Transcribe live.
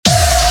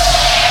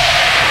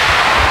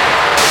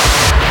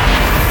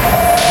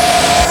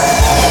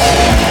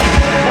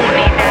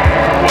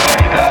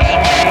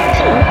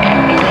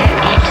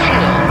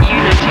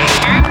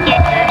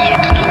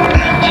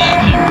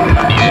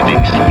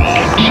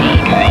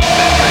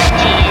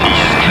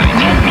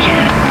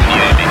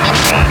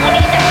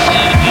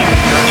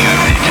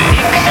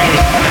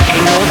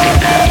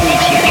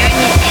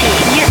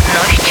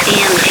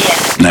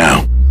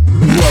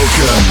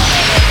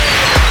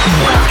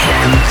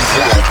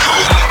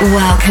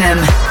Welcome.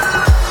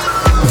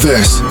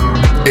 This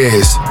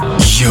is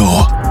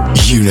your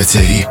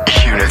Unity.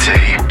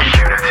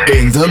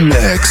 In the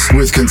mix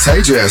with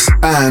Contagious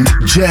and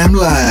Jem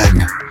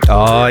Lang.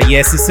 Oh,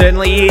 yes, it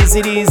certainly is.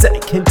 It is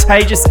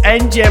Contagious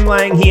and Jem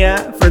Lang here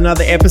for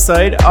another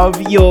episode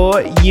of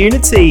Your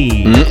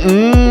Unity.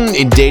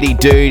 Indeedy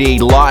doody,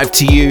 live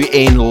to you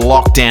in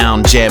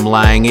lockdown, Jem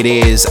Lang. It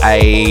is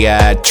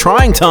a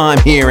trying time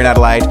here in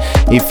Adelaide.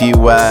 If you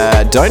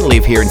don't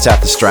live here in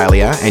South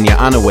Australia and you're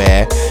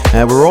unaware,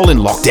 we're all in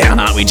lockdown,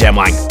 aren't we, Jem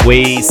Lang?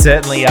 We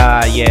certainly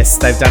are, yes.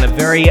 They've done a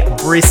very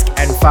brisk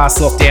and fast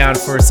lockdown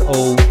for us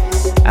all.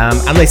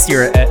 Unless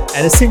you're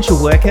an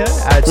essential worker,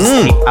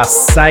 just keep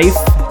us safe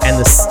and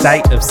the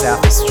state of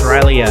South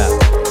Australia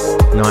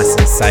nice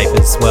and safe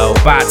as well.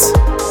 But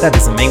that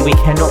doesn't mean we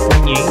cannot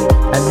bring you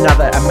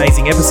another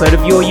amazing episode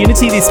of Your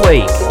Unity this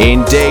week.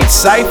 Indeed.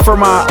 Safe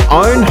from our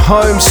own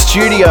home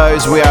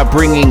studios, we are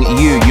bringing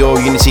you Your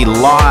Unity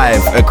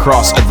live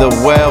across the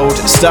world.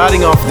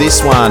 Starting off this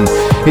one,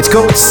 it's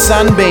called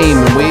Sunbeam.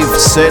 We've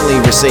certainly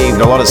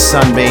received a lot of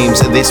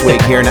sunbeams this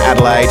week here in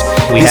Adelaide.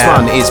 This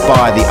one is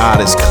by the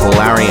artist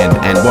Clarian,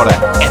 and what an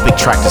epic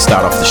track to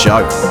start off the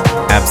show.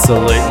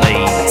 Absolutely.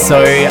 So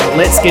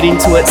let's get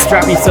into it.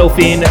 Strap yourself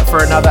in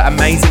for another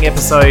amazing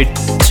episode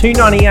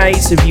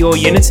 298 of Your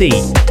Unity.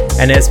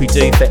 And as we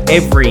do for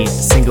every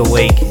single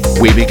week,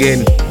 we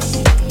begin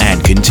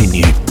and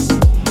continue.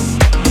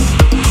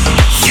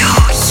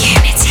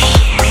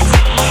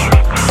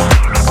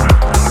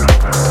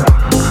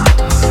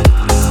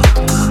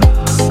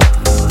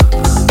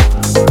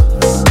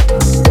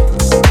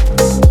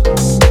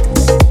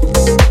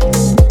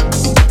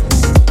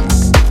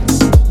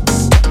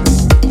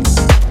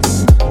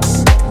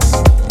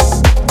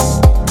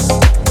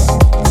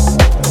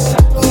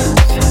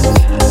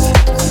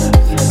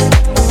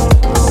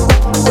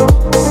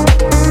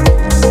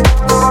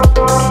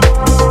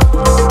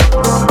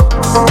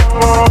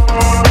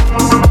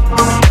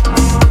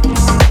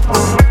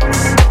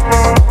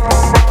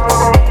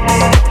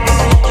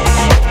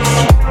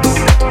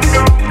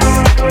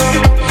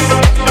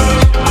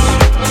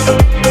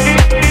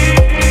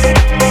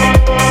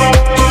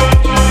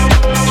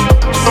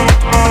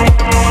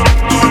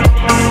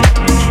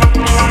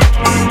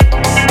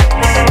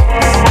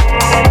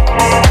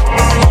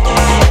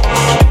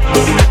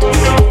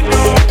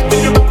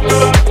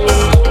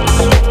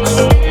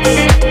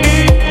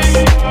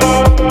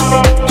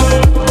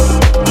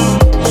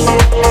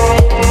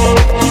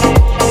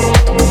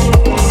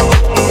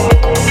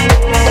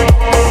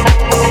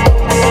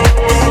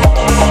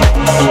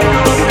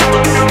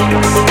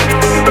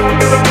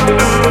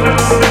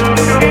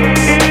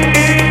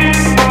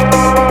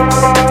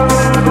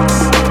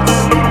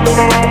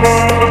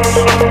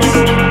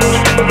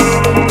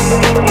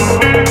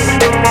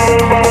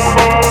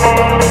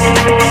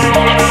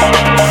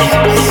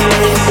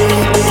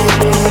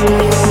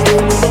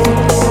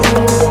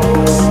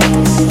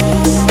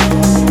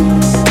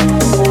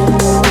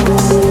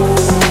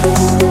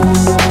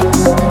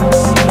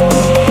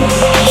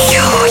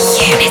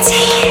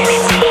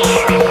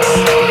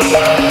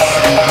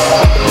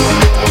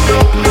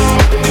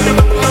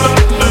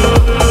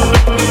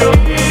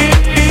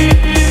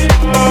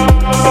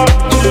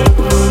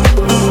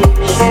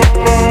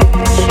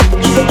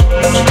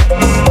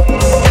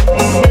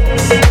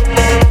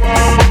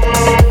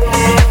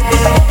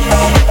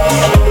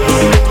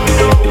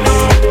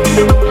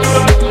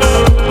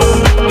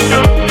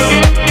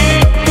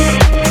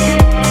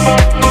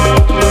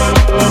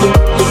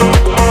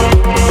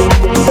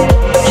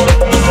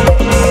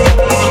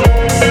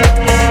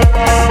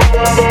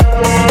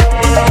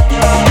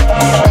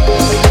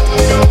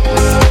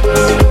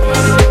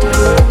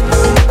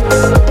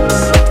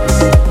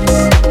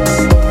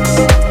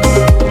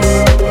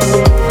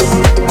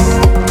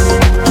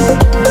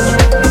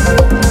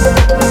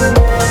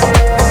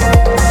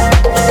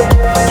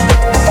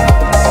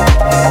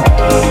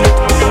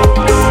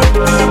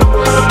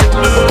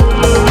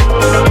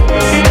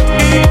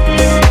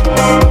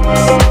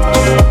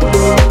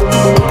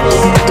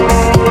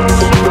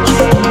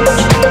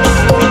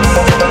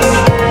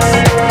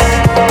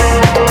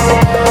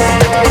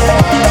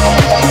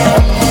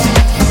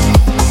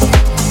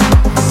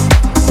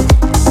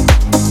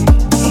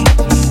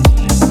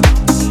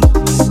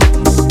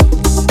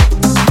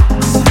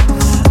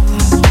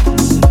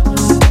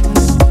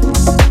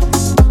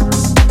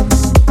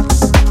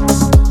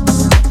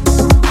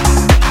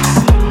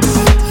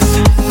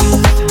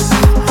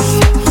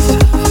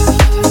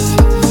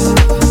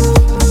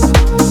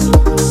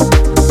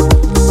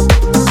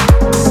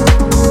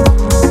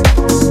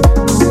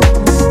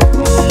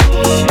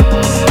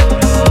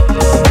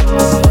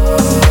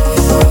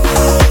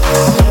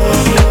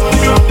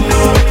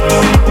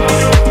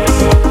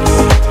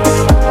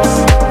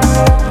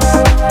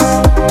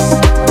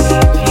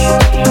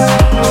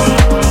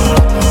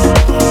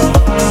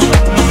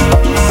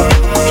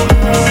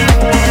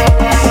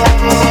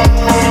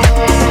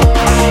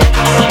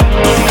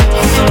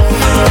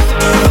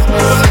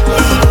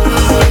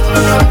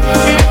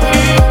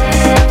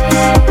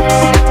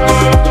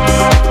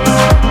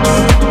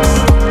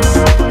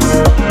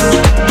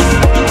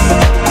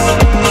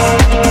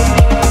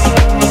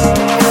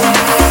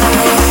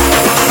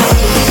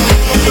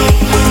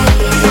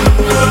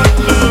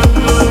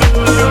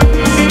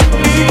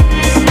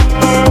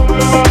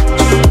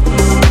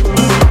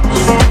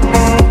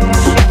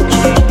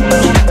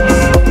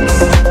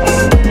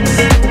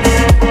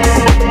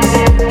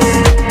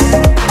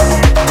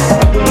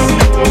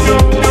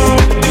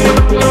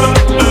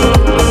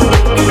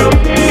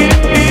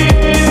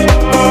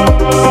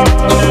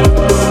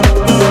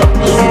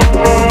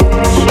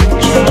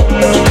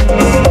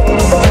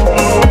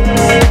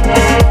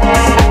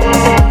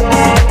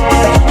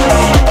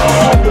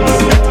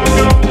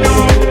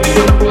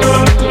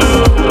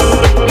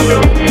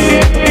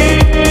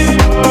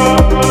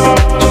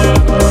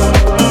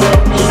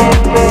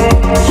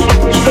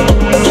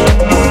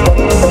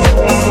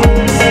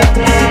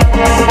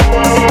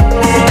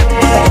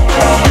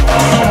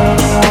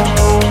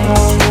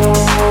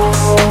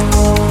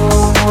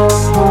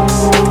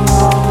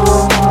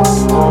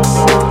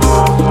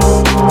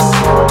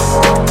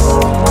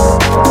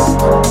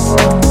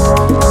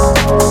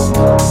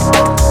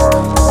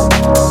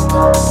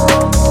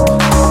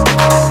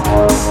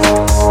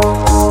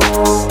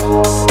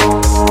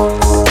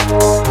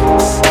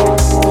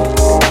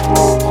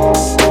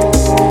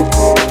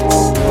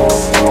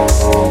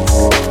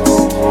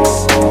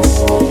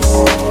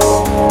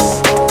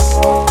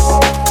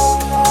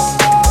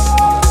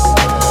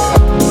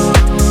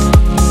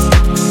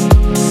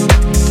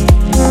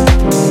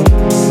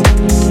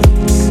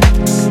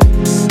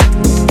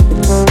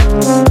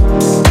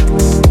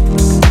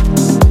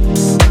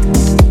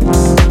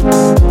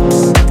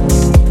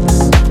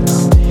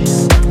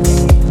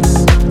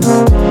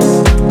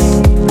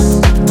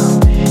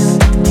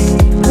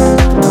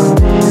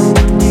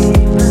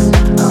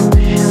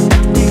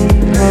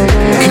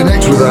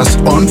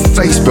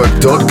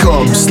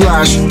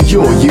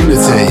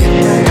 facebook.com/yourunity.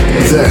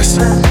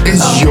 This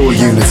is Your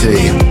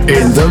Unity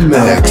in the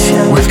mix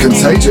with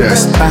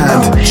Contagious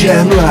and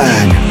Jem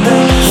Lang.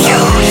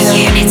 Your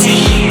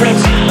Unity.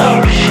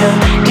 Ocean,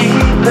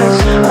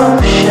 deepest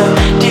ocean,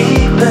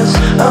 deepest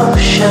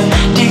ocean,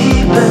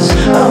 deepest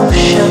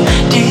ocean,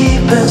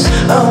 deepest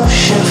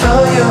ocean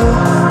for you.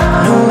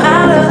 No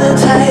matter the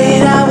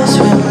tide, I will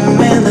swim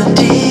in the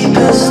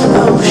deepest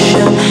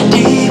ocean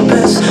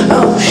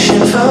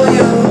for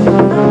you.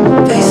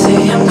 They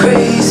say I'm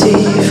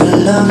crazy for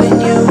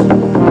loving you.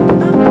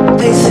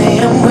 They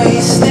say I'm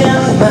wasting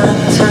my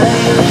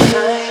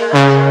time.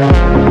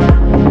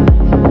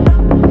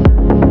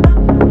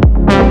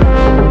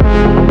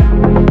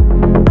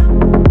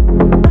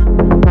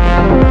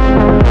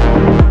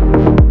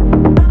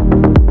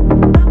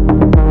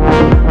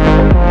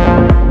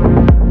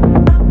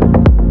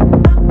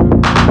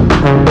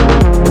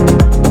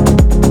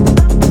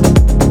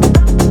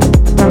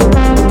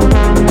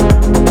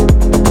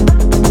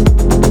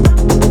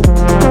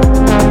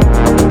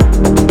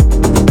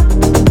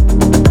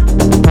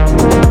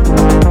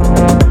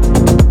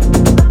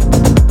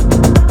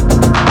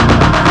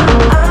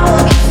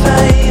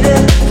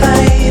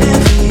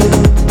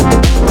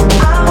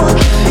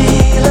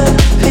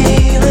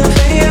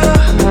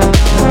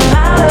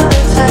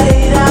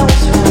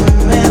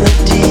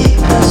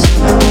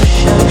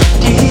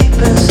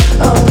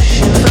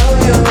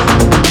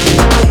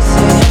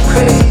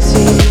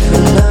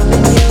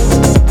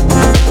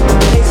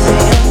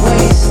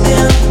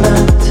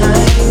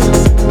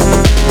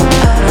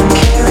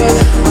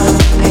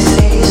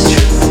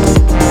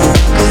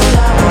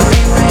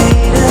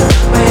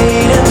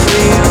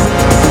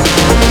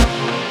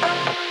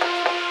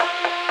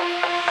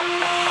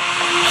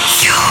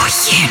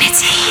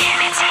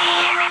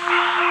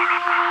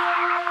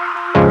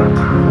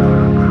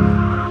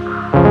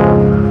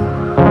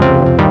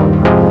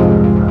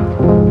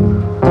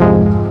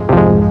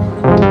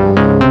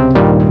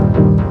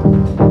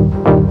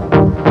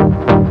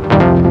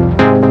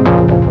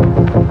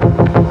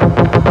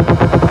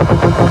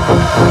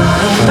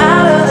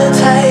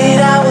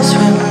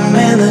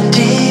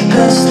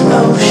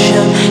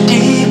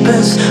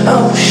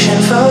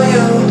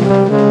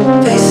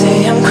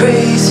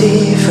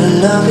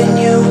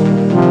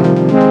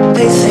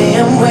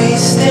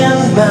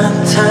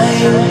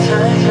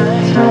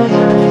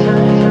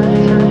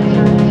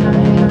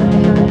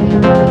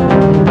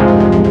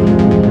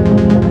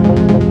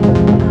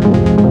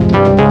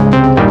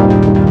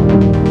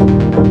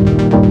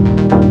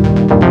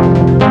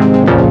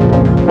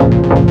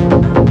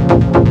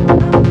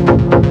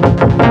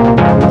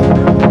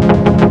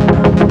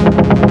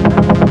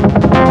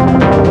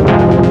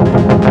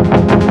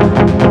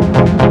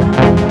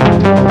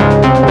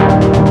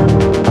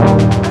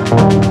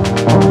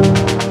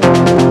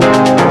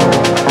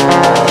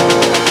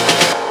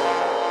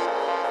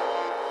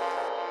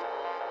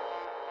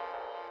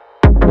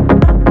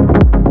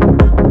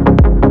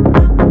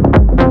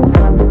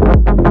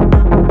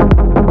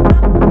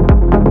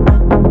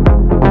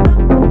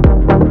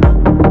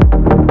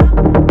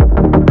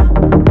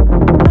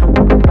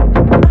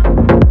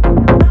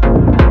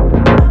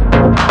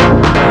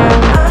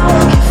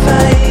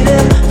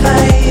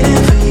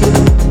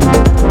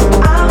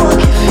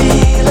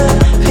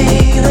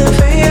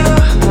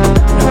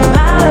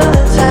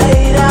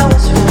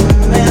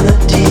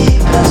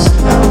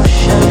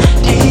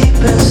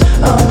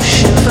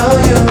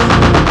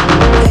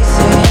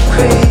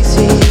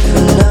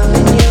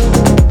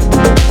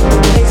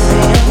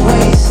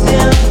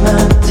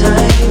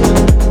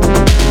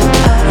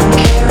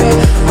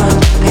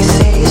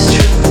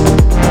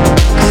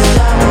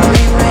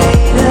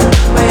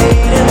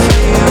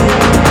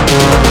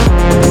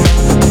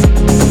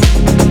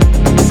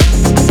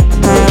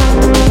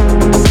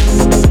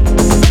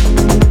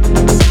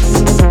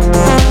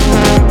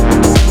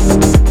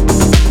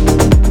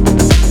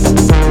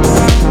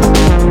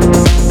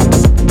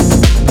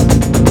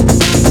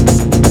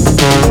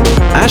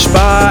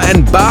 Ashibah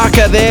and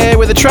BAKKA there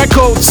with a track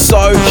called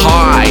So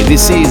High.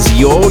 This is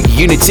Your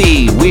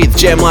Unity with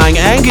Jem Lang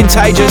and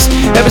Contagious,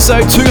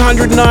 episode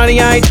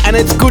 298, and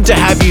it's good to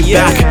have you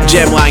back,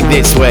 Jem Lang,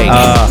 this week.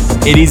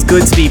 It is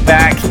good to be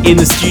back in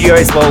the studio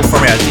as well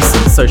from our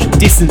social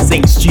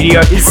distancing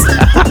studios.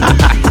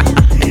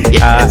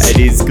 Yes. It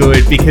is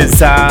good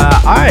because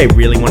I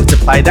really wanted to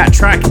play that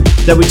track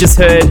that we just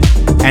heard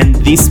and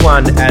this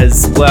one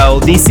as well.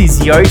 This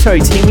is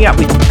Yotto teaming up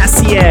with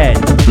Cassian.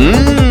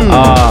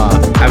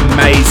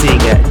 Amazing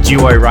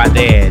duo right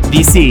there.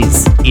 This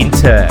is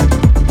Inter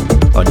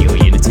on Your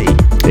Unity.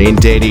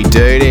 Indeedy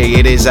doody.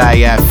 It is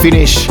a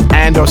Finnish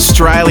and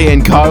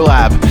Australian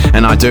collab,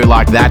 and I do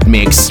like that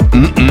mix.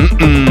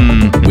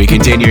 We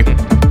continue.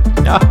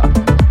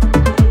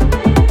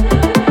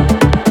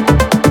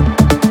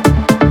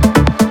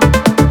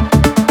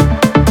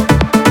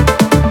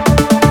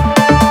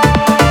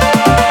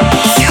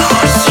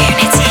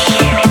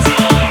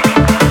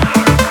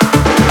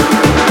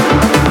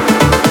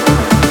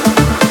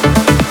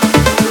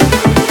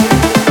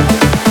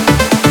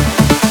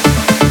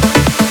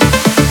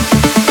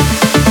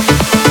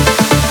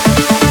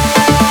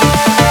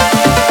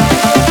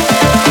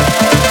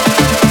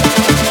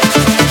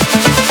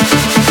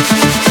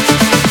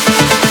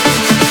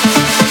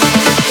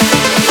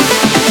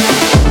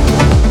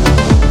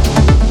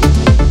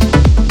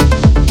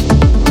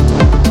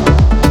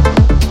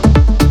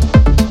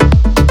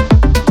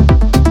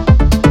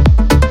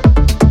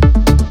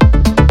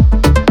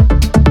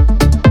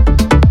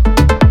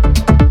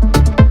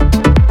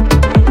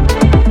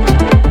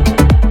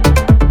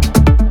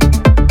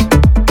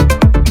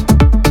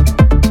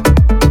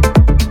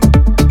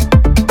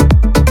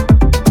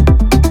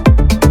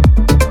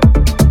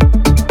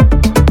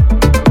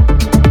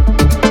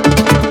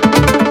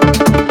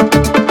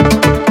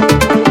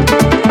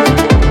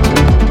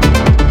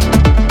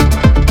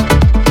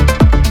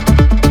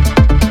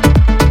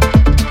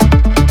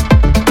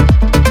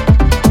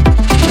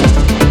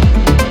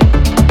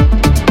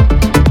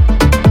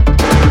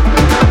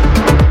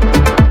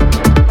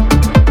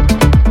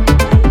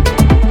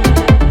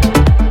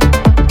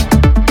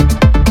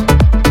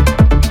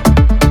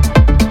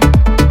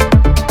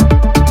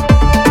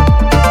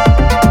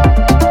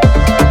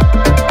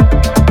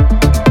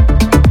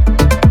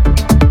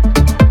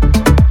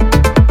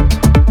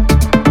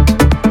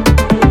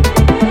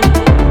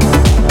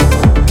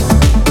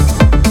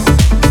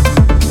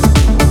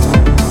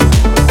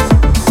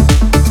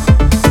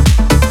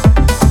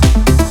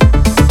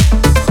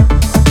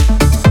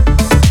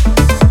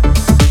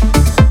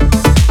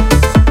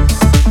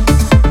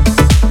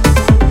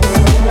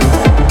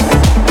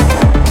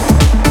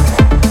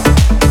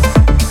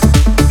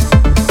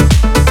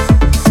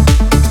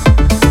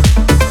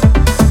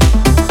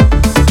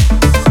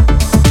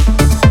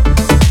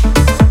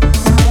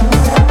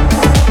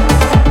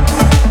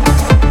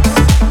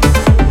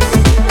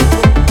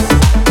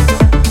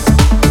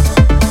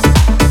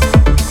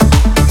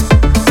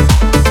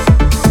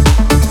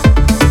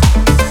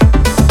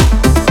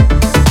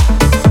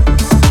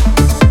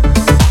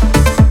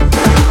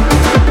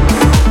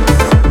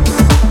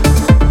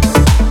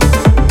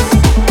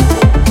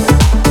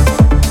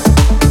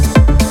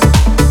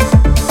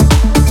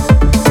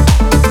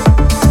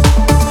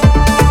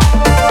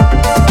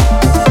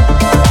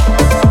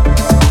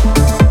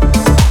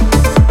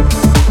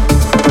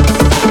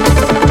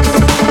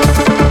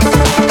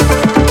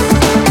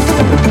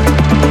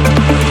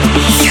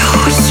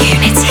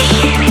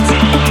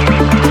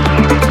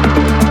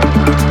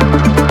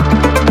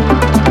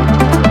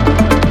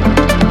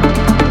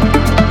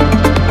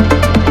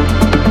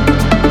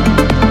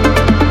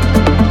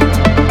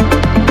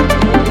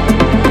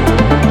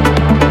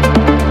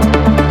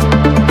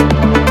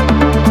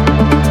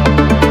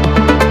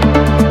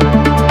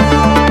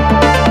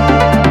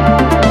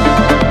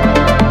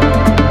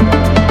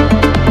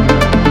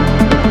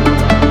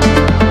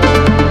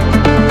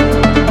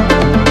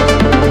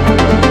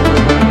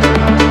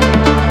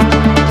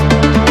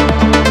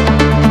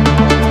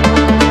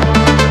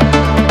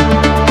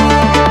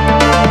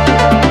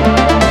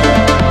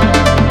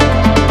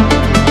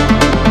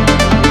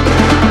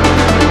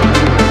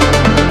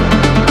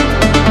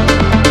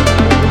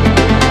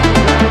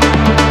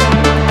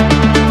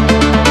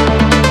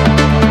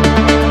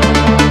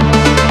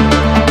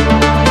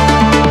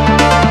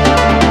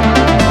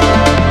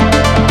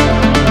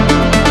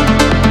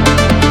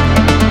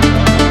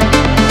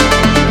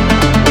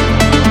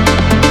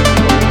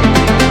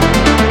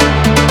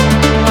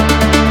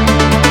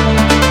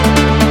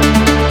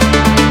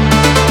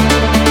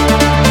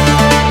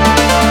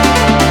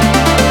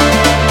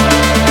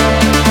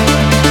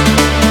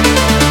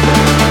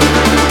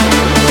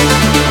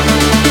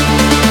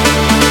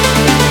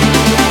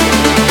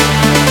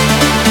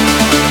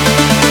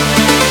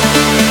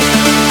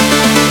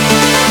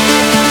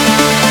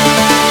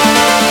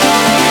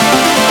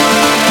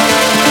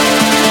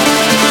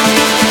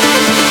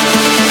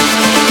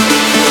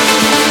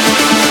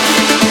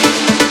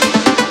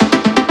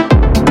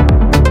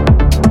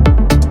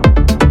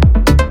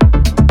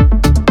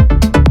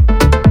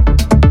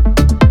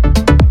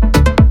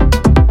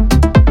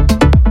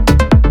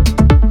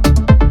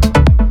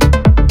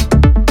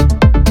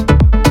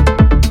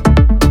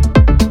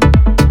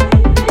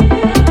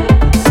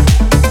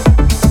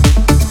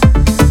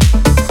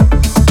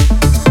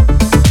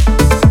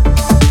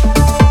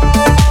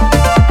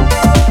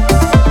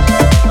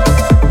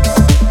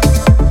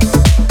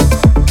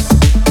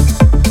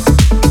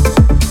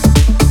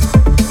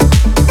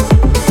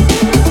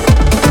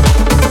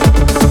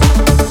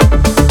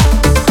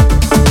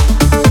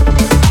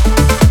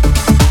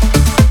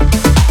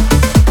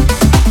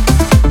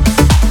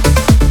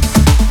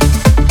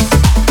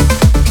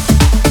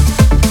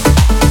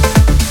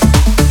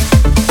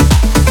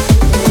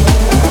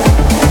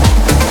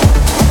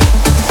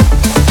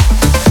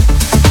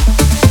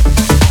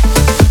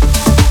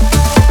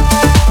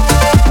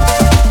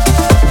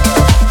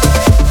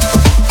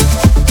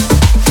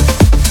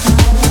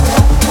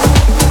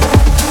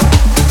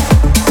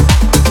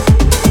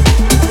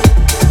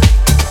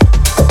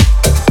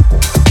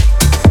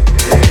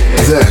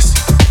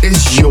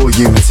 your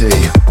unity.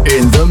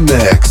 In the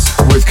mix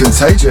with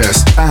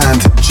Contagious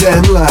and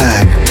Jem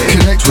Lang.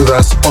 Connect with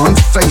us on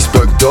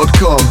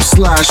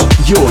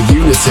facebook.com/yourunity. Your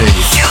unity.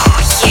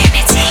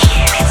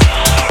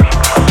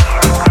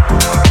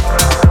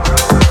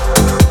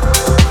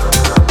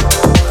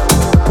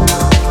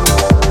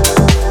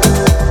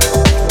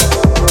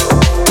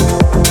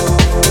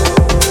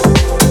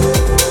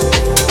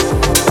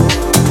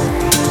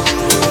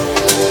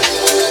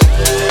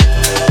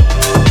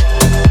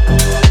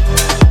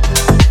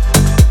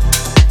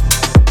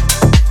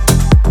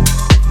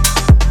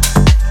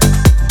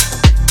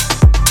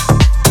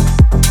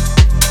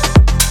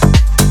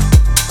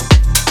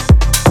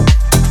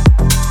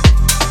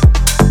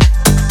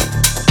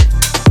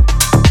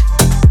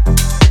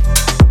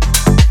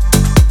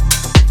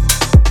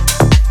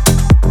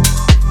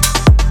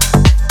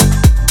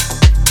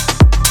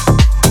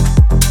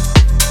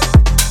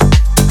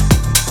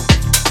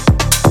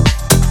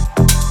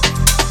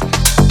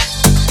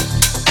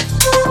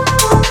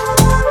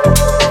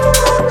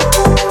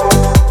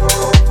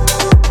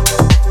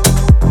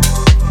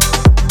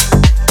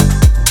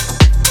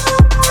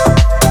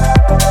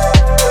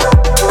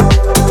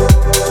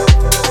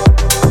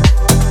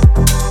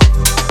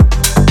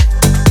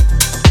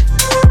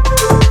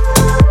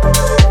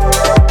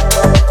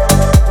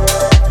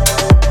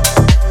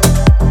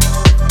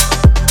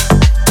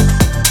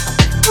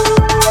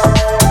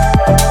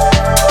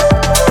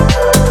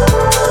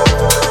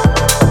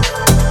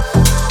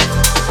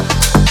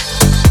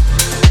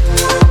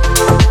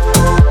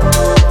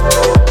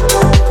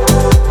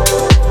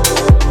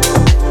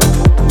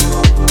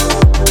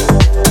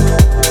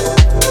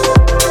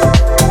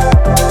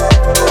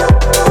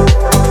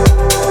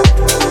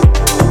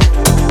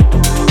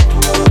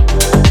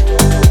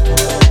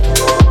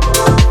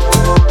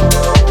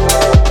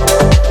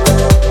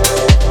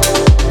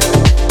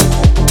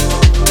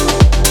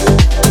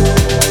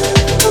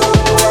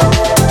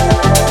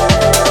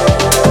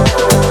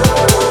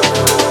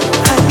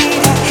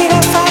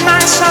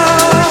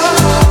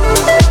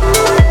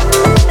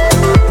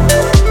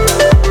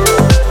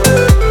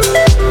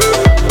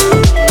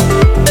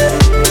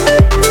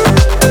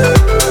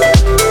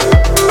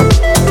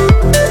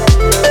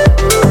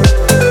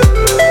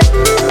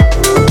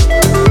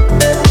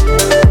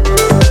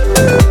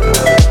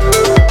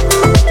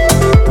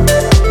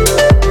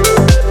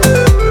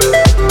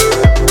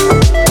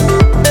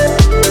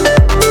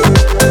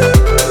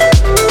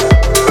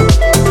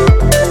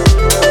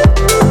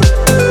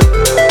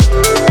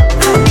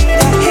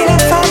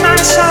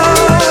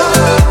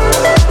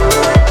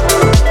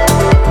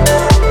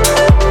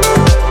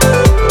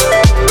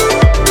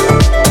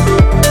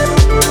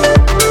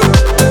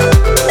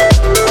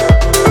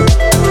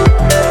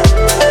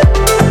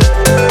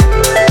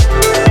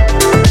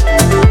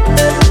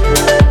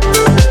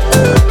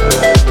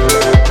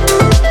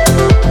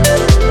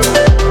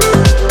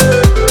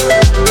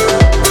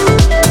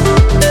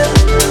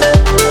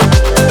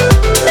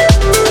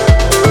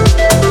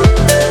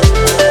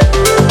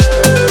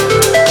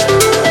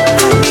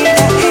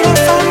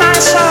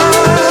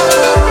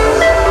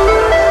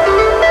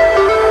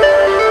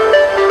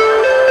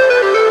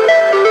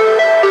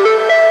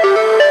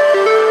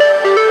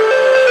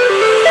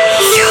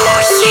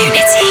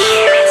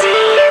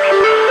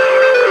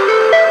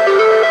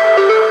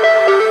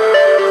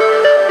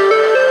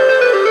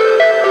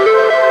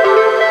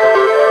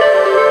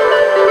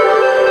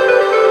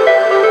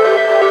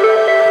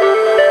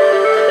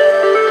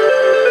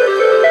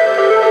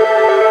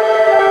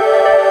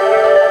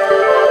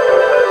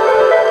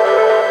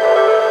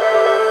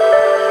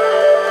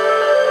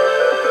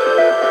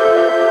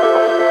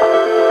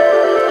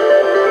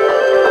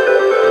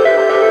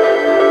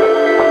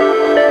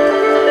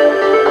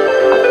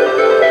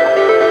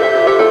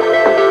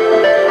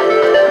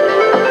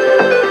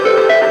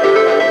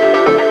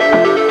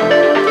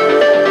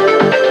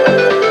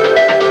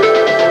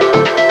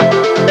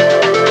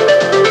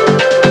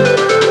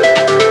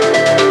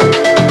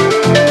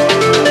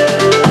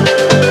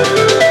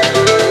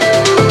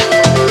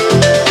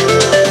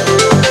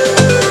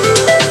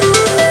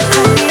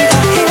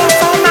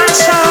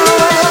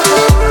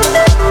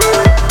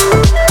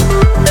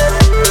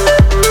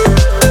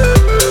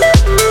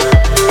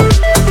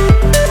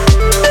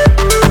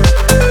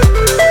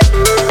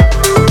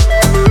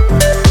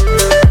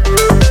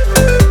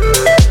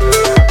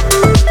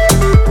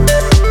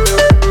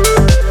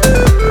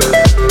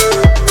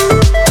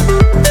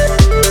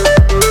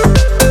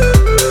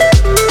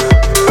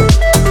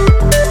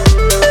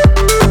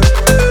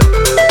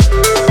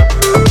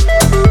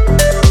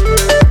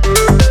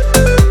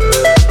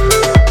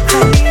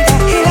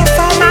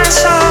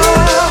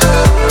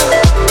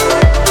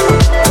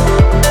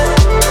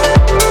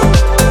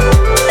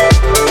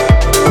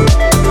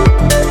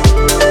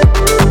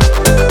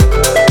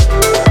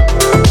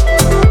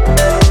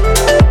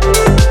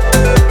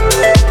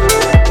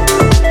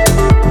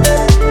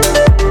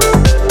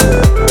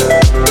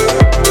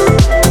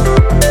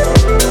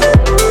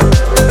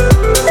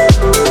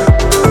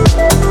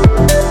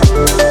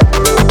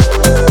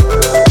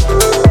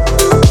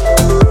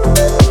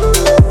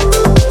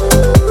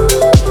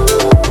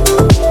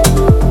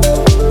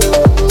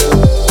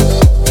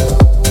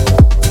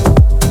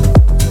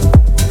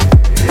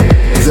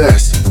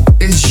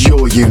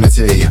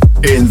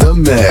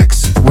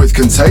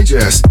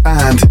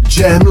 and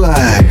Jem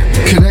Lang.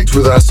 Connect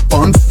with us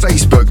on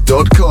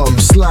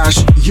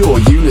facebook.com/yourunity. Your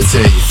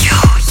Unity.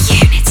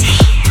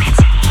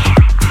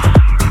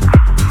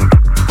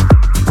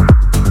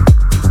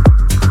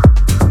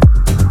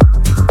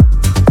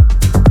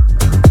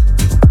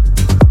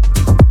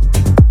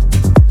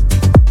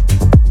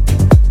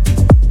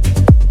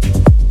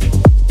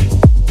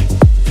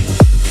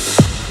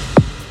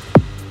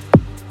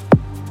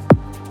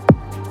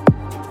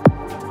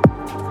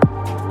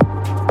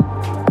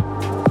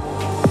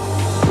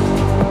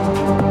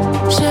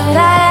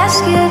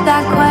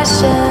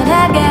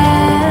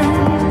 Again,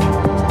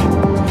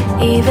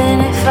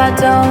 even if I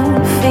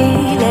don't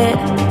feel it,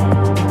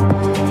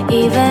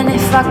 even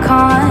if I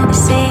can't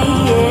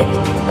see it,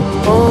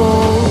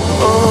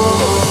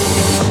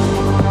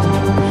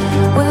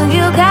 will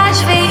you catch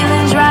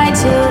feelings right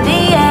till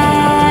the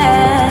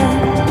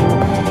end?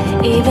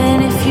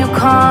 Even if you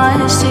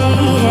can't see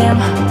him,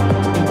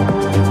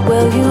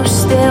 will you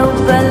still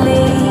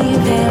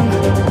believe him?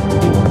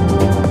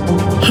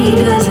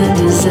 He doesn't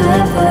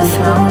deserve the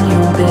throne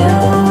you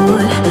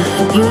build.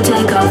 You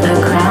take off the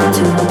crown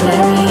to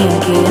bury your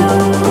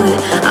guilt.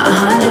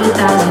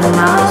 100,000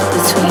 miles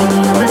between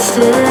you, but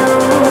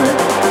still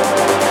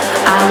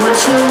I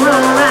watch you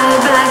run right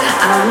back.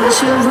 I watch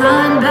you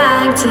run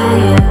back to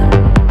him.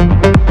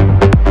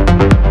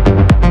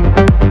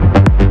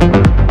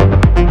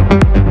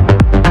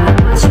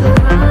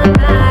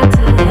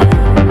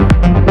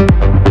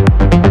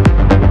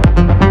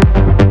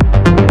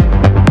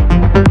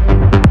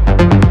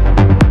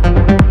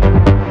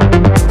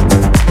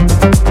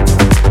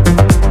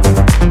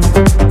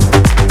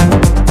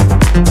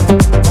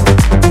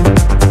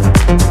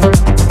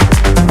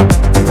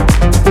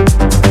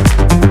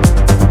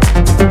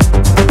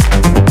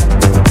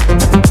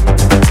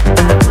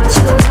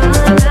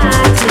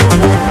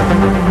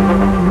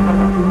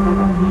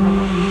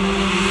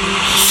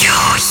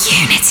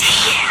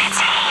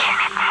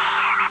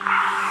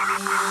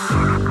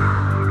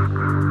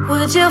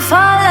 Would you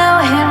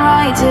follow him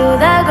right to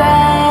the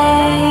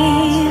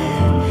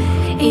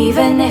grave?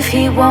 Even if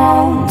he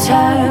won't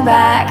turn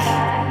back,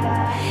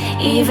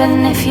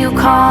 even if you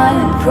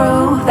can't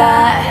prove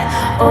that.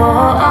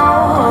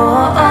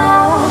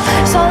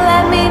 So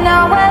let me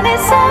know when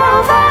it's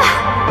over,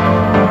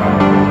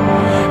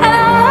 and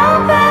I'll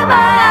open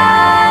my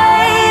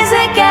eyes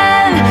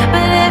again.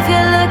 But if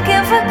you're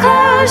looking for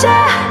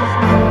closure,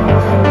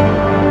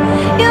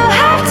 you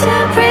have to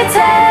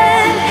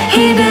pretend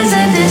he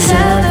doesn't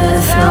deserve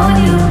the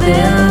throne you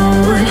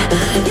build.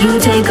 You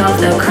take off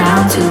the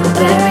crown to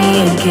bury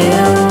your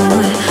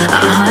guilt.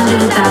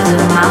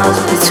 100,000 miles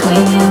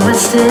between you, but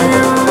still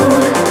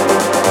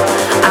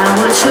I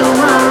watch you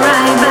run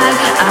right back.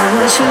 I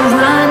watch you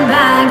run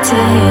back to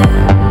him.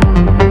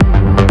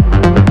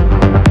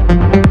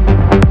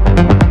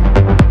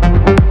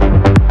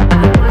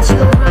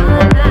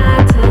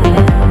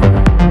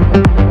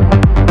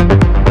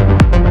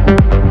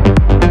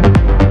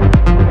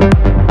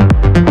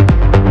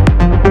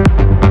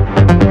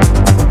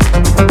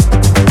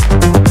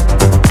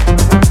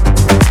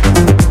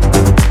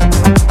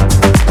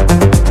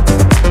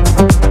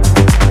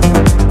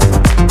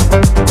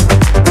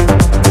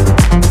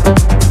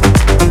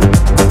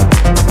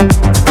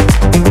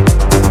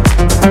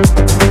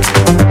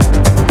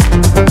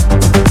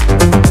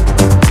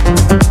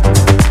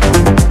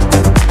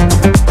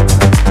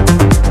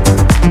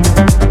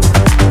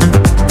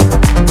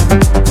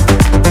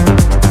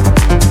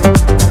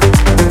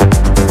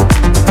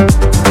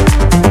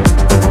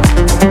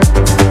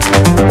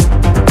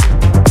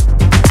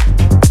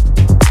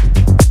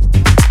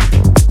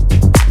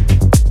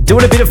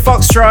 Doing a bit of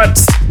Foxtrot.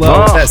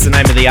 Well, that's the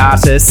name of the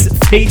artist.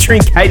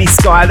 Featuring Katie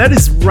Sky. That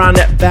is Run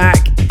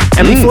Back.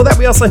 And before that,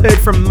 we also heard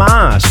from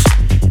Marsh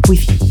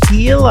with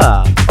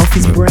Healer off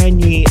his brand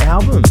new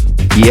album.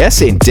 Yes,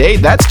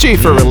 indeed. That's due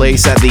for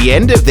release at the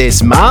end of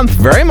this month.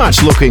 Very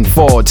much looking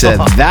forward to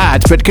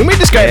that. But can we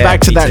just go back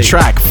to that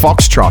track,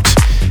 Foxtrot?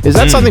 Is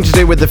that something to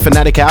do with the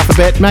phonetic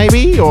alphabet,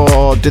 maybe?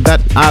 Or did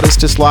that artist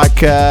just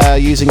like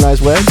using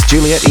those words?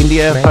 Juliet,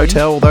 India,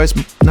 Hotel, those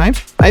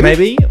names?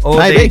 Maybe. Or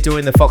they're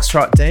doing the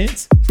Foxtrot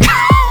dance.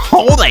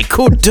 Oh, they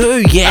could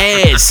do,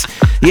 yes.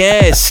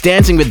 Yes,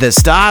 Dancing with the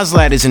Stars,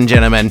 ladies and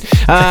gentlemen.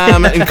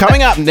 And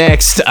coming up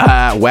next,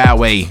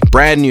 wowee,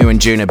 brand new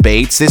Injuna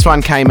Beats. This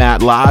one came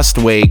out last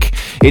week.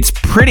 It's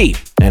pretty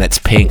and it's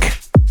pink.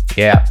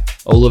 Yeah,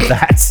 all of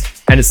that.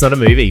 And it's not a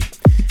movie.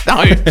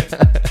 No.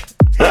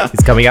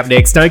 It's coming up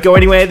next. Don't go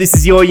anywhere. This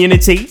is Your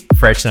Unity,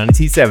 Fresh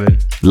 97.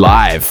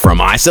 Live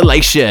from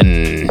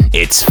isolation.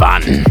 It's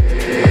fun.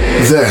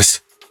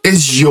 This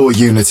is Your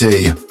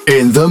Unity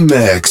in the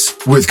mix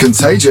with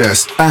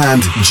Contagious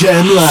and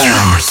Jem Lang.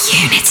 Your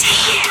Unity.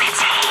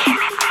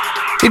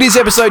 It is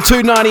episode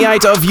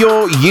 298 of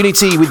Your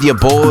Unity with your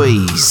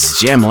boys,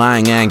 Jem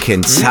Lang and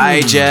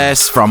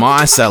Contagious from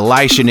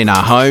isolation in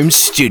our home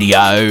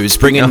studios,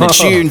 bringing the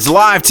tunes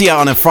live to you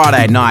on a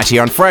Friday night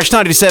here on Fresh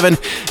 97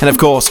 and, of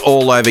course,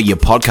 all over your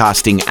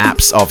podcasting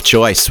apps of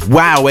choice.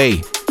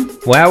 Wowee.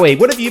 Wowee.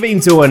 What have you been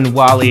doing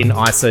while in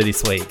ISO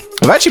this week?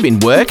 I've actually been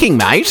working,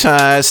 mate.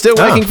 Still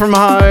working from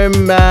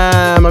home.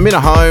 I'm in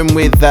a home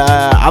with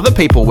other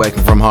people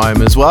working from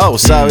home as well.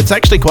 So it's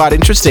actually quite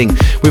interesting.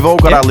 We've all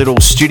got our little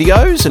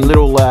studios and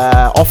little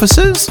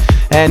offices,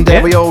 and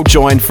we all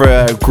joined for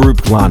a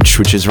group lunch,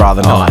 which is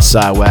rather nice.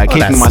 So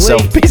keeping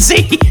myself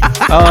busy.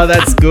 Oh,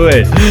 that's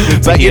good.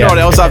 But you know what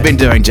else I've been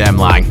doing, Jem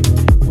Lang?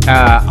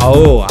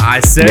 I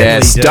certainly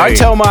do. Don't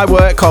tell my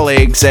work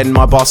colleagues and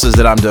my bosses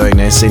that I'm doing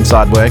this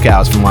inside work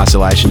hours from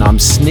isolation. I'm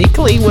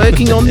sneakily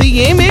working on the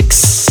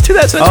EMX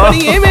 2020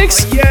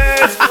 EMX.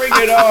 Yes, bring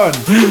it on.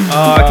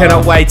 I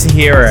cannot wait to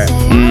hear it.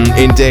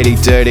 Indeedy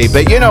dirty.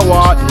 But you know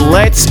what?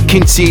 Let's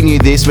continue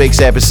this week's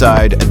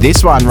episode.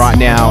 This one right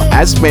now,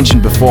 as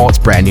mentioned before, it's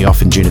brand new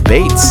off in June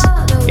Beats.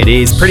 It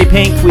is Pretty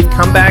Pink with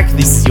Comeback.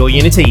 This is Your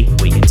Unity.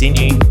 We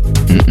continue.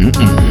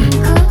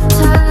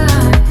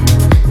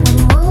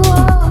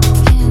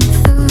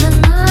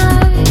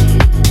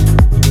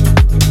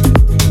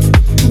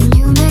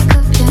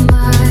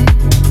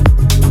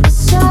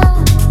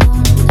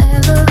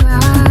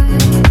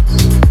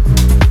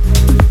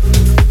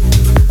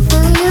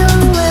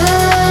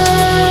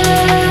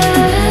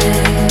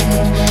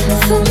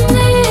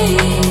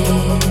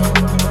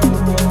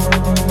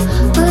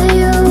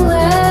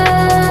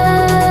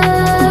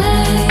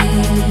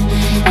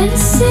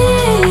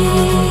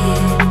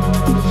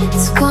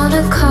 It's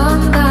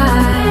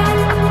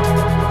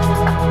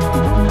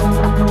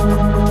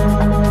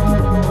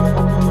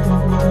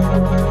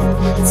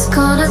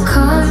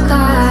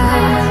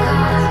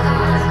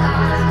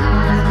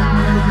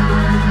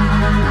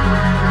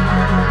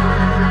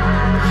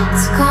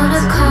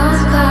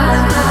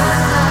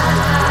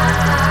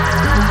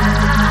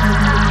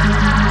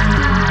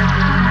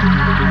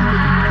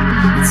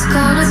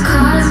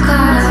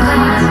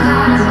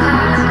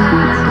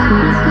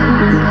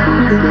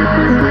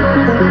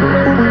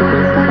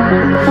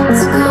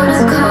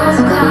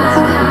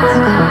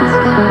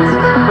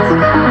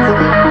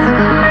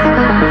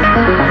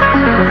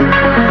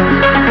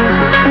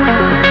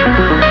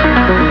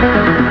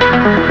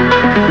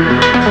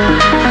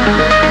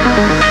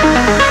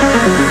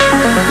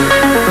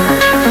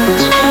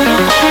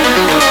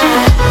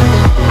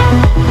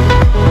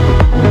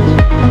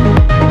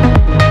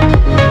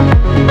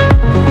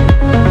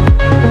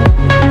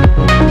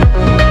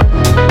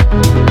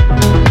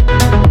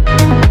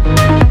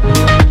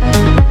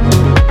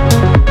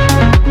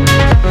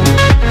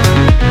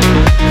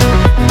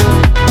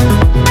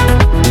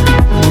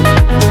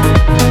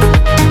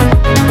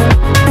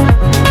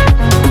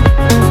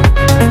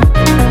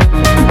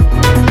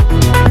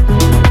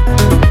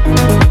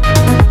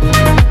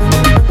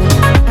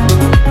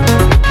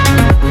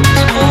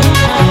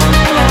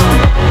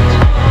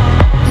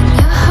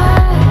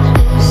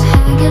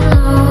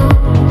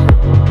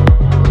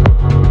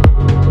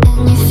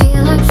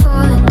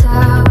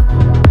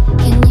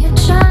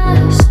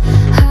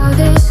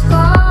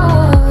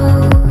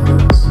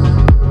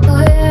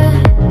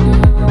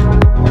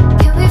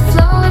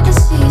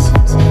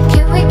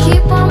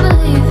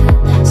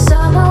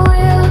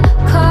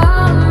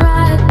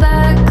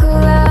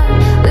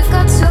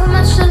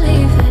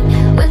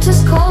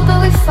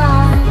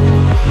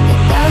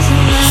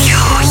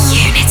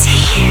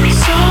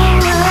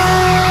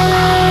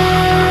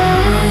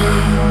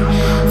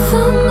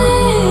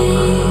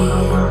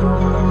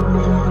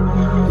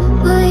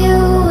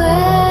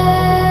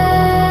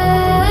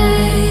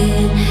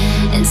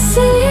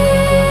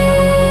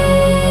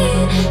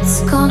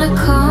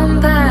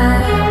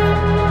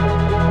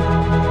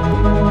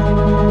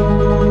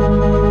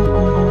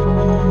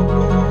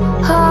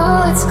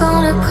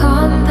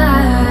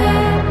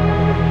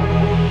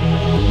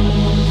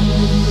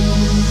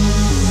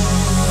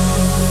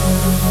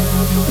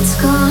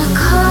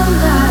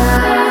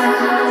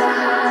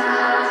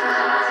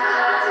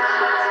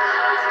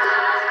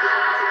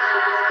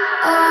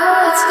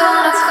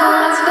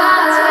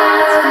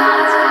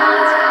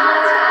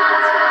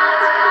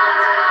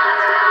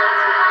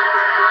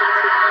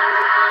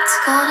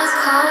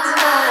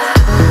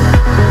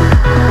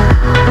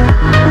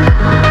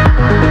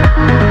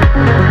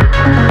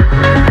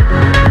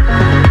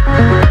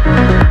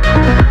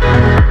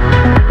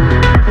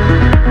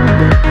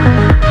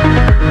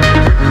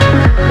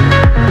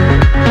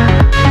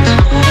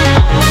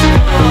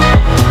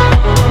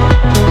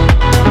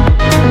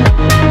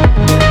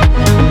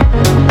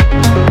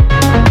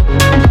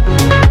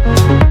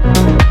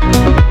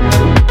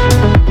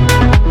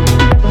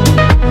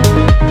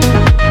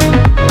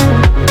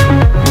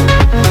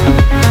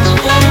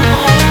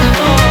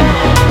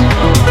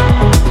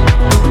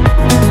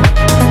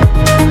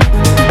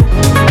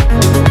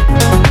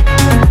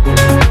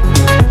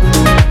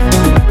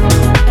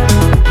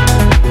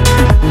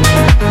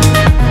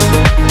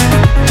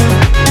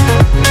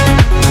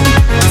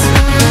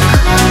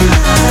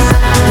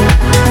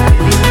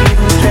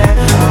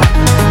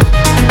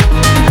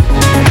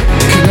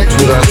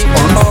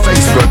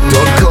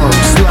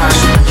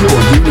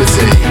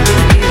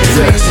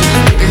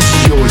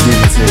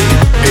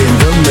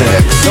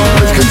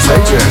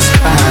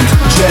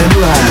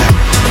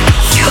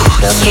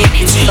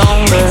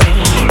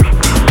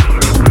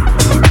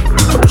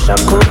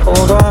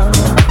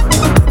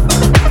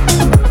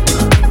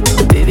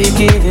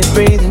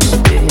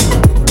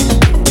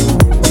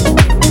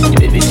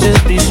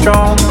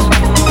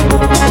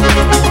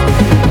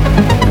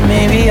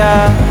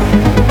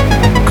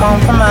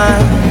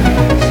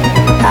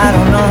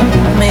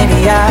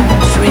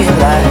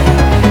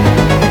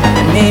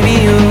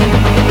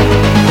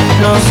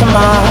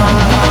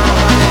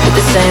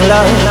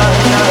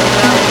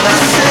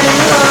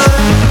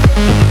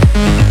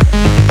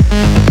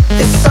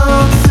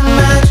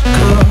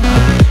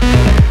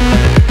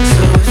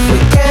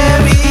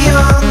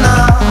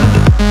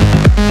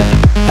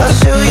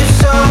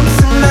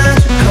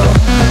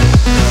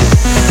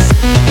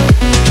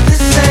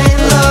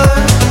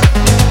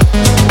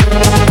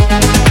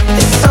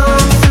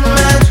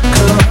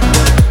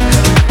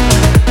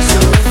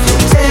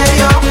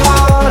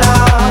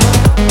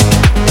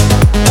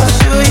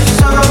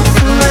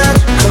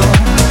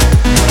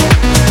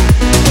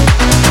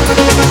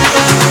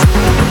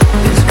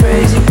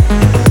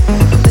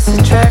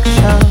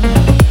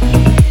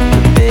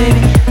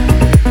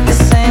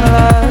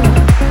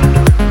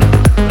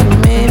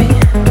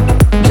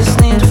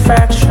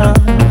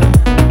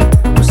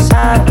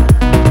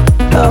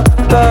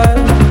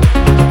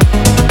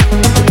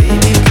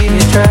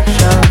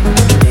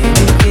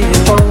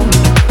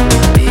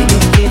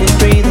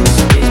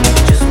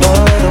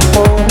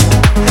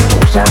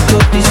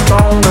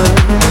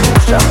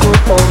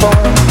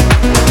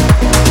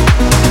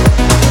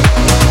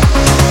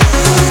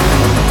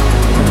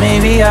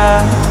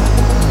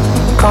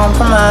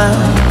compromise.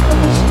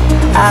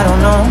 I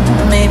don't know,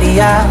 maybe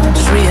I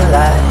just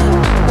realized.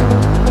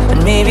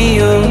 And maybe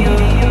you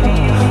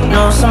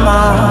know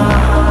somehow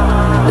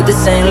that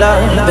this ain't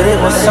love, but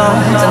it was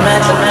something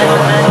magical.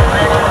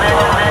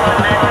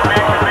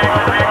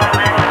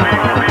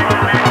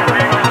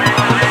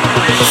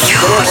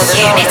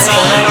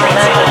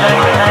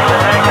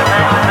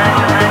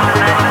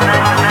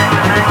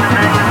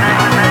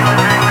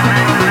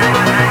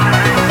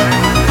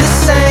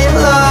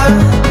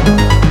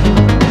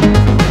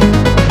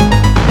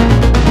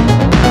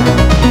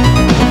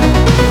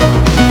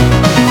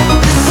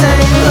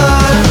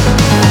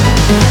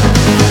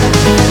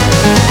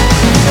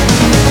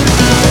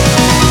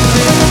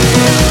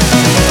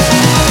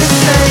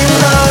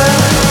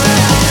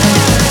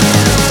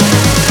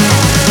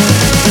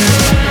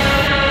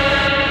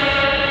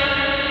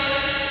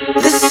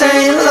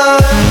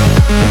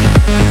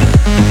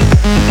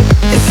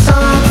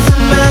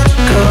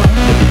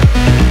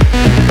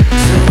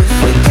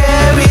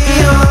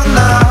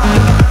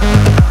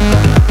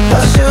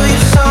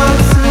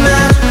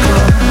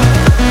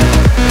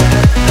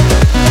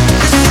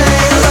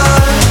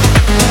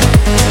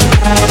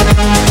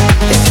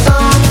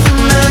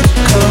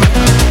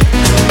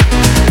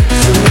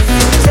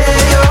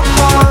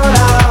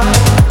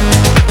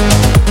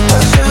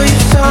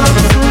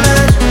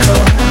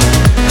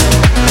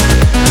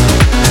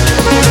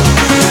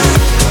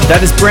 That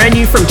is brand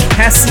new from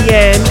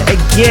Cassian.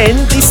 Again,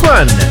 this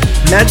one,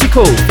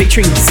 Magical,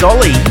 featuring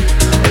Zolly.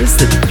 That is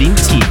the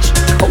vintage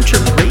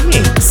culture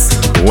remix.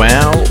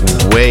 Wow,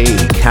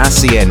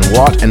 Cassian,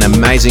 what an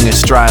amazing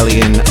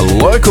Australian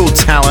local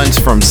talent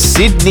from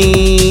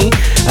Sydney.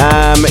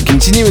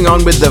 Continuing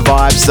on with the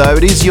vibes though,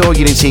 it is your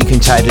Unity,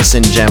 Contagious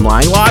and Jem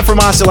Lang, live from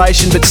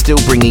isolation but still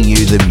bringing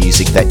you the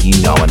music that you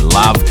know and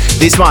love.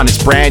 This one is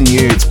brand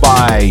new, it's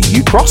by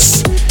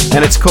Ucros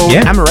and it's called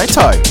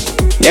Amaretto.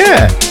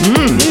 Yeah.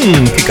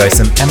 Could go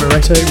some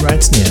Amaretto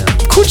right now.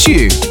 Could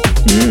you?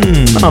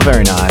 Oh,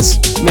 very nice.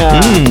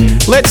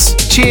 Let's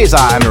cheers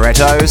our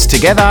Amarettos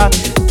together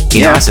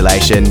in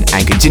isolation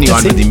and continue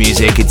on with the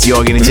music. It's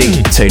your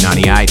Unity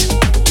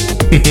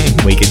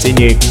 298. We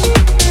continue.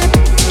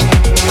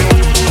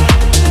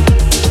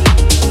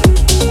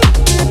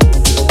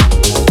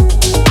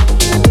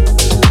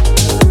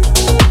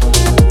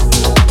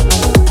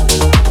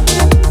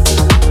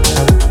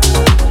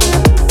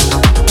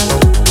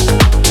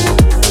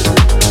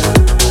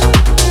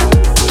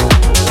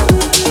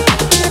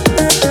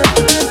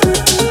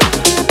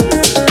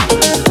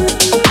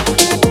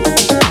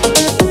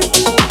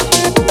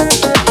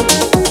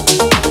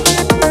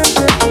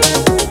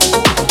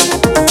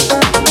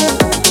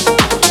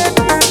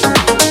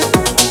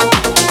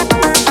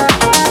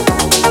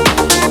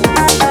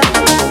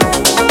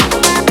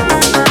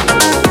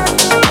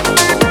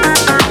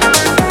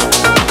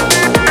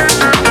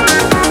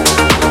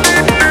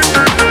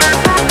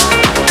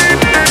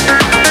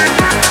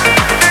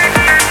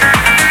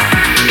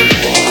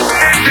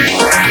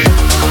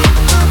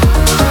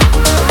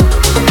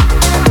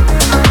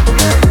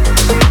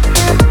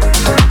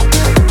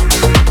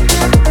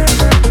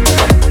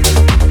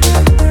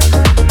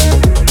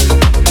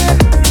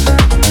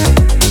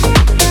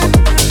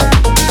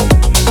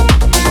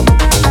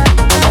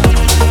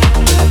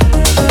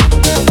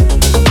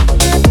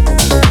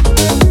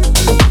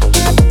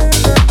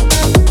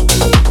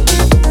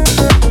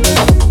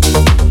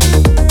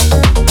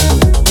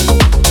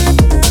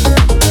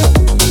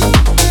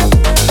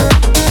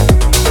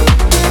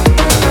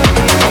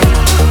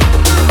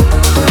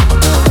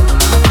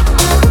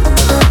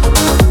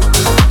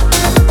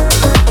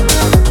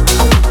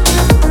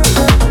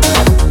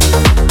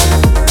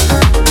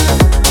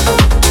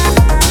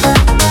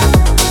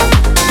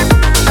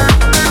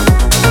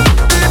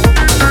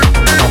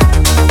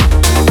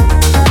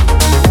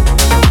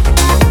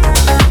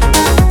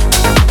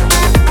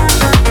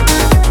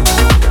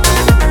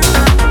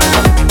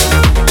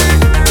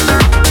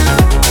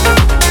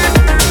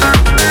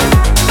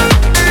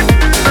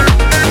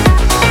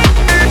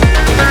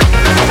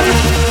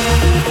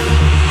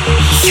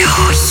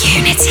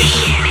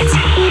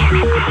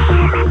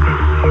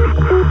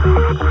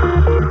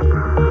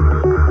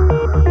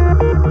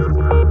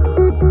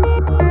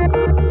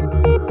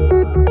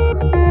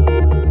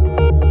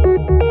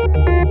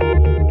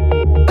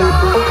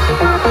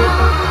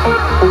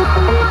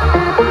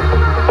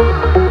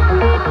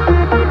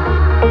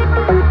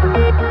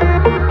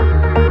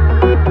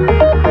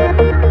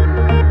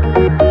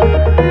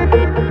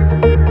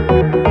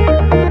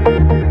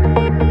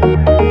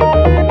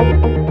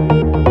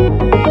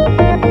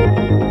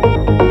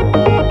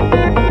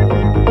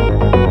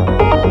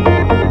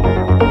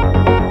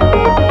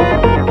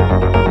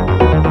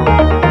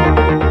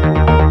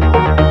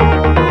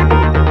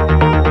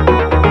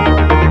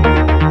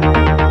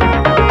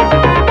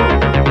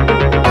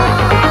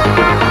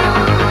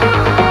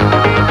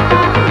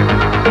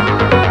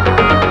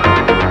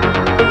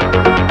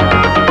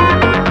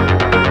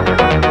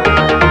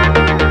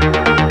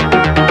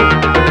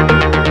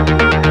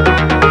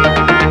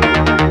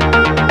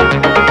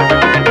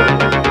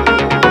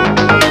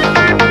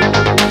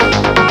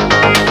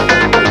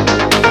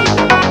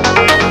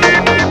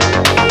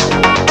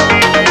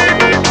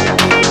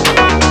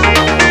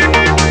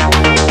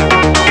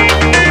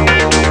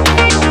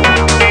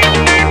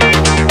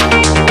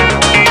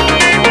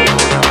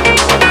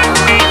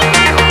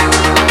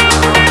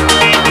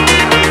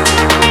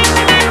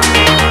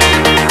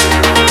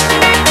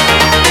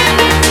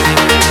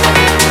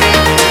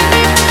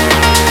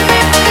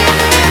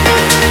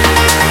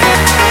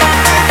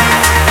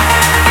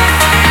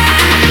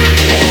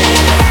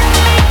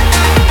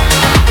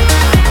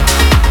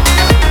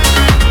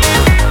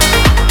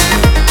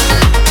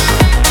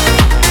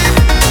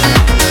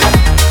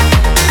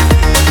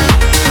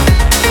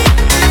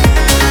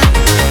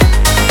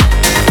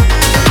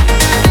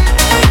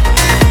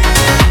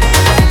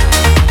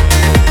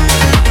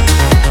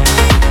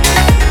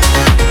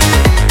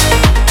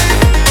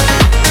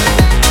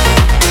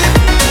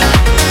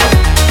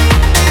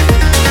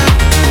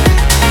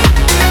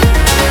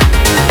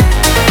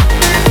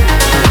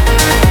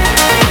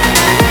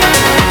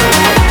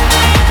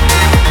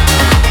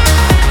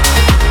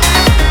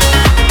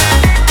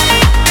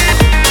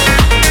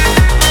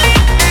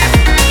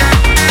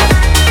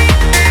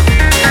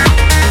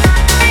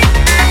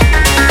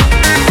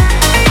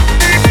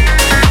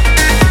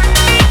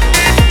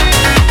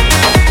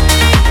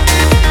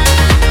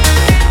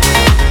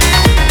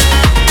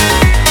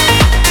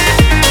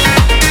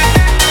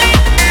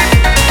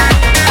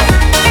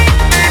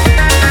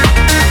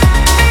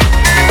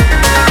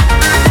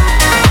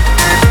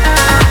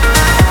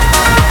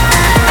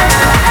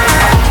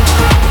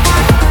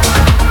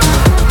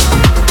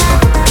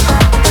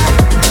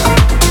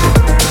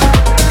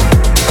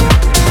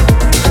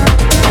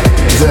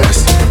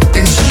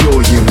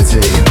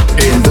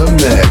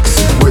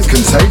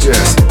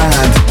 Contagious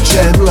and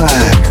Jem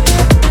Lang.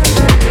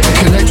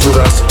 Connect with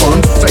us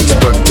on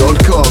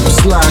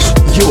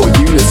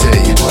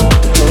facebook.com/yourunity.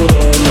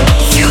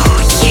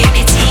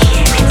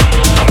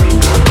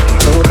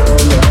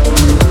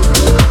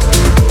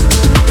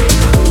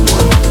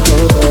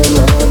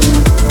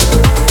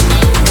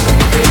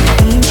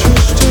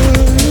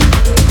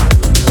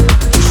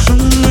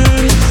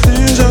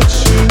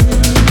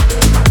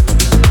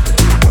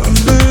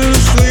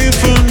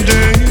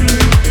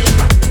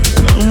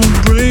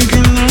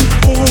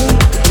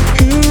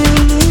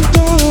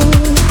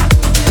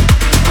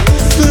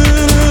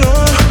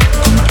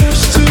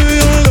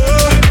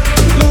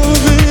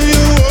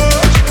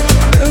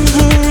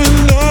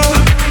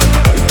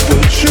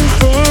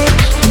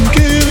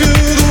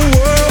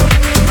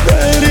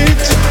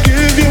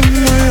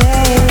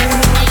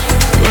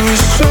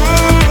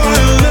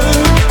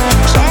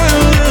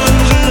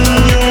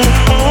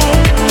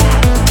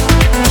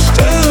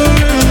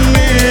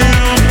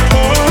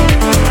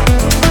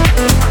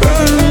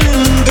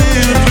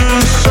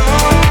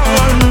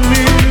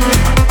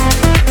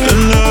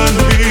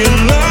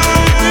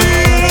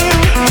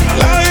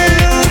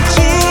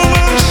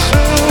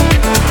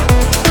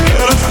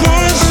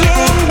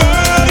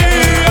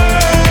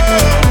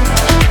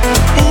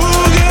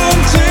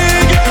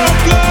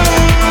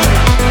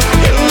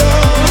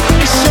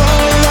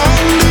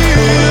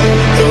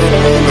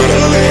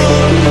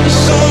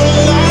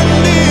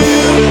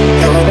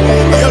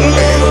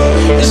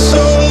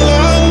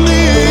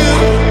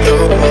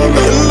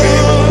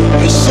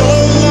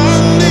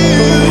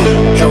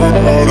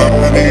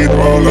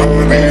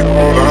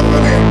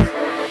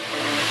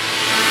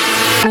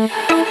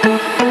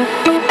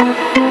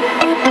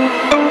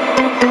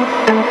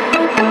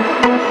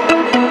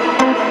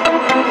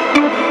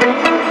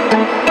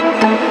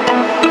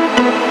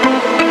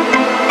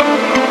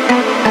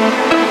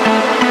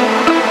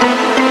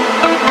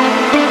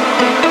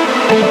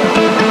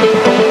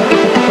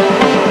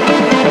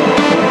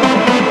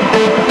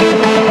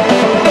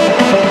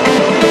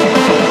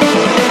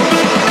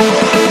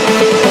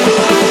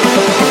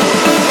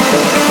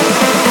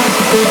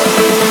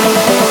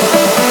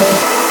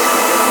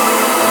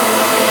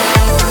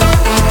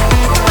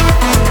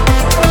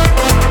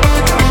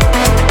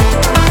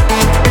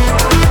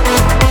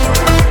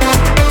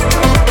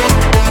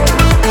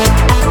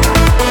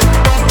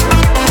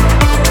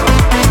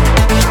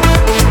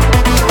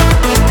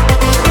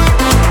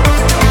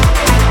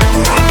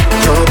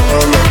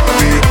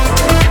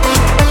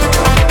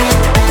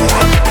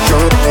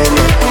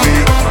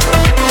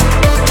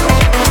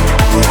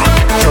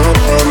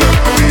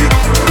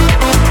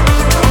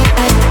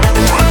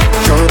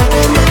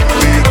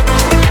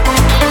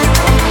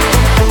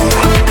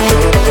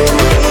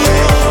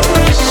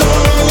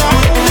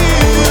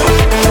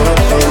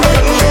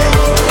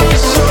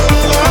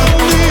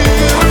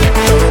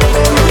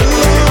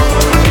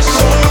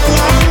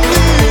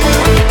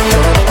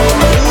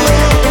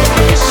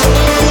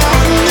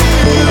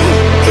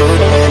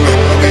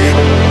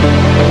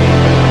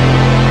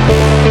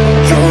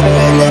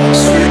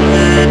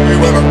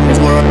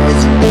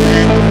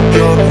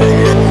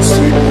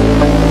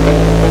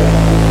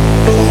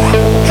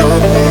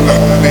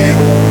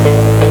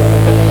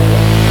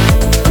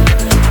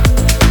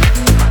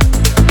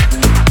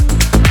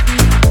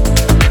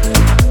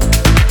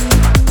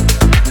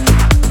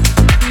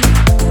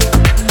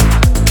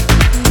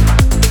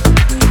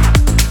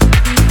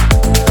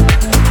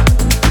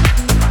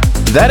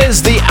 That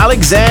is the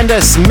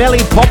Alexander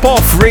Smelly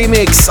Popov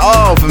remix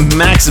of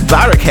Max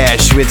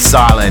Barakesh with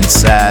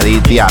Silence.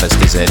 The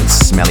artist isn't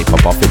Smelly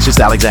Popov, it's just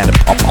Alexander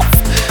Popov.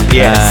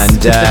 Yes.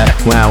 And,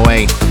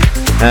 wowee.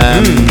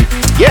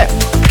 Yeah,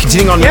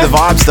 continuing on with the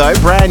vibes though,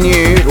 brand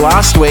new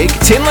last week,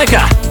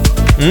 Tinlicker.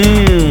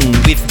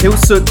 With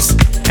Helsloot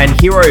and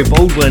Hero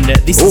Baldwin,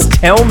 this is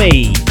Tell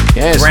Me.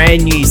 Yes.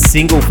 Brand new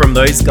single from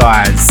those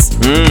guys.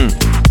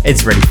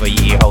 It's ready for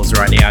your ear holes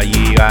right now.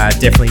 You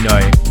definitely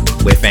know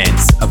we're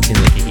fans of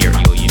Tinlicker here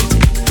at Your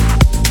Unity.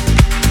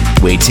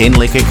 We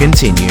Tinlicker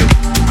continue.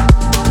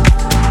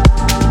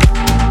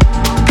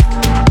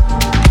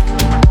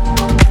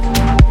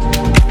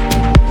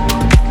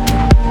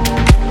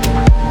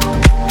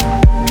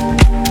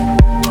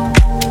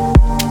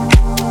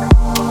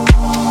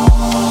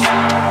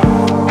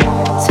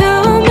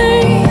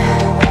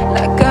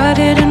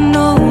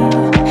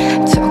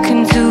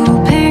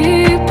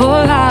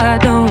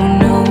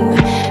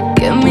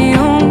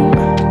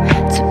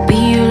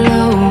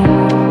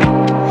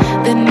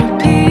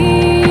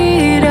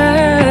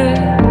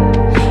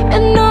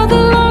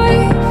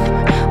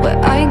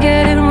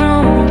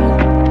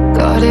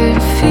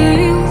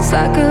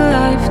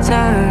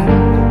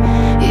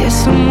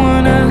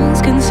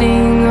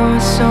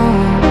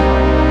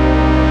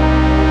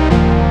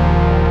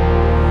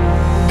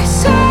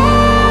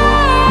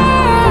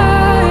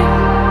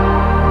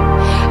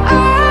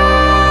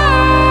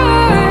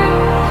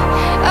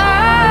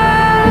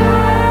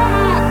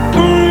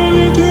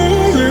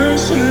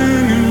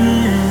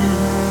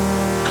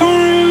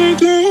 Can't really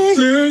do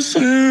this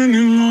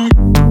anymore.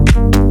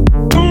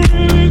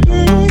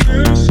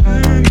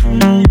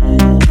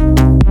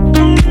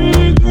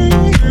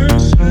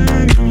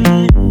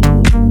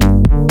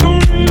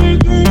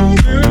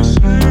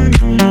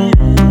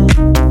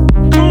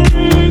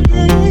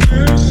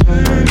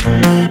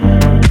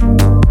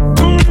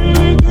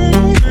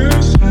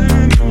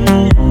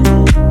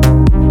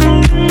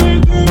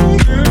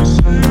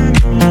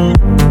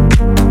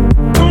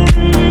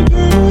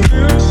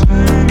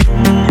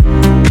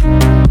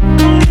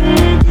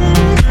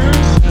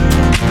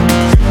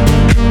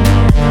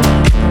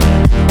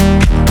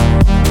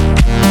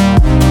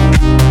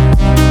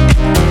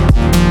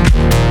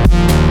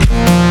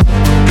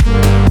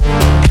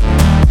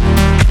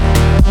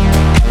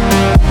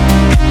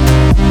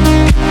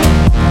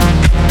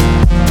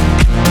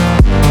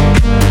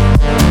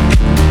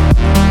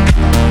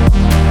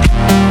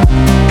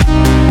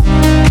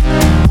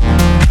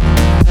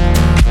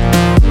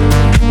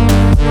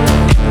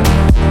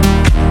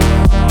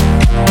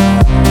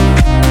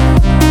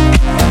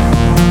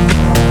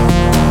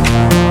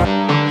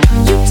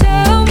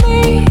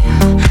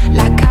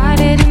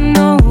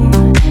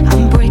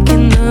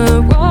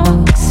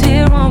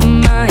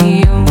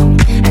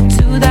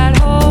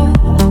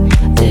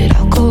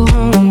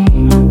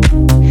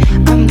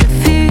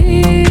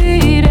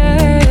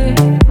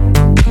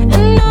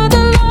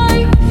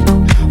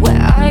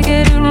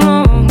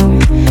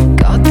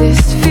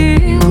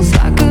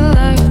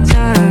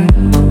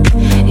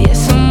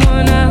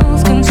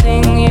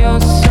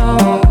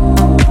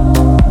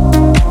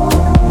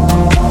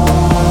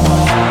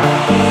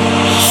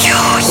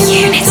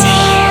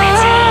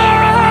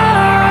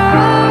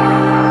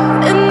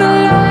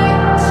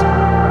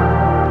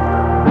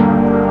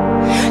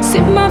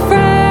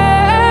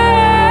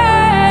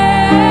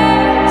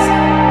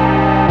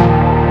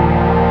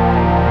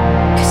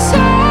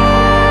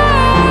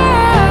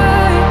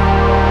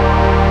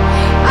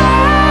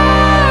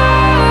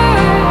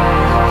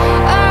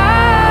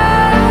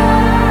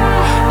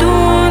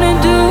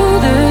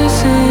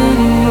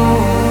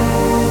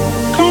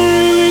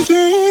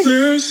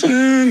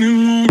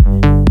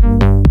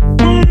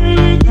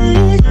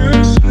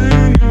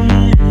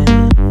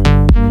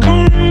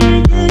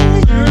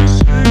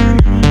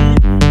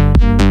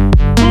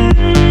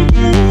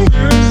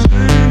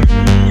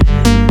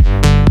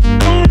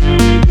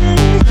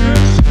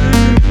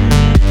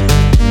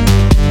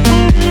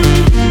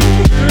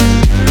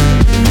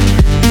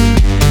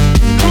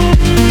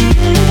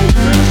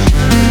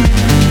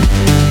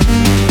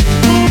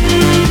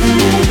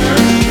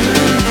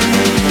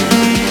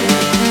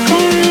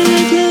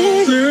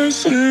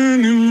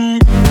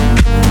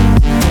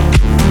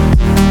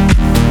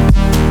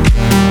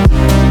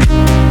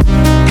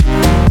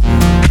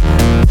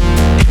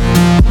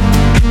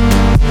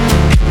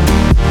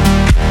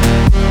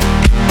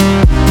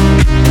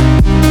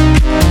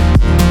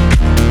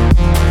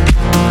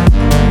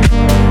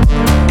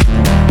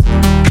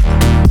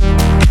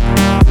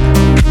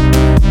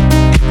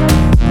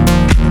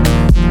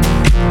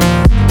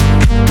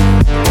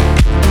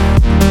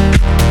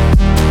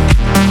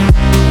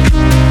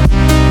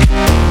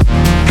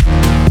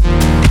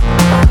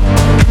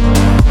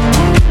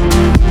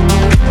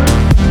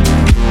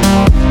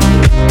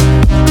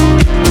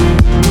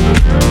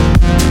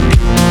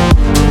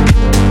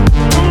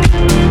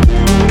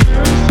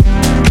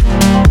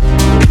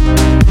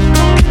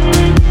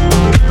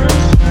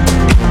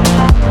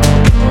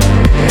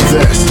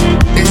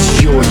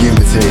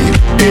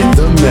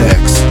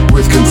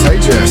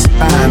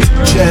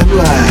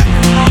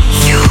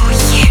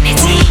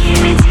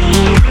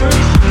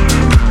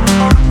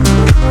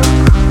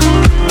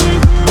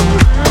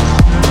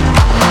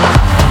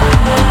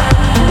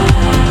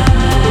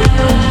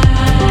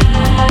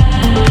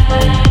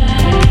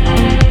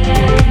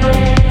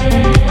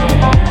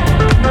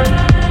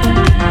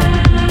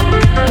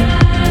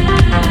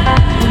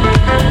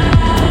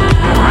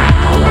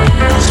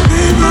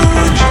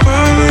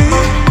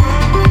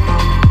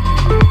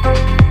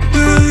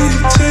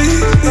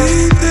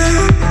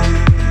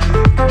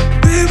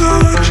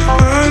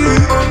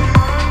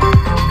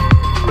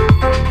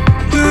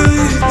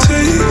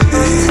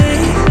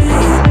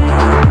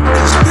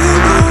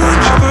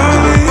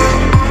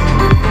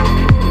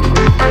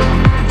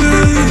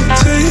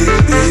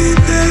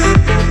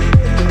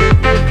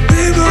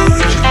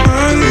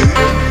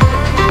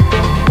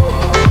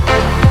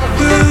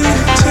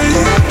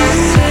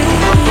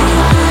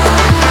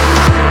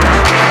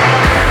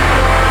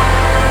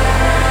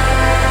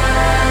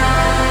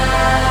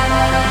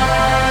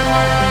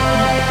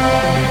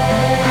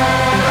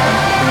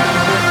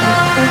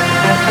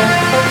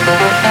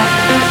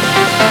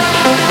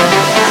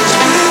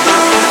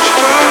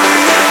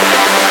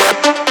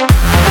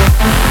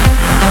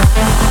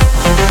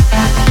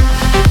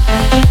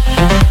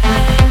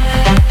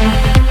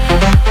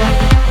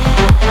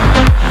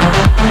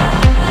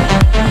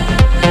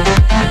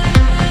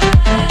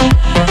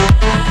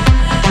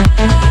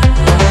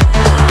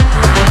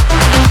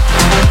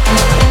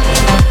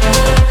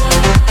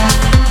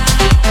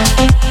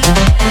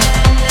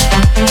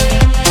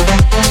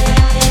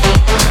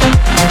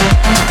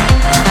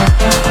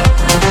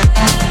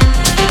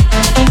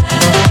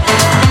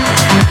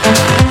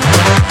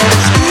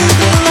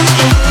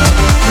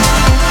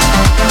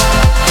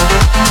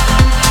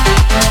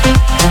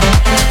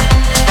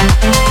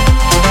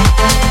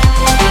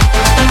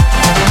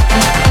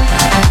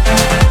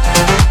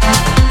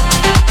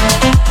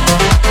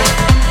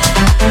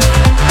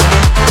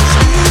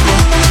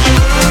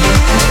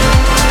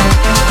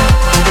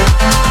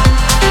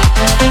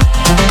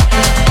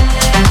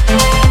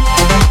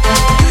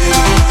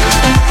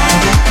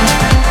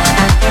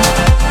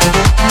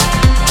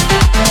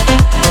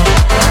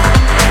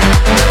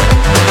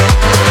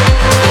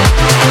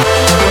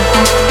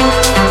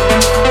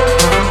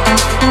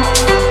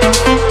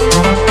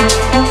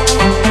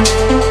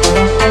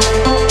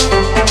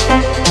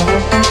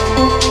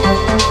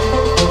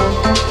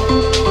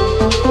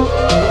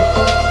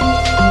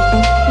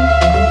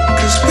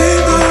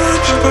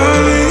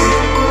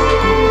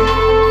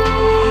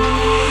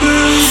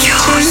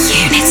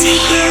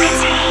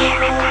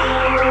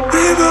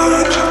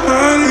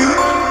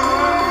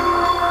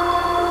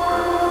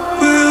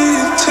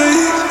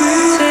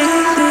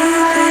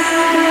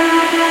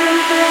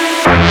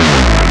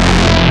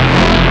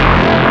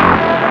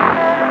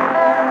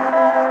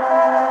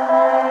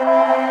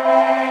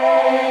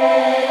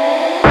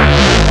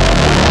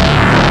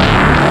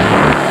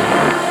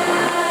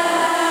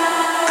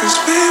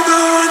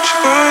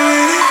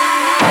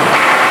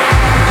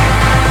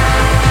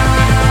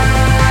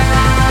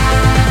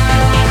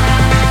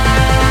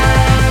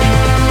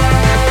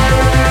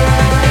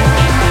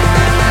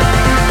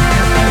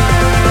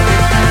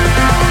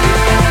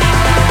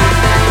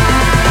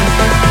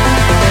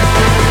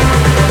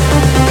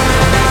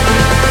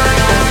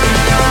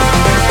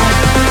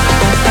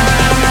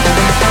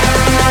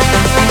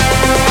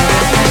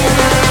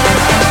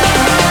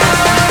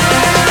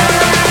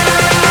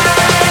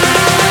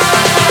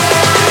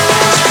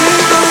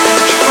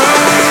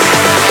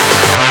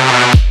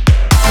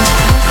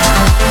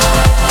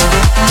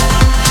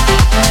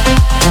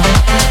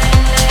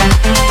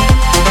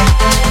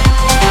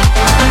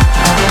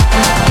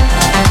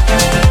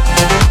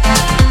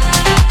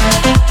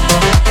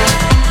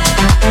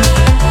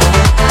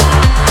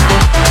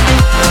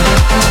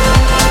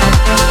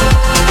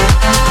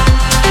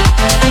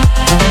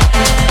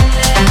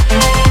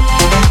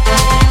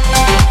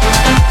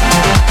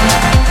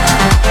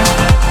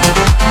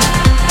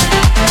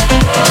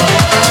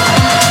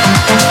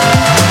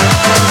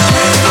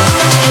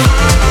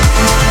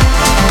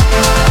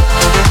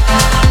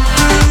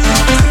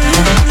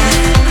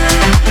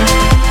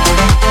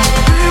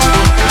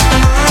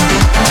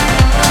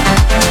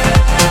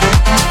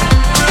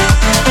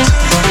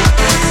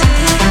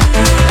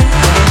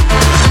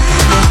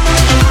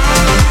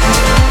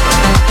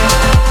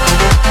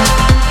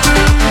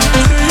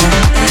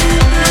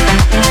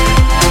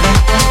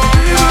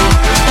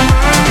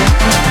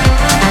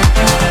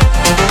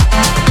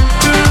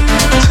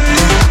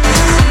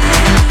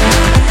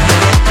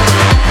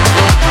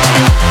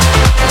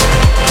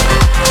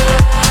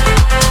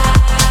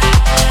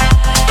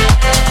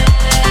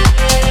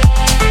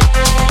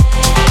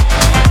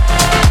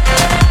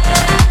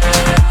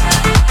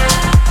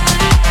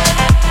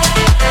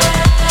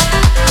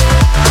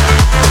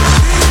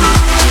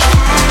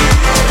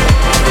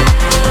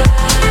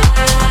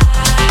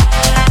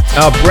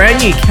 Brand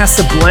new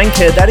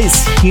Kasablanca, that is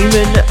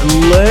Human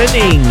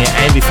Learning.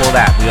 And before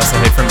that, we also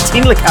heard from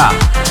Tinlicker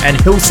and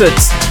Helsloot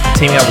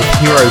teaming up with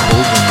Hero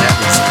Baldwin. That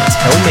was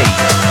Tell Me.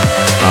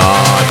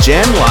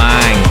 Jem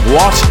Lang,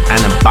 what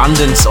an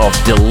abundance of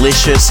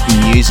delicious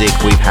music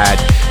we've had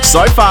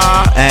so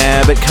far.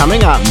 But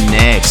coming up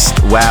next,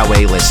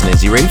 wowee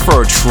listeners, you're in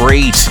for a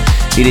treat.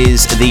 It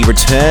is the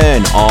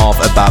return of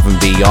Above and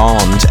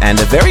Beyond, and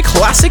a very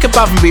classic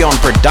Above and Beyond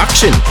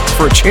production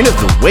for a tune of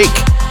the week.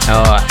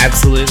 Oh,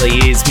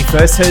 absolutely is. We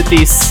first heard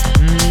this,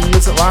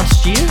 was it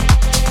last year?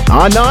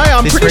 I know,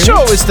 I'm pretty sure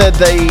it was the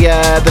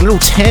little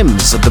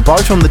Thames, the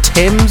boat on the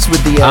Thames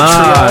with the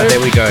trio. There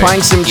we go.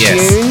 Playing some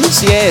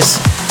tunes, yes.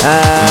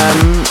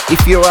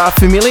 If you are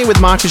familiar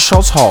with Marcus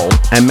Schotzhol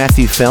and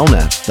Matthew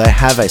Fellner, they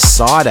have a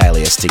side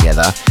alias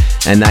together,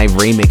 and they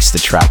remixed the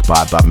track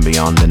by Above and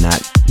Beyond, and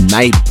that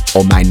may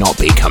or may not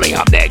be coming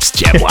up next,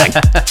 Jem Lang.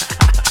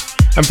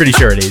 I'm pretty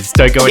sure it is.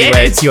 Don't go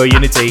anywhere. It's Your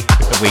Unity.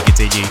 We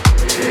continue.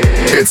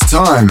 It's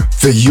time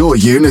for Your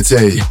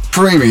Unity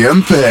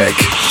Premium Pick.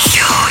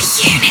 Your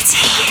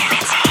Unity.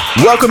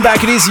 Welcome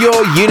back. It is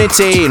Your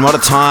Unity, and what a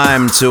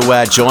time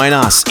to join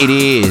us. It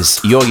is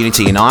Your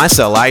Unity in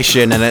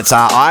Isolation, and it's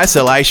our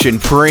Isolation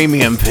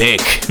Premium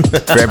Pick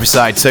for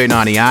episode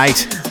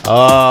 298.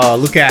 Oh,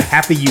 look how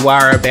happy you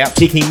are about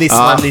picking this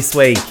one this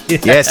week.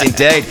 Yes,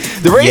 indeed.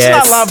 The reason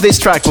I love this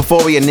track,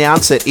 before we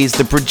announce it, is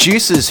the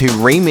producers who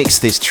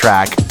remixed this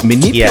track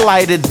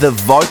manipulated the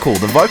vocal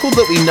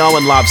that we know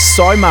and love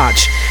so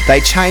much. They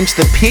changed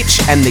the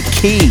pitch and the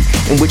key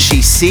in which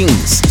she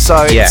sings.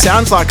 So it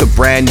sounds like a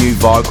brand new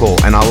vocal,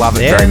 and I love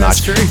it very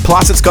much. True.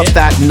 Plus, it's got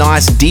that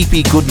nice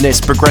deepy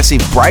goodness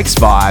progressive breaks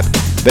vibe,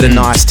 but a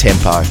nice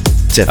tempo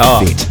to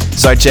fit.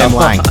 So Jem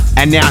Lang,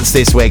 announce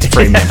this week's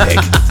premium pick.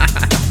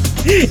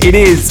 It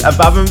is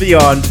Above and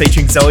Beyond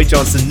featuring Zolly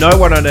Johnston, No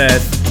One on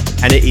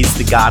Earth, and it is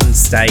the Garden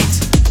State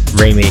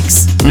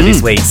remix for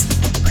this week's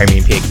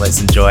premium pick. Let's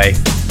enjoy.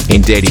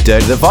 Indeedy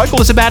dirty. The vocal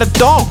is about a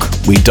dog.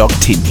 We dog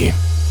continue.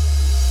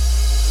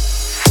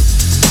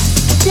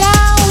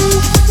 Down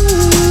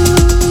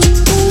through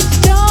the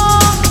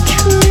dark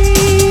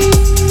tree,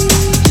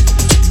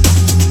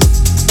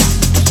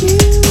 you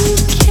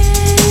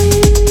came,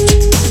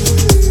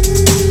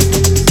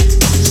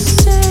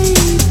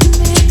 saved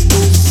me.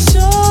 You're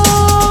so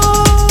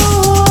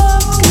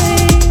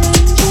ugly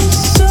and you're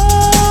so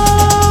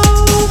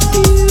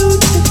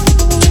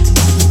beautiful.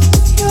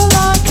 You're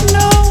like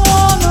no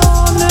one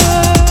on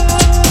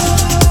earth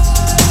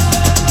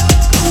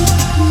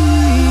could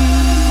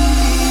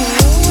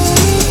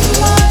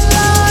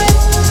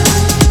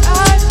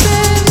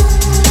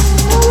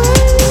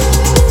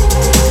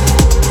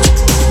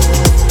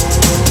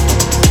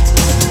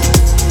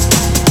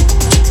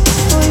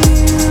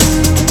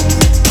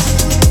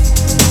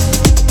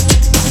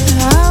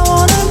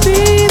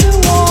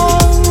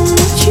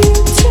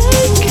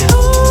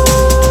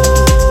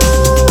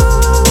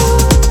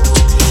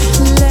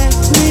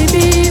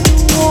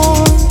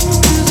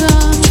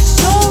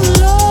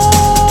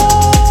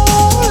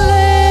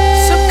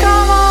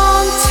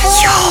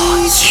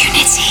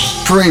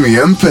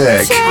Premium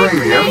Pick.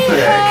 Premium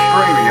Pick.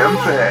 Premium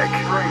Pick.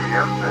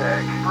 Premium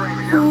Pick.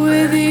 Premium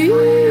with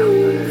you.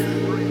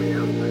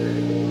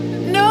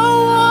 No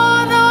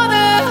one on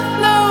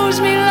earth knows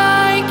me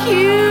like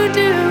you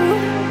do.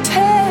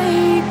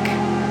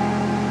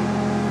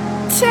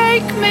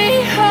 Take me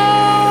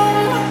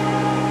home.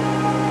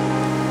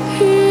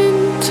 In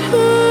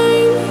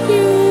time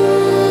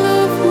you'll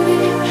love me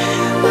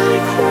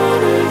like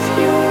one of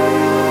your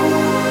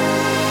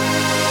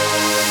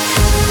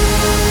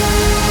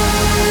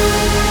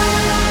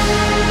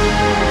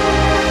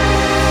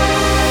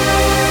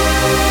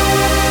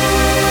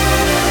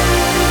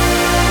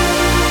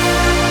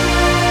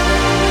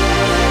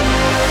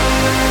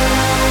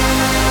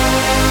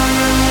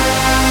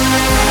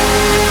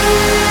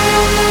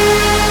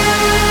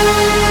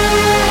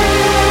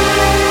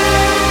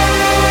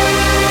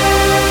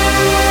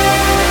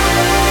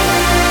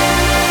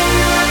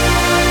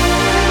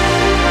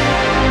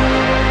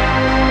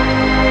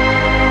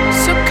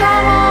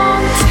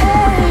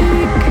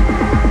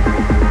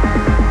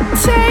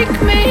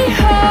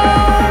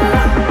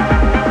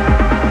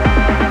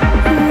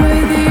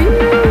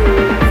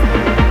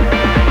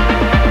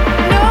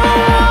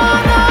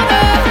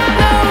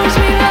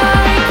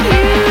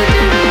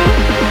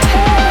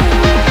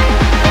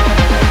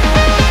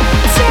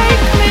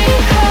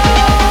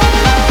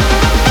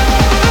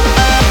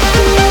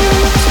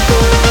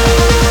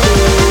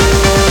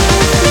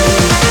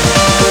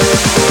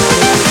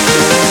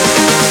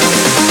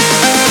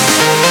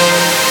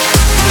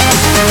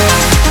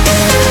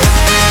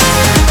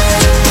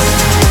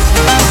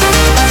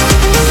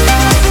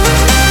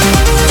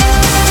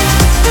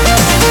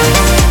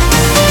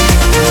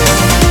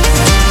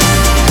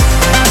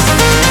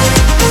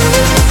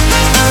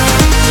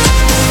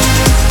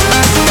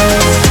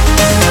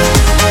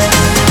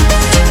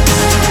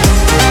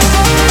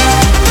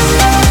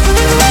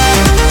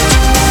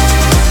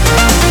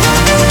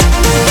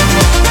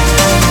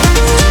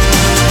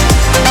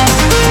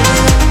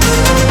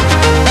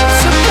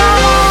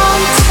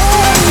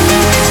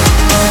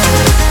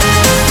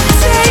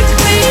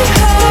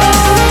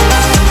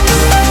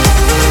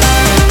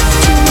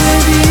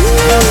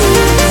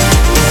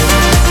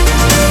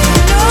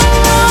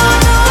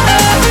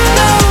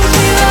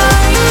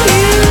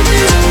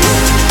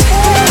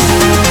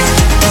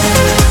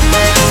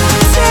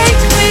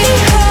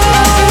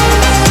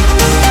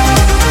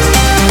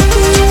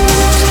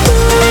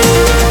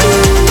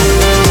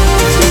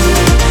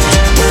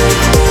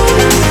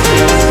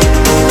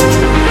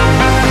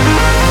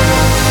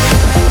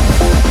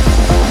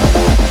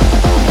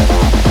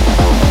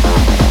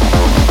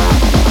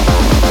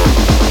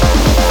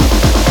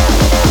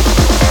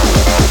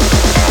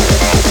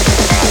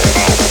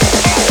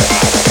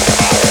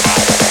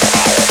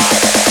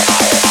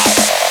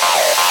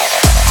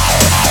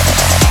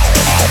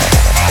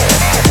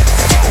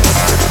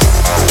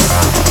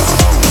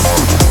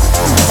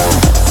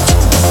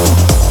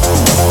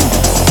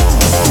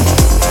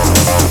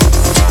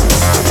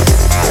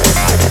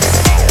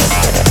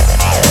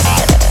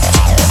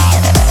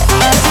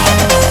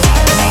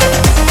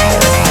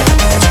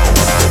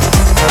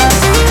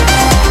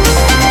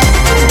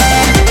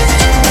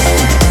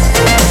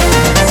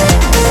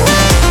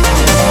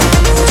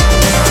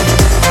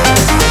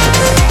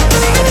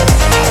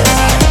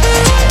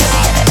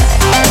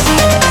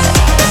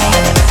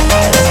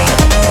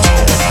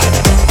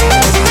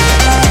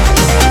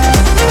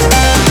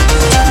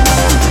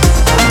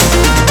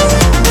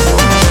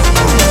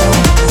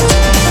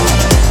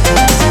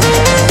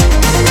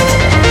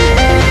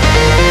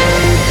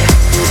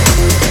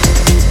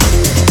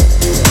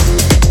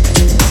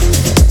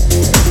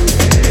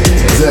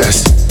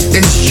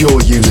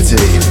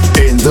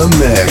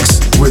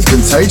Mix with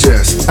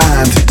Contagious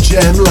and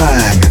Jem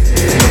Lang.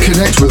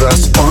 Connect with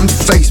us on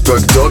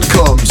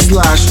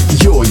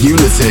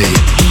facebook.com/yourunity.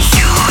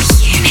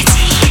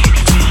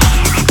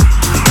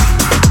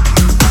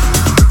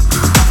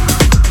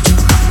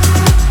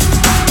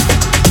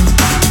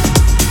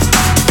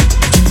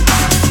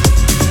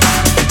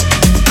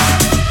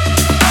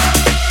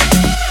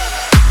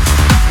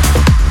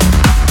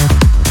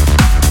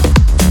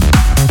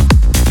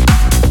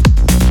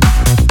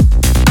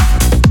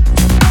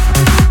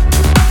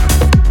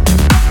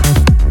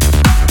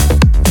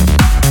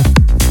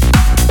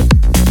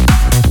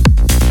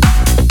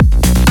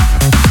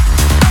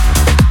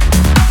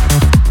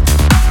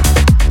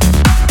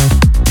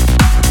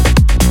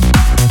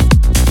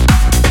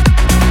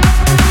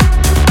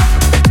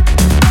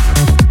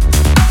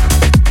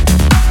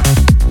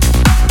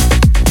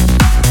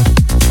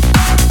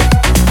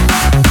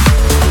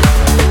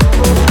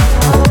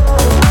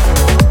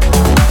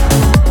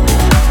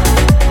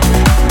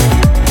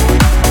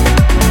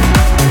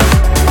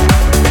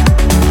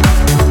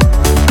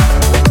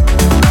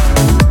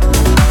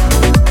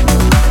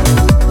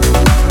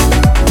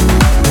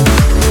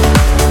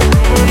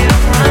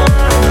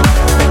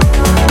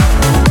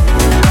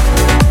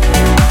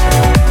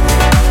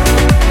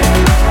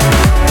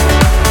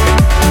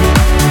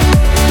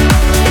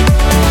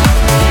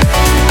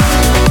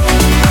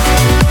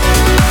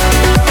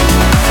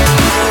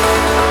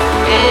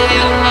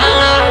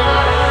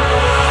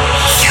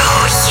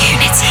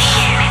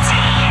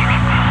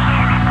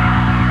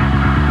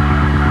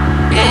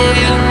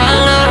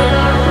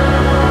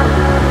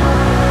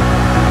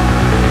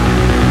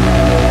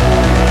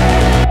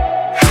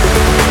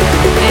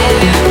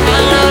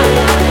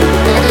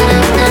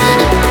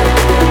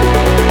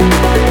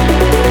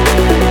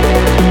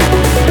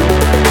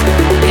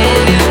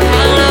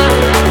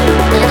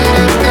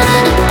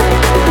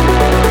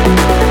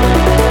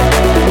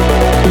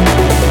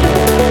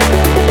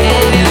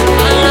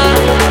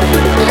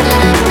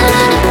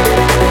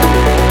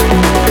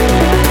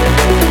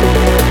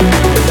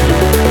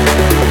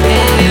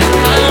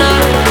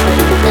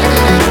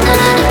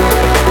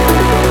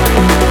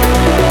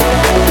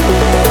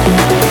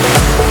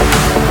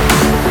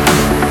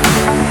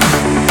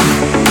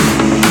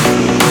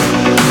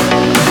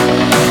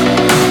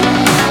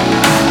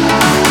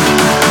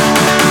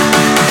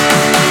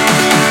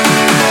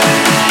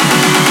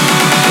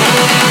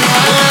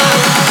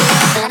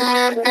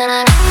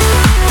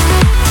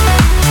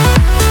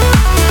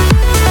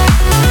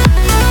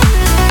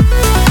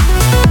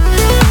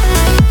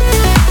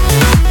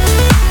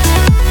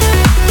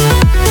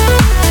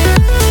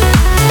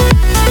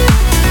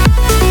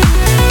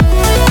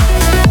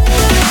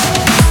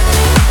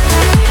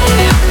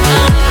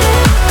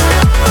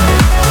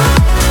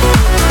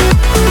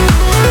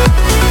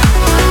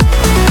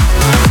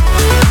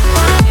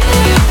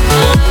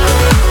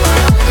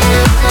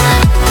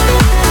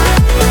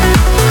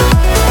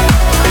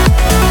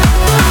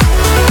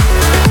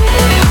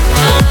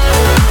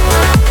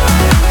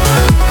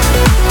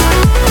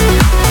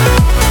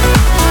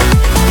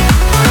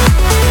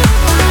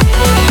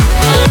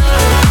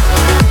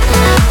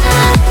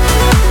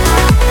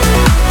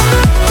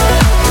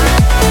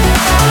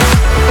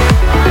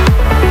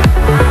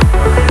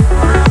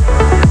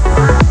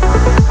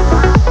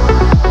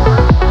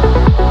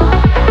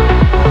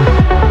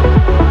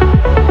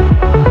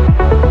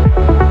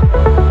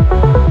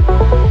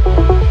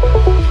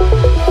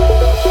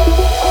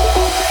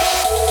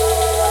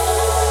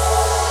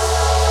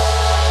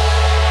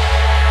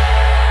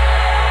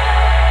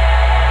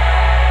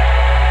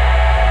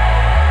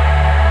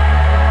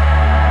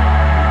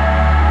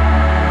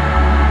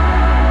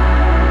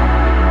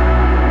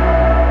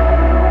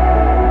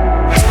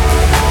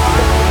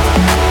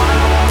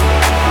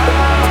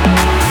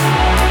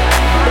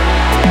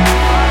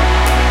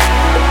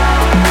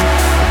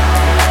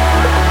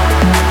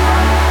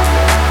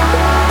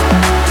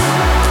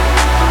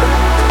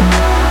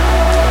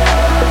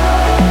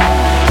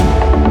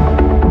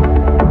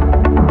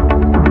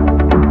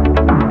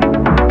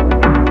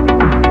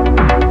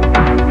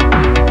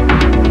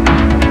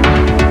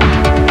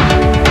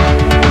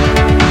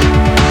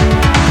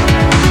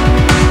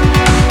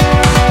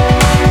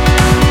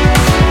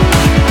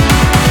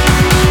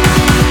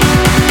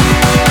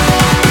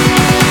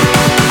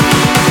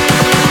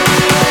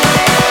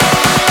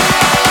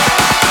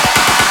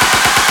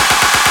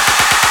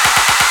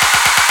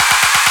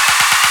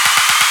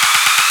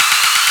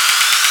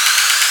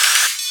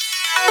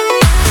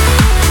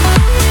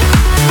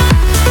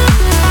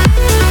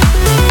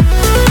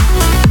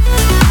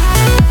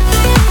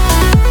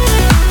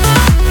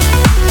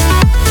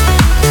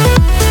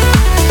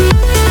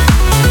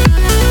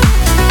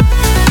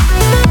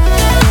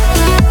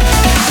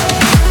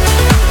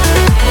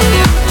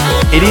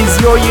 It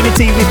is Your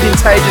Unity with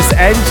Contagious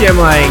and Jem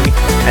Lang.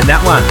 And that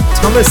one,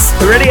 Tomas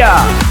Heredia.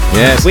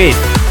 Yes. With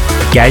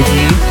Gave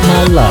You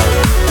My Love.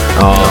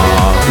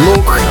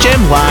 Look,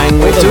 Jem Lang,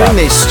 we're doing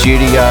this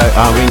studio.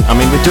 I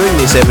mean, we're doing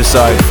this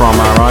episode from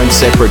our own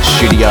separate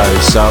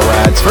studios, so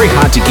it's very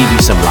hard to give you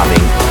some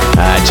loving.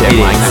 Jem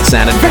Lang, that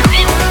sounded very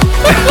different.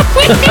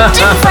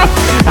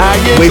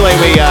 Usually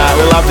we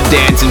love to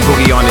dance and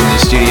boogie on in the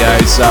studio,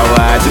 so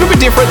it's a little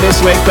bit different this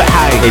week. But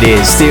hey, it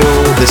is still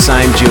the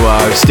same duo,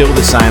 still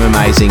the same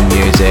amazing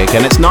music,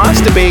 and it's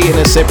nice to be in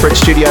a separate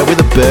studio with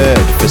a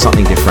bird for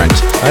something different.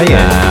 Oh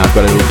yeah, I've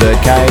got a little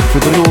bird cage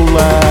with a little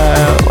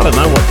I don't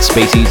know what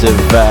species of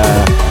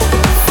bird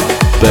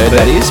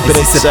that is, but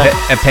it's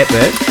a pet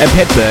bird. A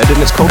pet bird,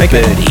 and it's called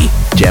Birdie.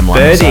 Jem Lang.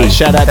 Birdie. So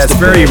shout out That's to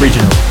very Birdie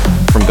original.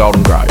 From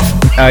Golden Grove.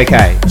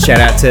 Okay,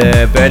 shout out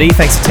to Birdie.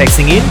 Thanks for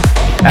texting in.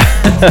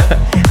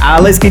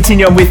 Let's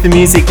continue on with the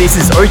music. This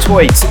is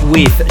OTIOT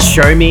with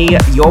Show Me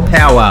Your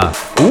Power.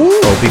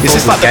 Ooh, is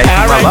this like the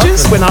Power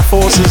Rangers when our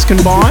forces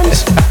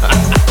combined?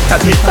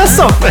 That's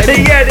not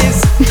funny. Yeah, it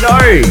is.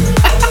 No.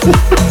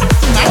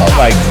 Oh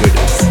my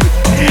goodness.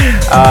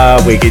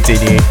 We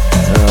continue.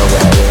 Oh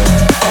wow.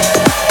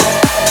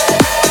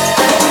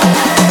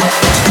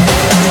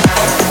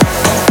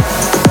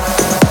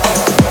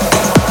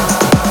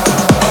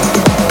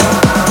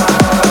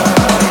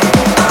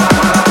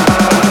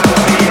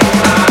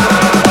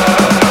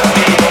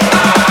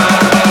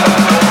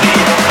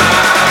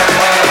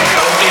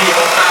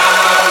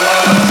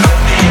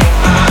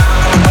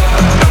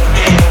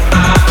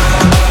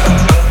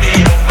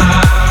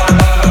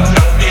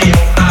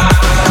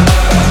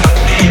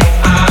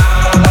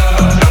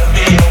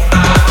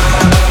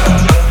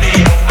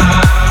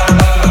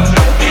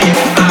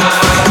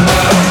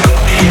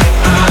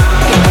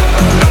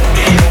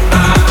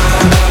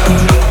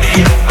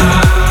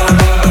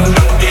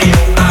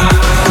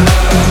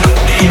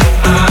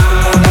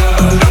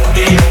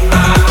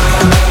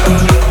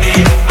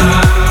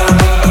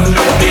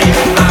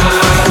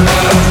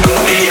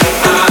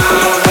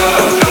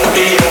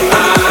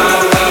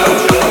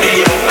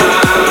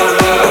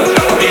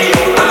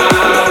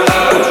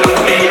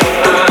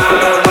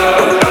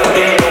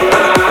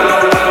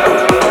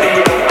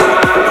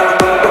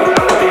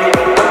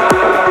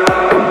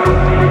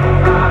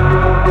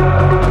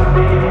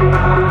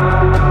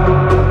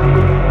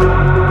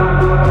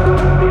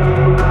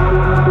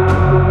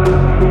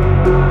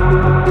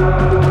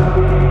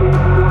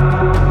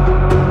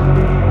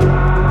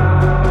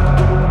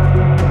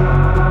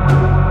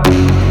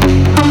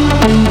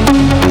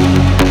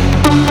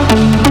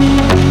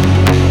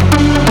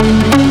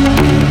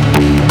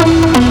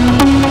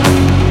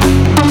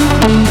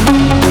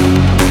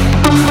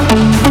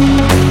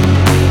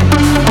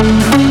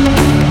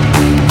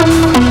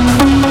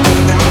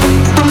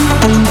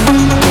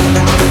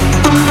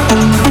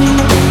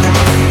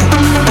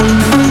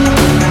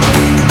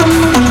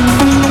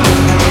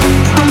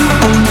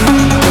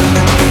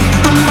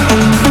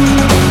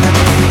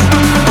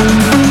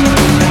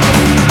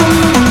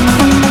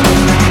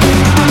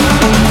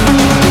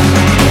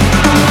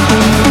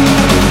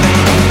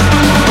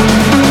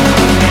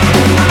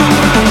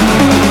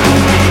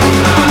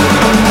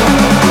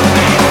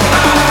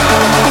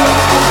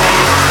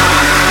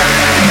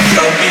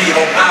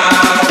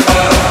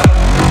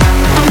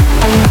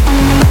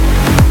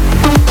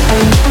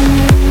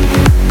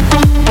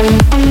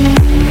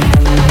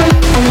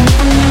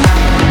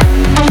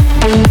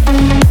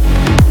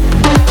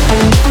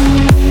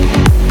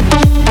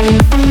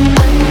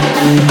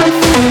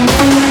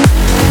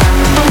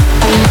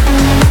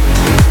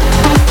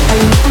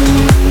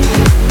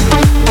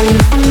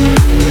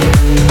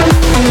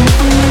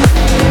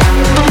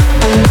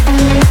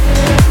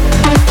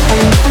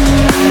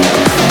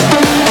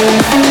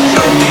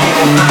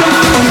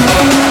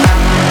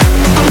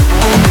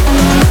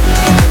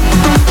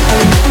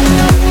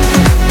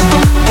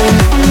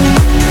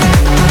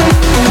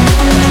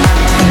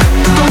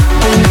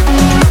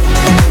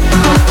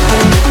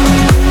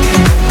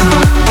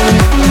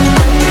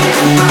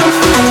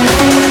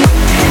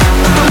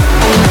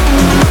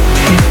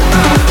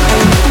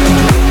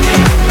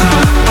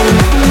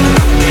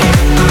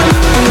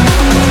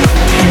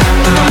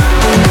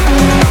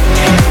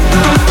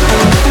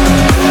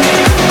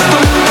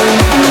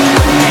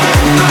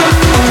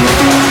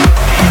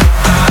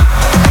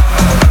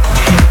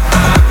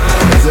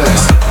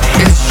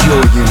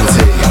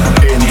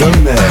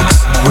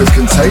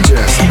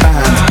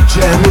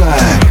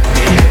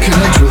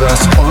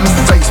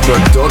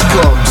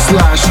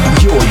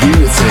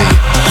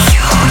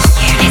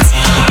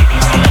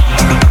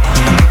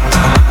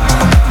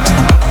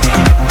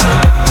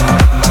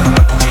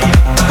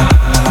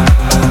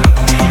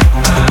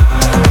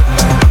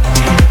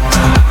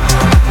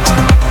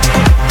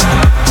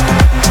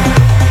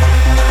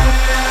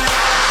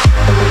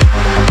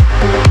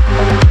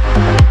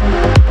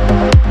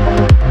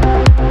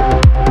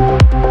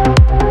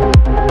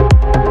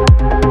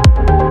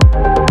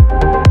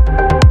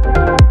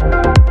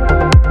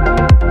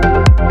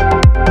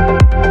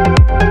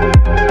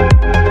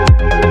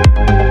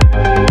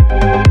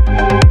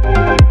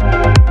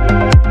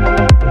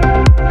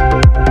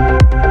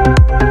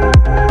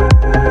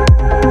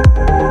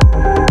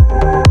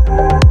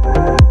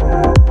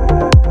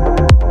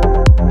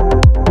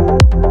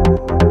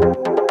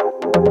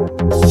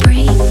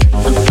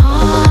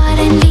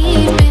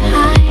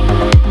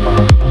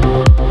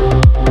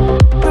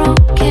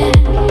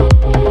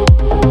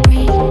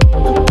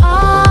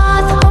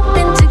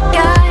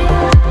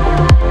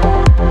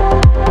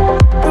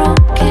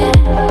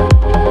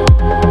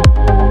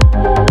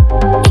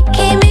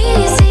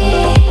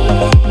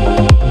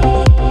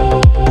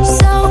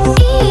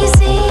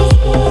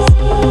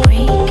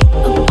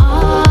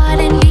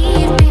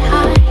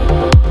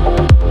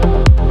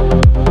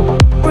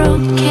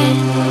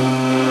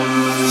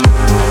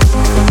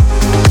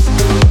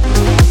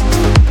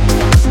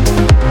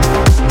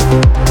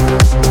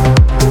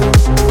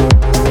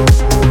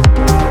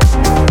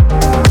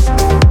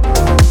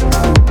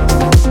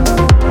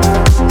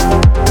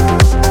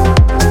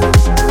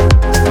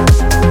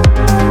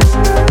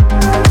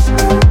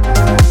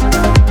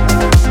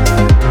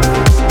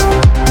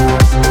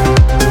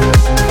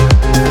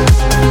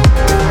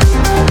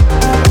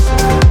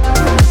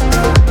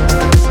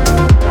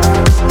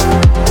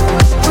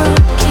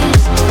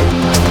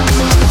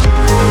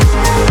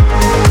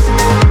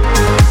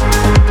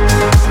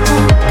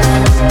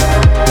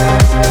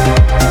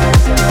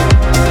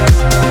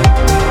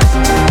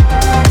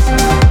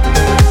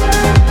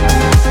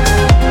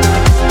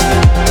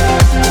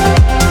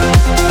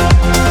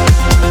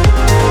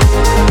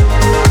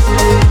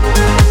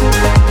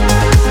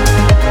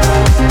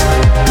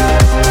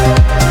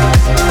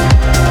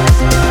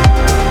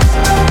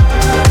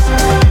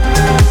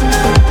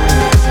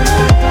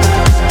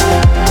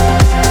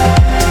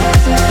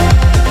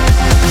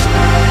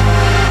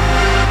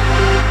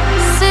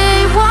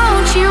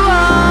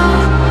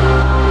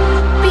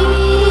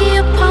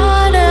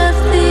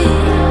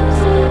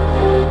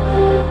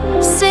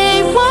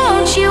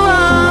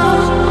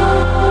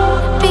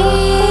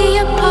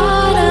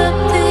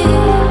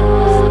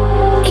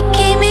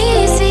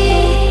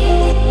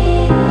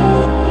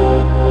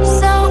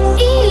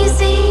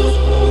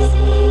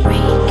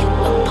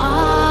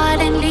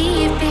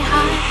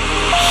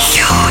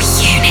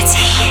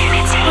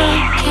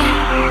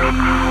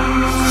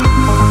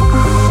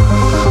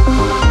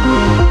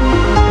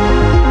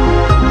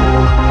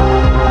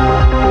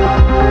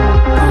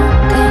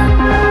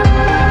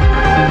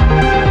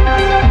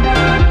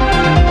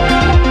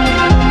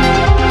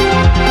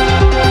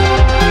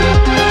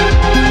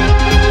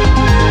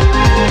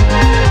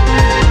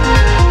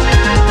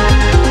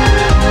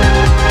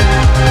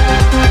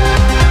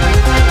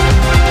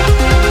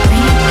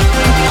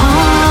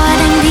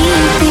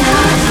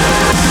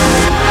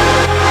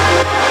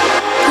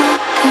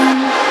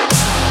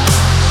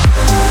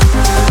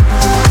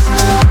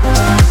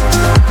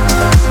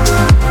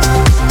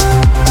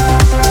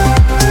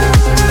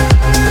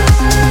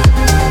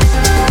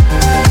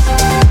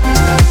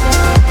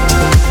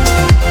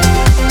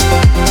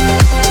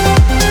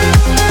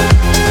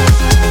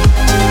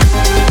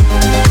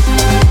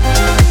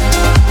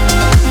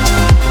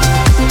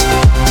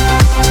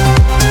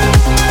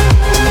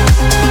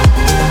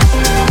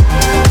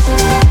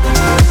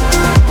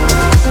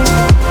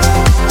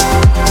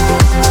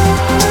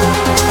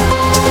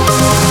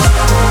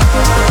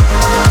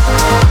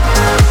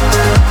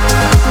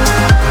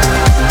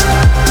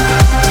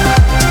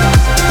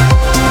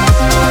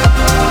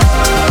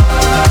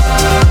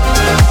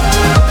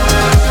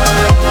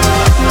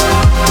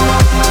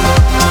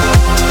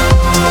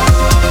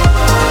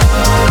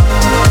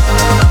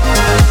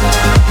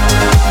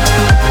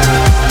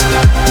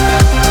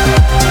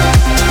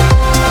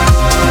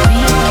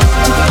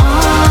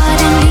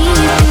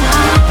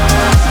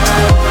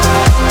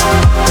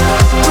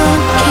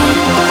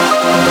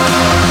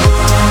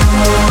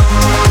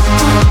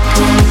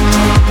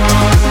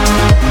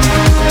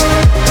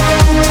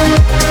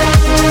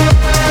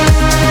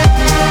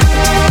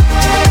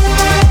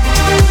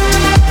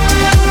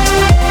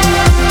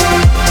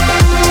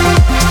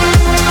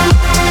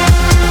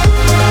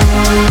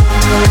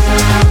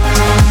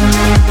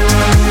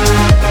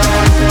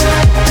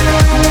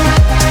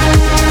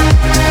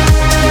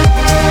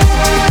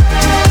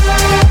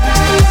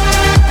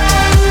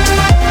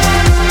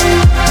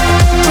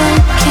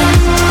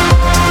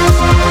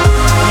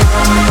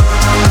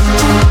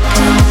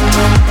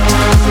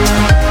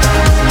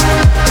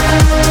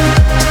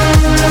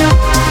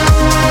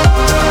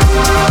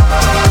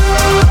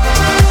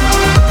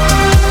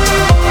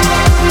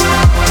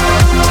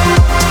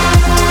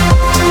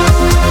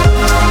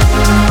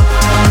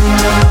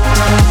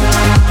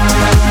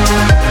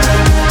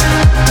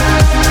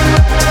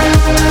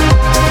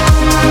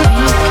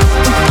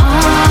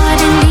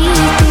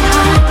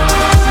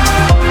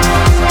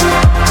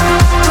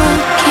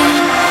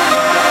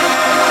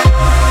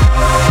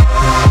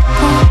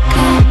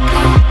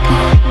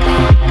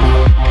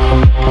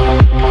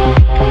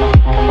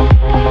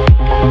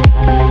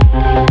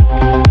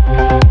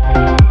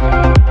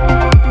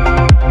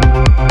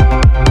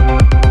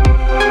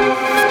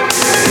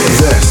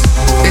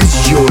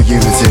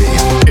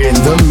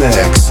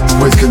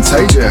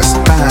 Contagious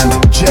and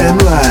Jem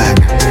Lang.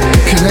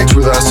 Connect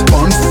with us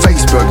on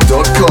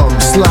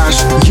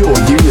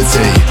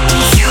Facebook.com/YourUnity.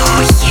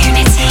 Your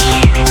Unity.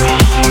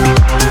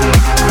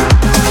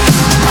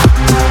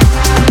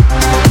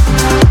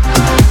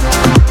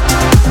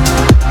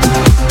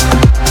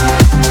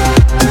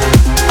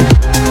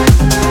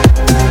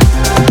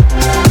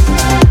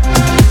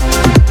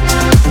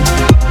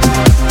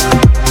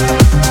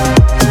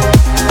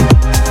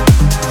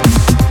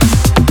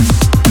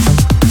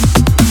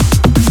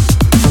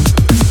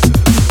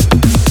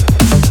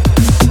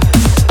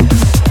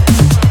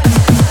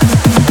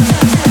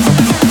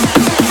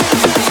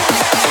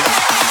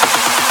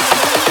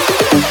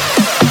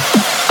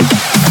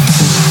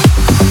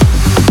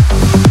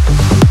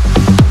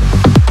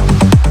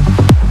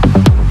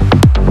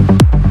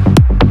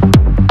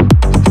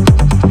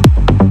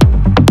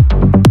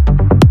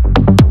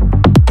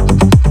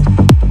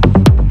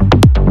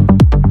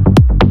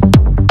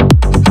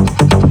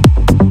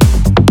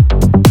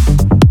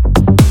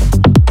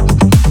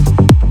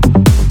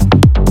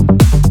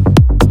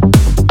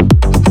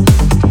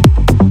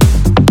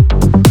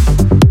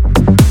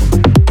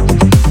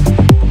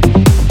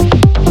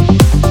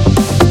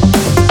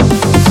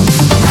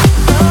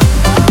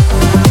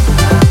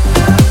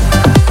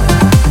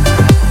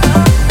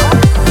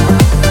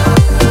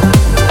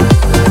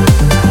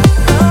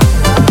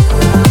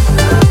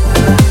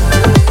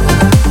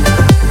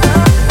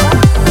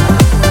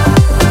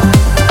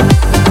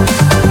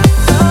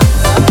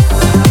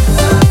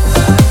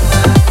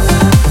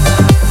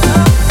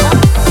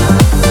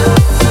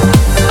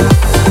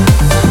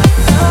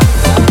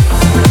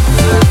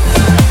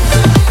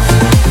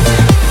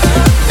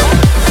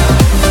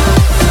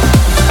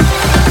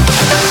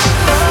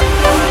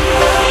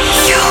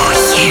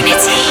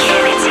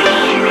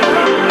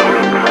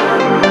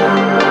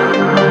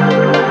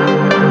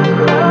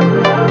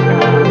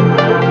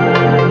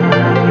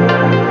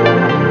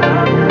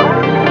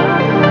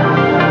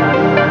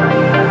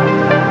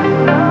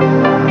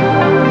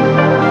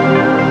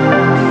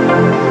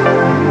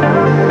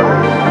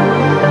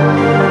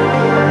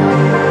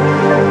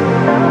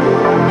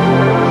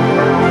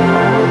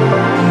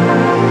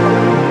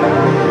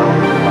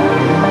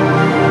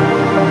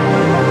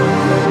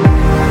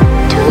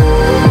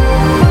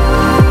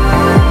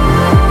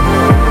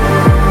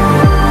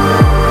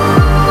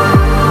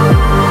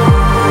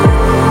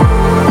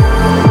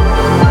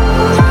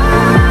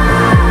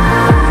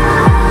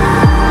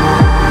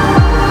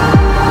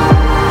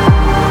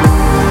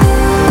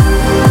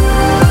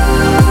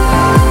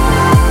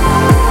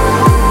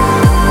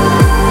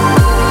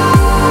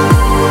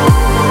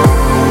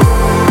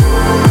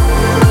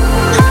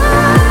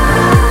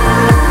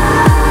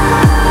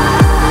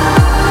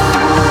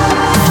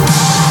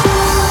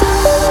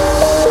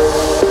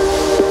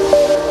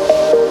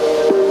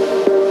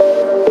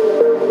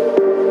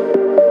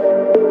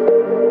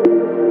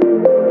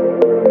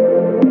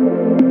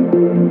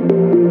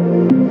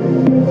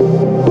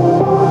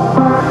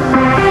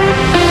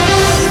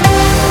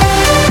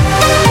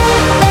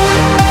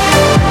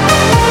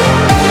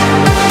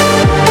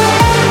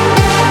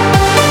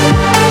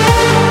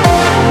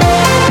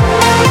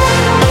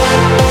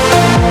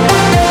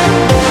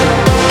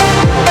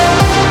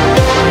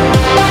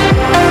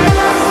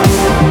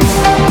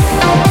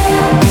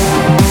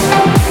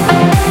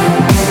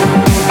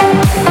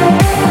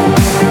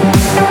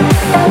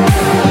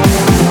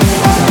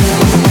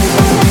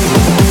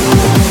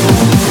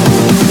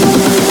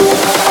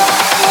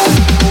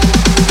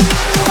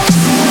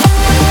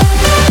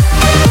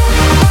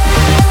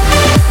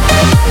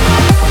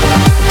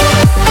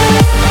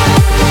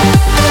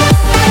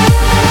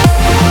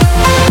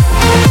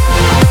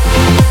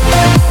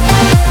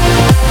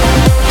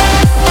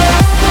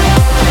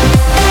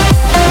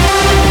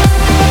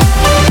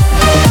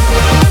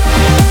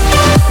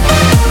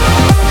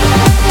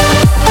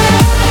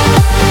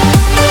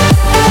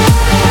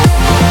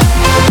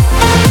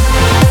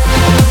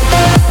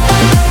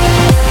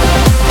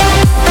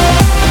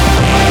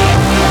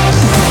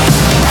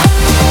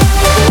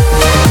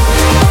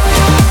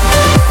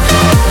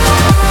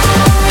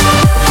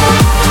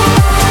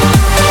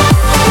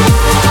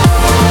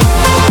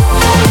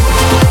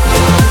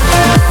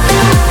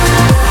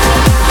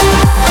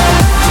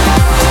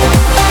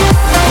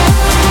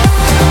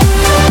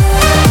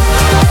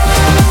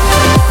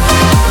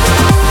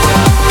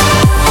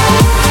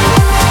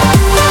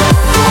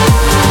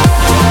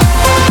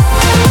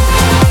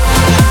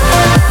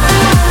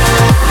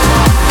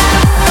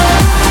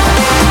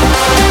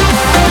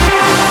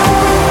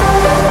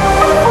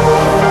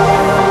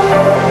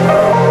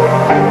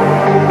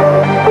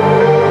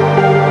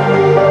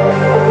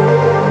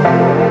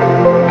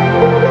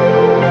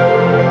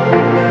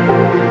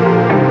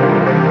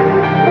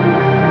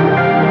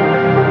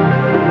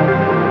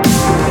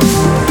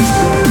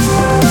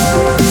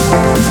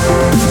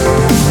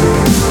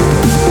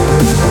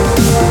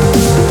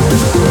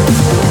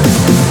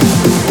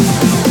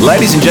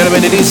 Ladies and gentlemen,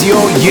 it is your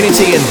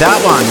Unity, and that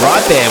one right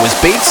there was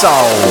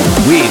Beatsole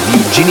with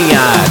Eugenio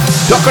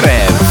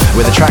Tokarev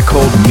with a track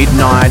called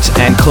Midnight,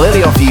 and clearly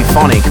off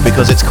Euphonic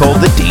because it's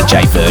called the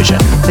DJ version.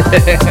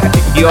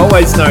 You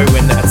always know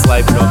when that's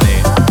labelled on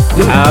there.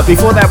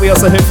 Before that, we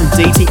also heard from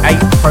DT8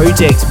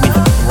 Project with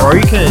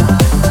Broken.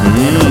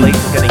 And I believe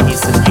we're going to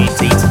hear some new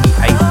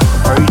DT8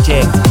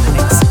 Project in the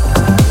next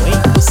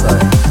week or so.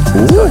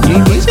 Ooh, new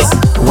music?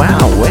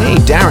 Wow,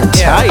 Darren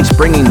Tate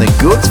bringing the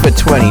goods for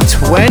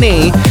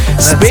 2020.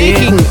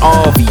 Speaking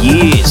of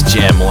years,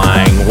 Jem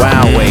Lang,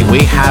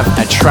 we have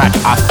a track,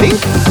 I think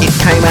it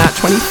came out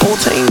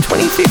 2014,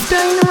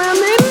 2015, around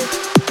then?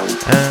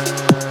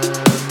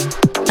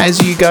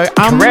 As you go,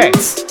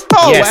 correct.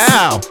 Oh, yes,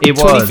 wow. It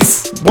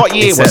was. What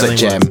year was it,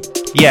 Jem?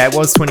 Yeah, it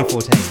was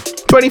 2014.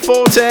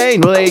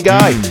 2014, well, there you go.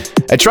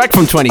 A track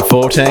from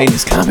 2014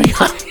 is coming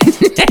up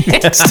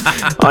next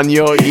on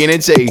your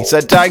Unity, so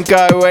don't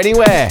go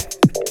anywhere.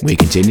 We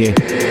continue.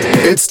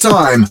 It's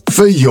time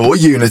for your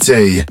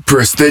Unity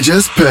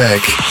prestigious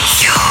pick.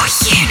 Your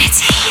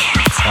Unity.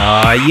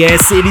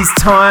 Yes, it is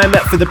time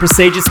for the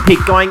prestigious pick,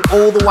 going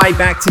all the way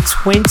back to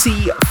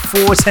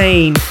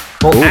 2014.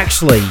 Well,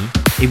 actually,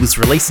 it was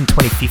released in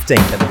 2015,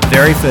 but the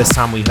very first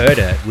time we heard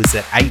it was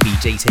at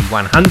ABGT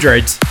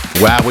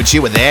 100. Wow, which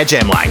you were there,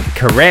 Jem Lang.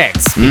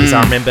 Correct, because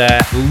I remember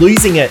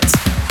losing it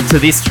to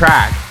this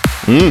track,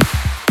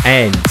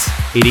 and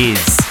it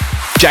is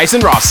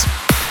Jason Ross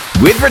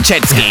with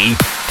Wrechiski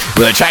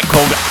with a track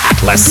called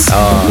Atlas.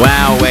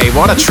 Wow,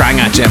 what a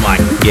tranger, Jem Lang.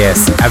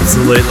 Yes,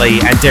 absolutely,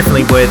 and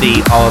definitely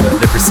worthy of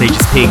the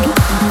prestigious pick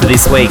for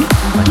this week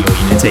on your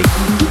Unity.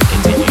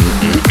 Continue.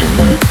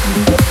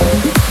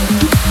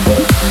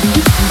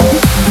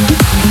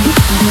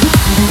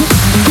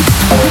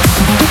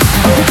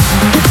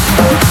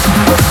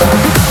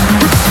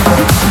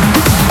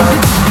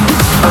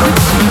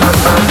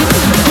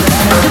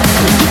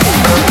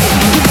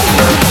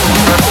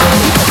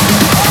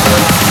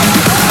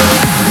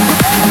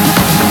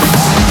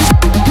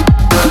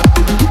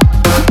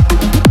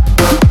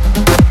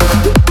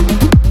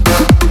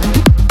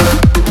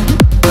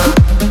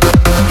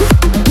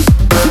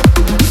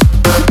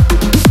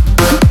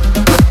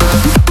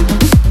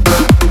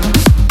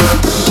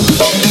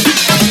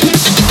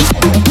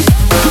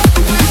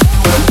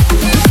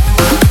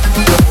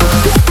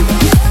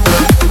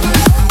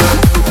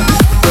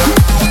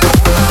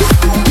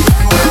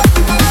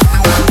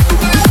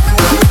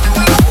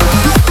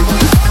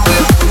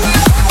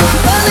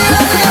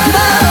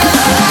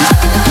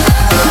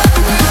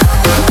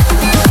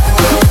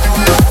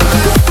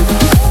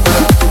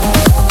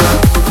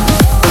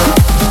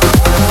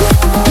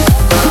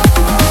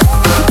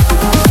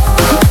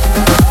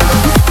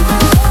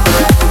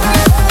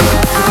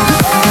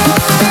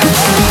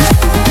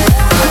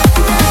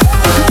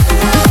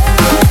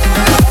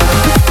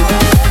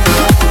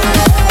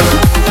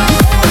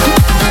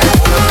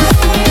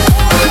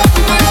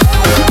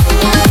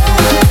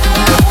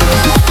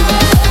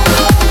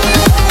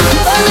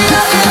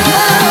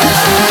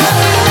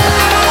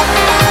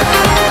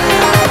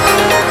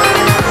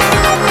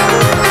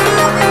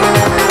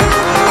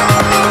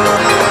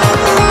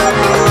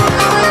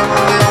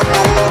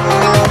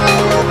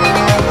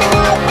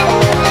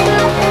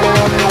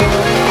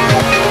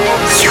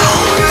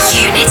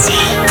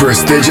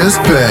 Prestigious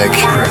pick.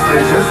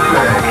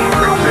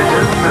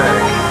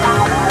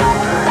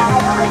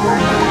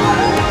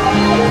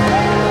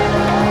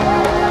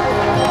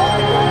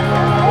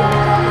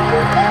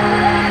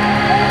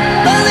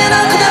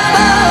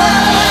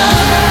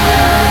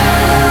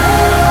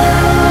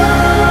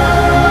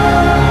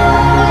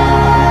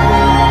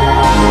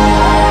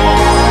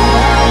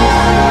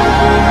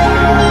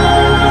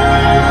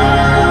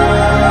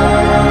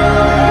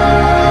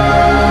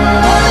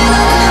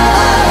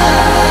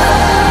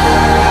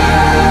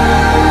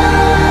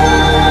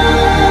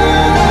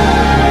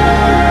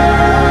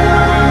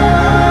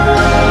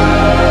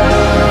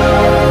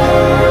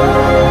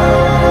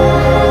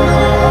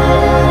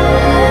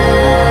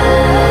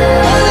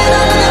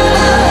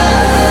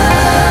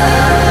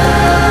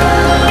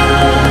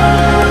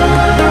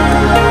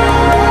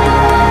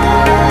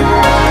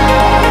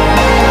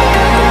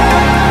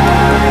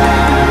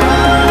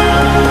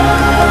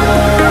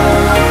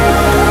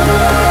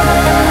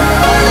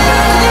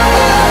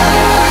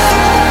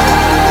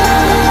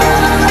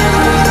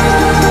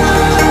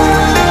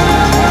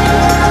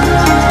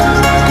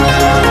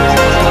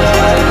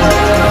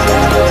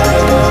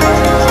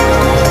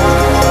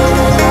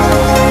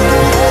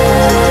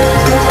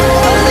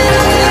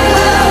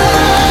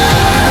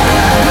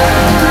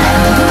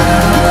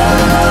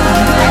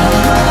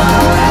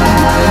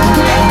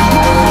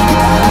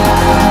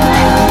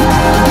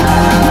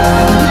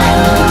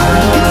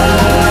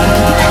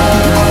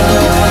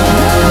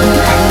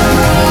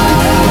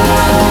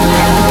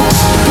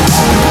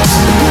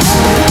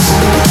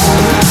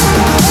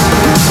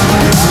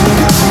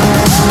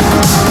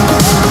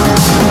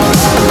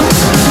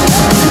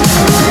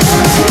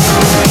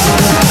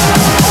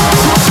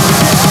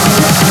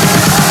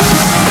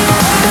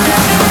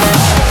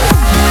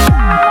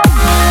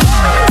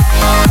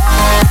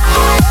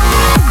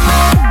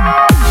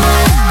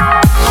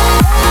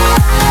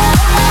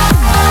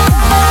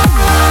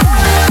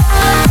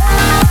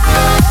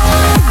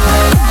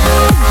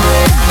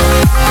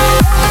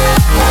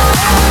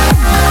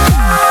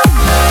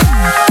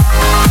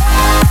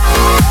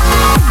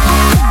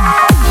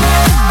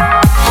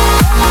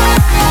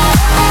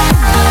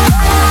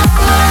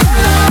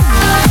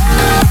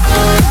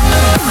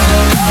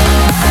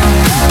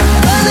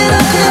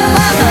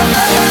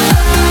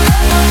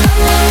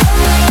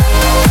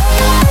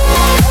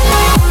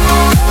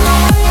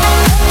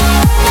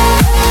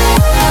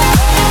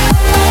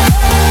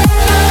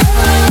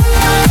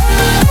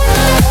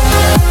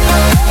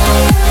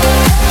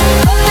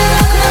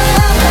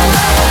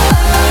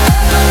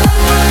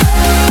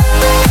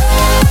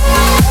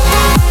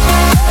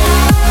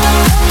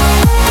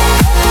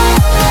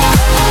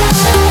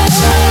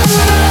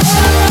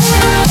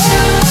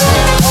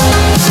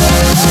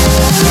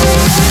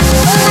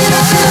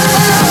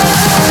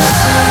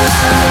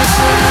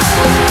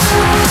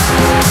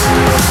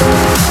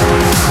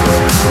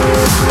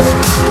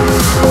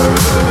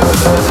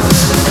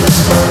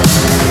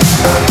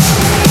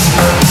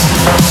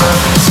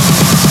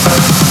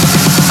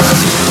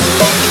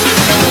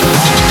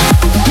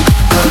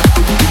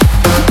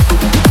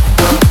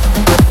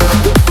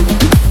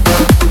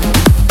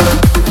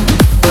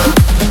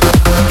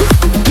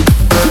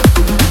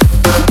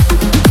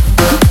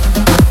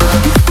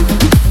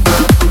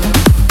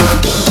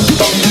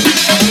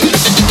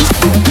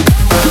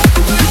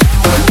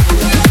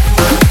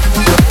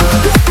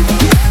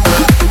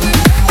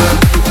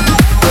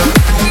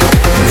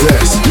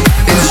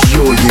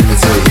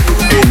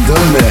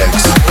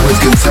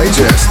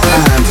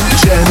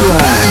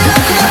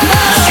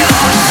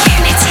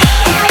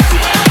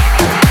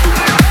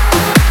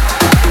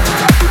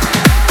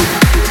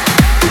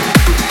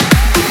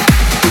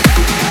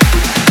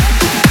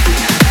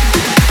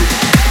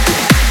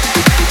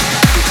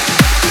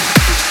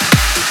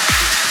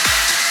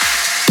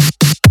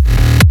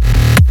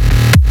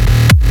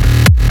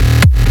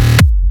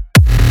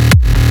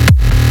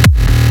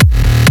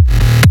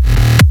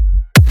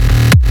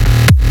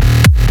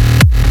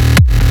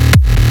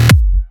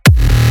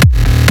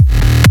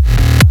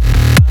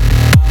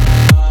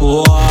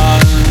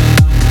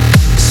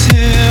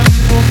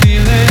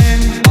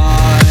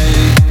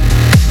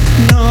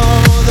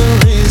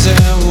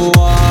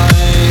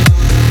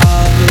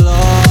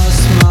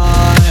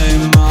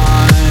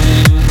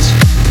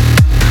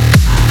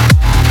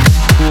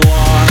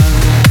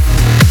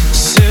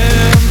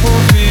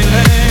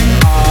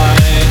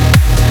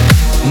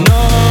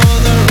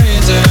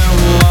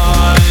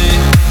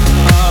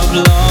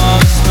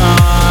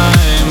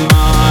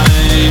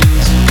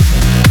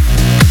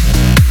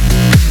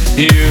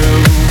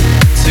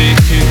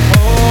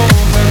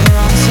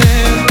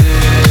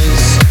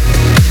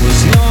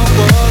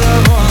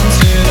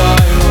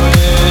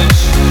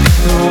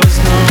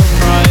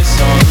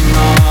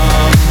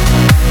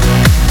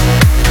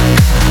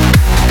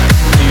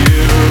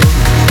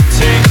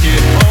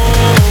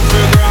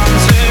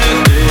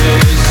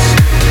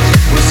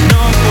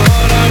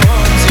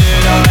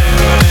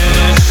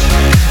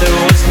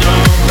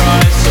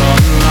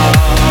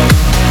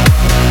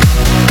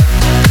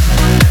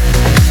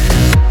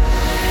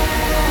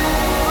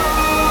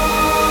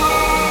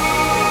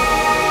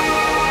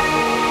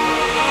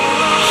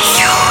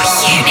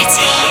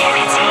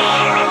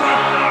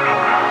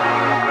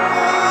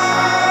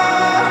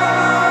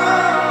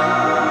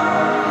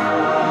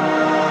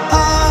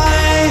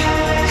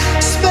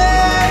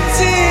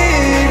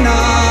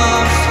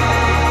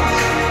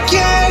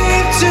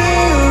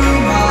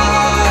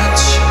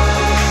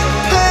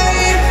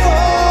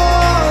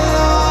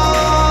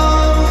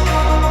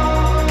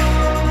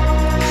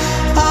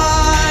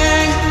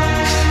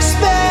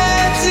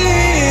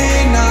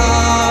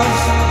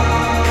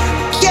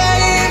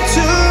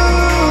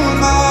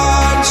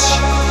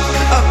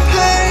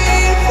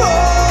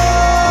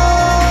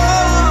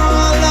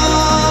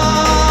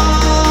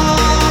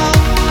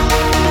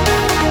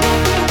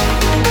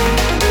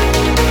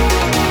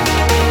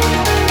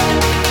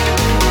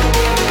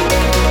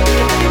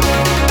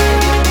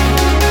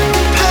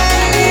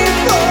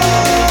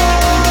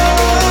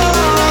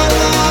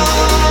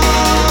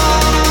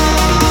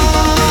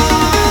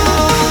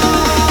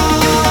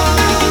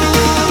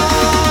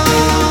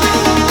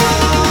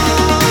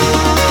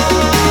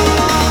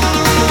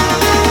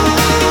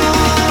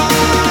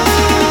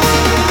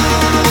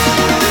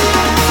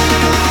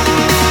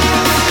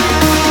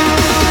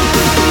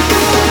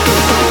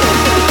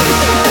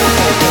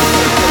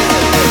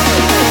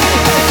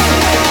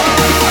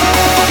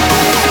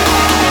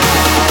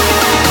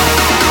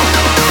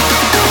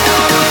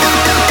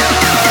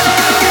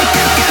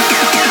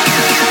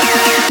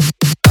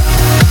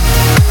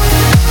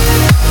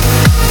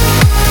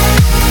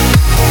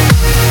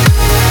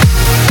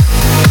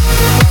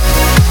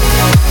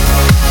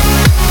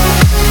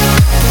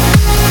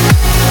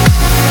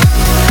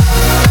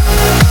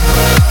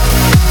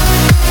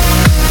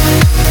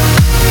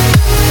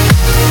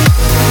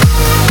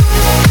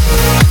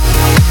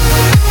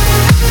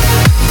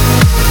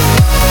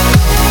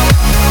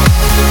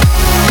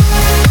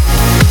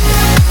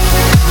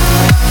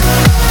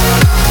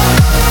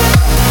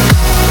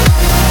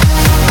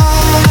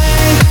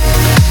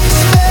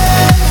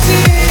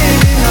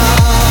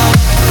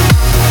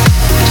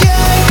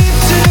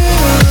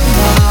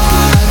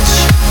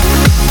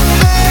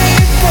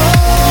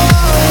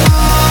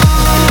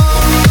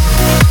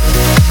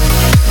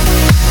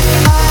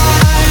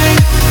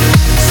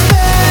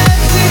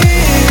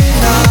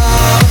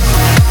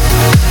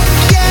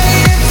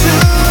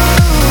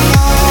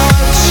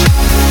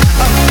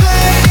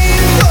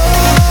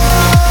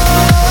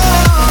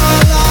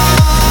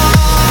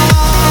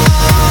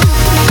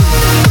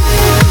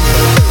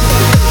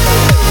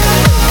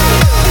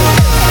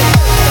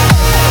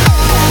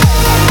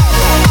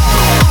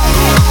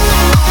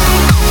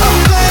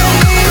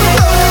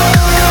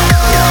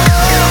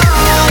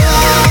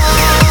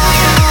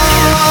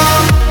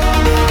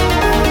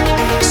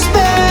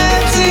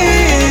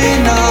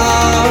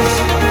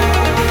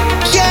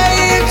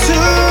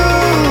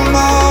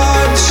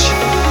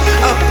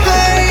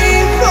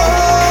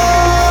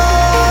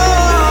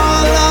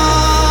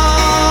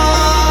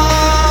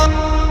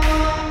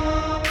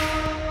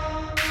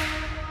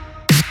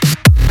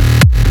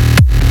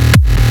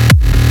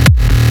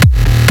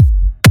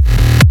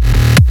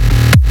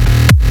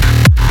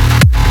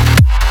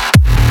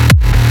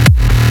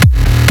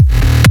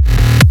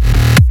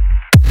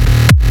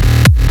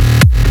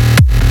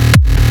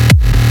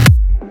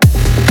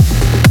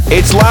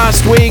 It's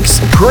last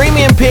week's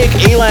premium pick,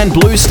 Ilan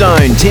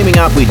Bluestone,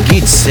 teaming up with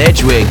Gid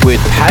Sedgwick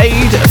with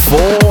Paid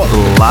for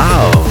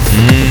Love.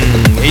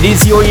 It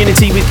is Your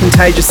Unity with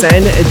Contagious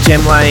and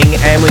Jem Lang,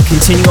 and we're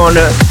continuing on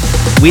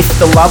with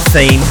the love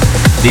theme.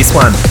 This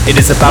one, it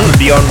is Above and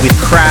Beyond with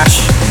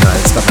Crash. No,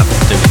 it's got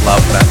nothing to do with love,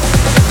 but...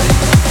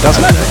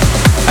 Doesn't it?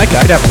 Okay.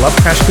 You could have a love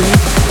crash, couldn't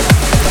you?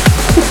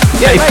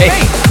 Yeah,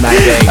 maybe.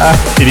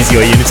 It is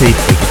Your Unity.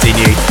 We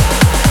continue.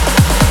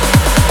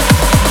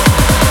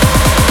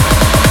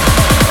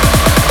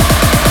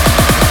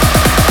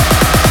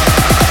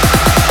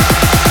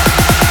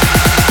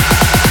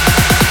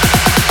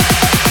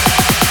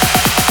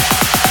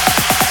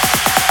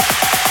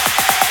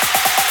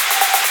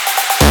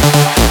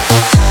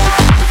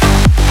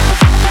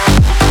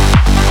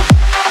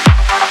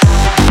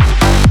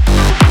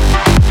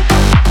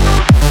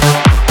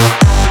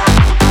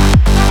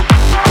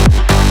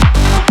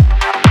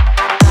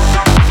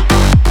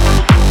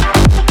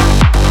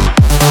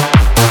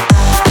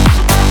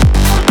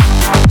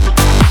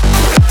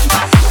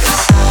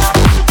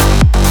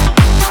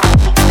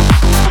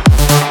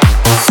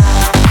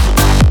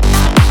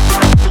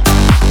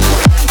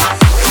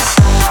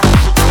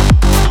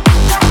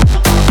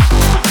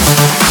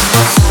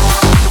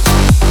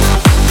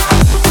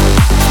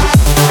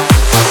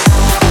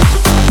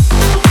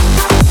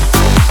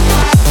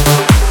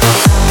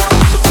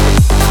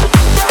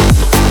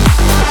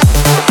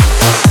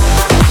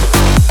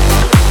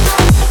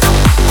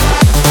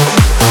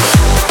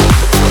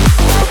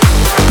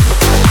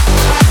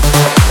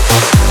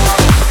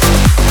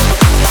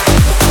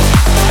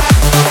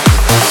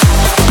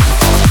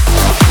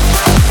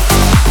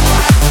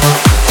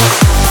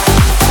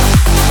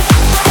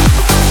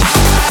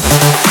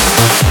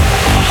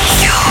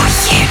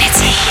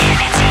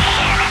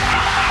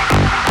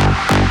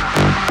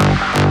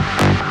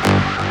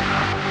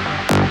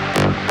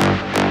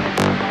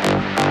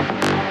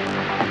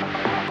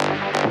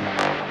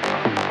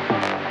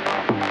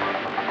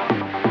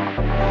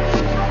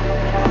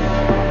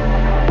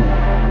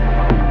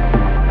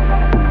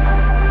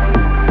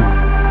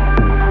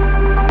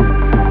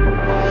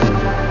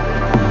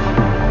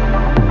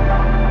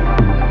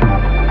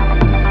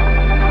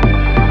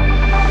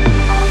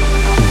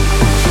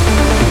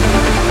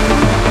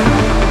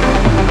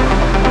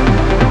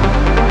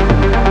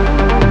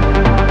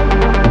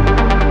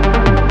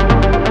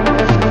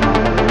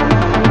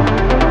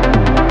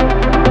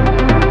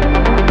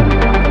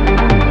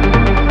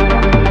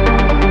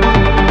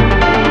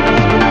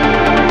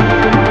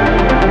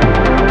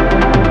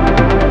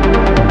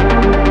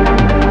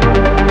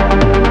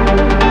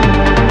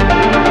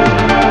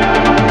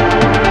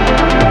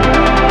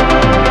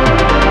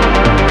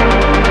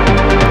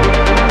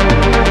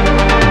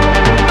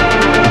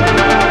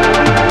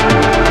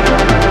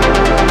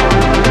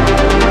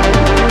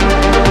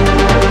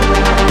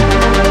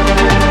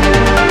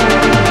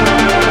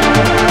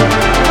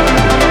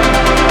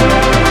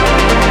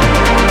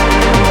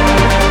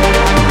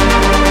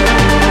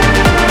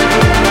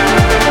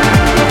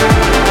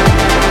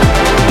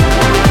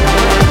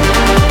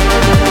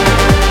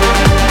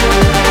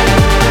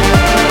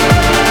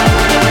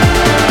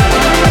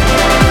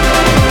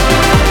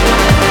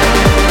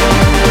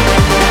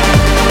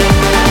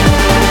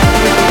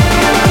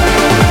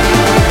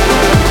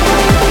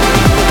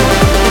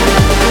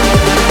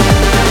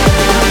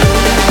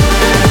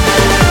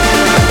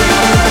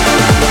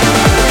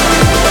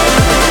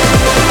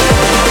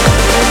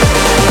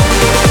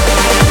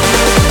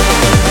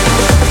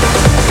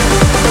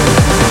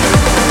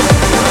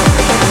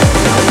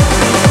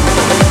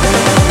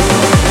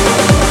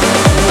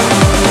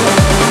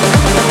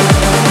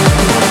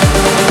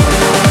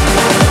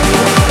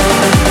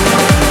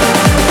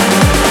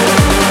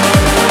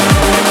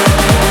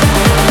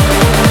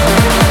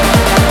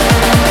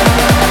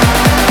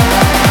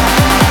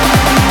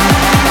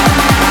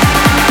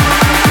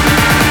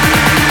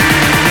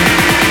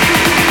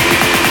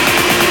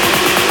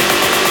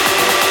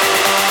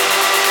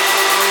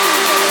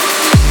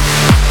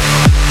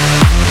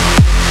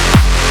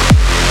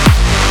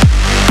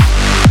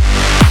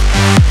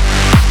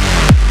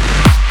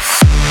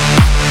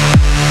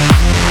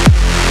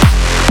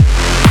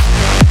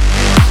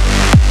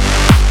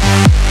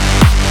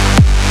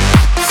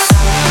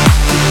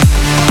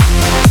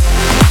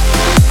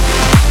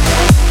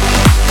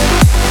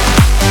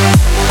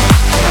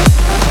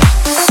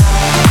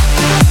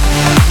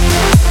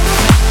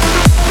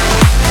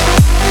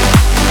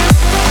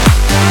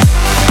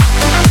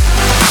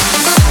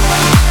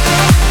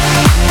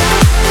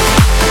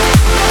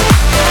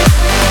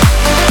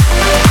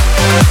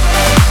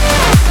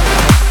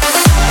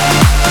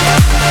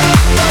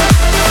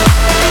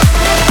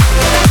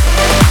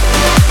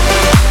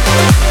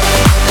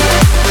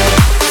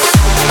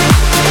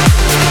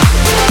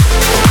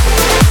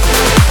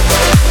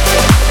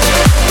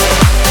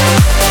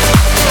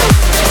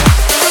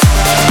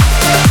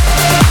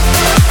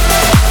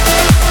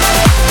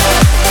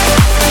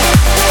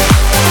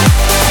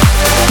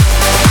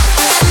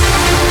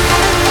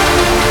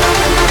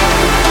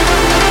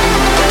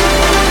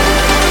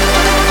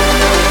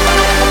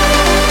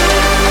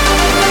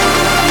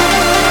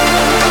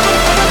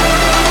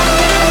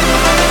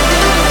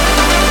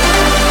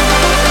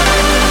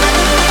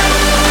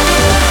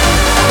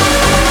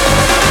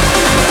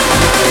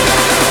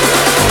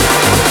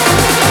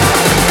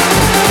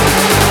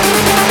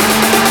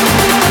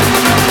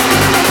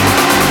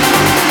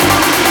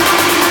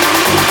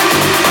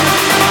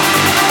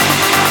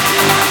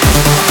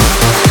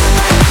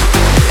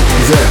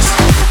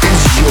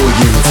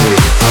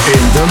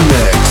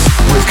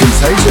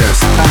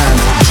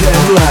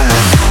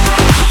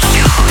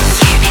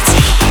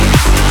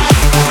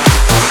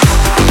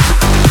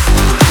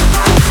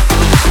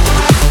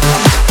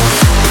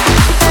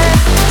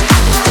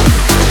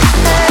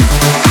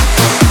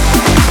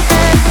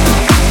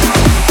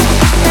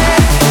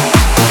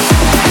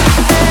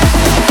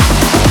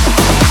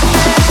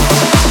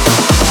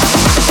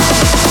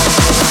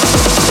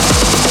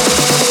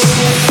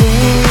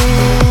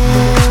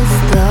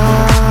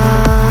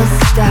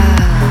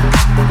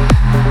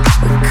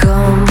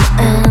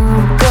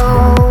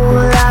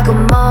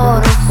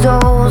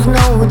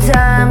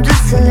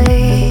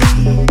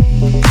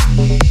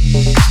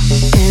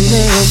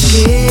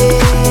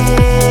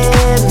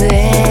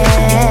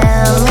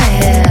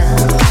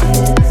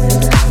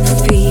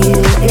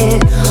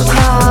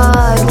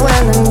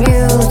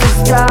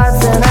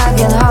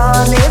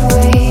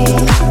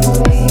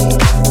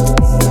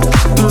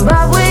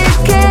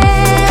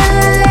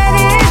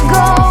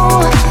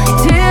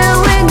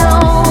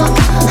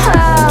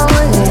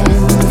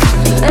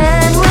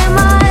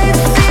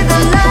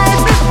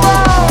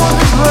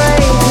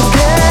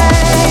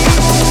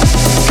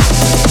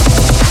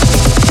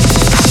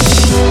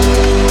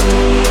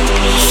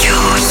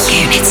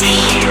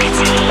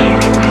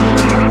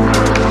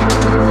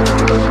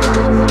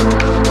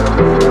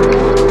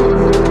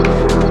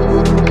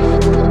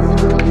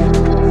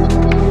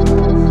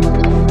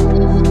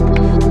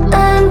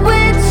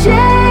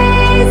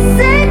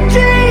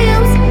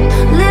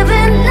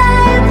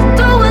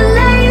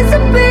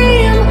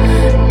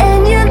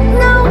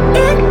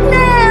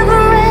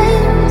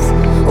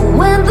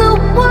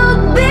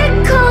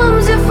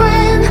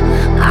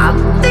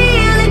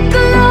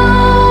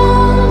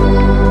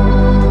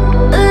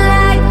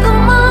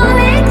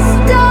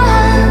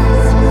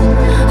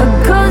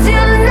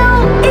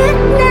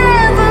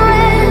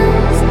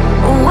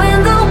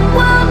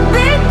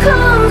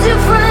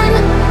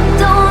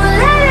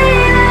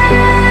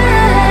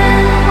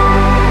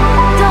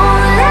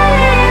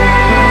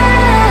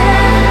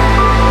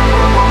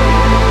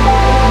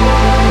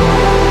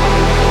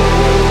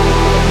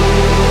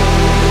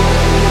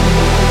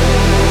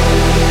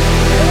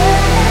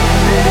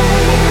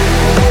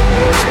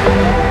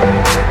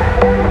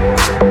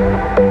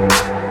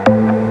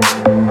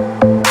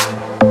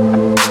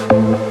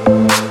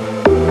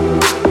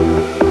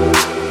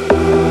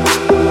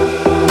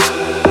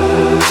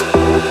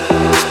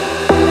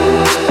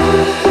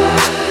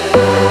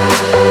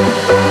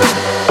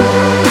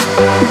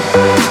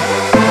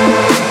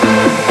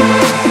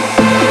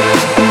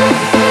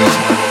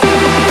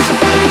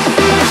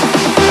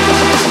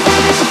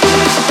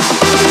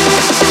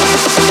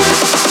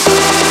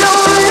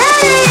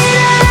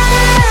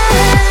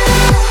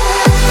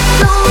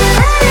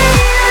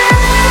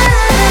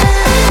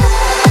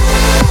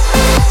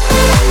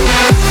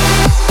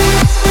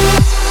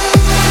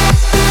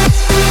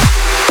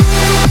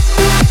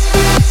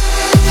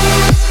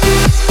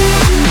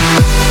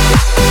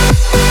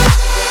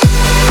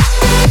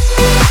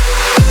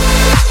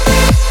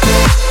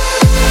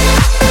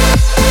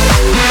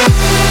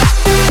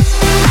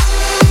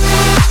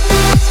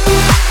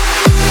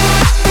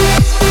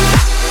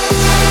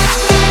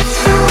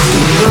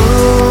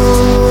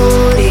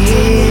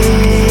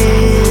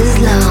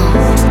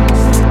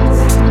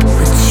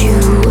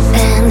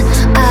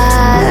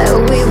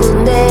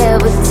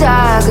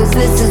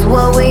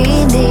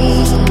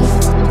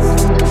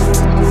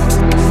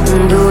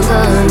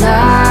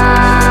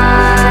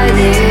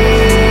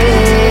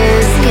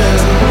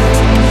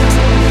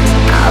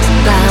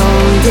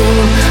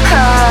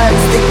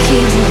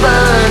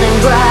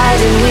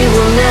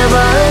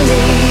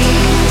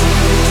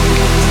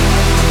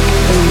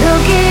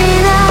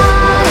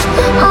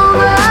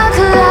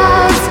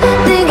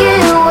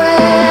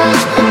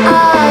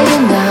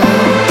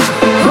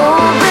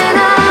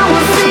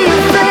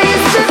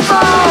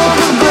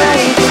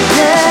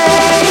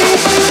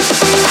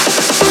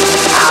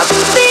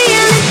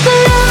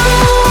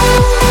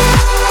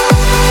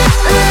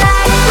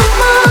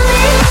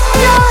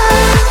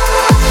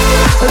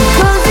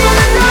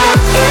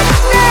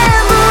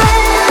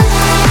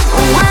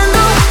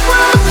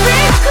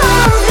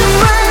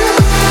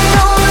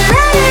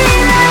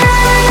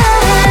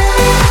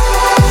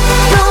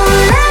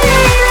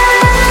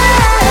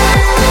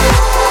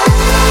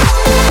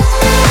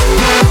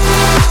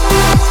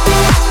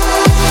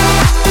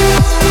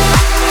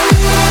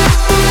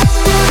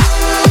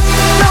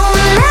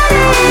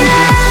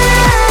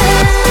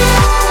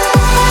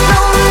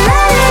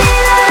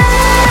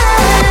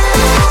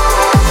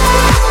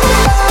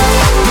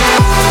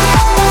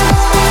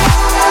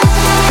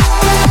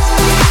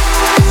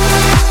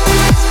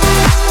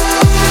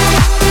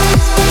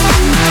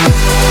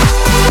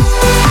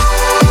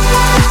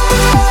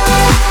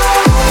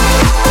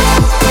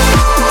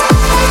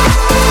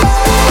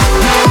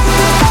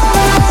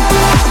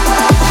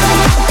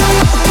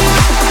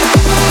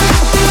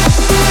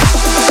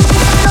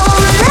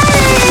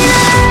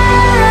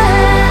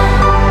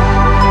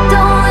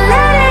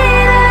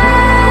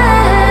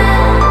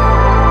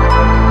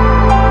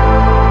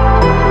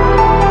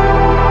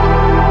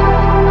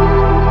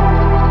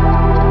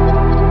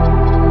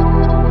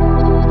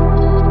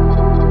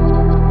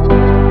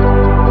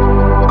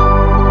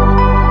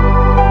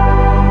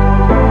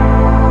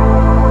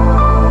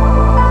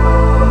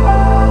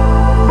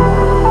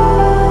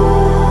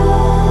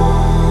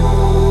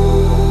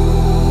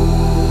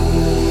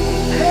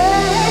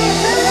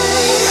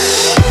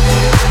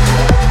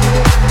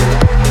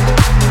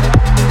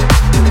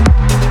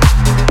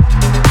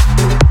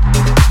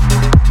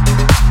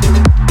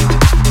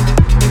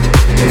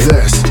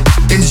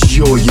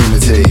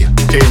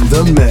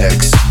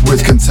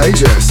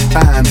 Contagious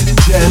and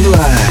Jem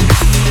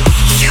Lang.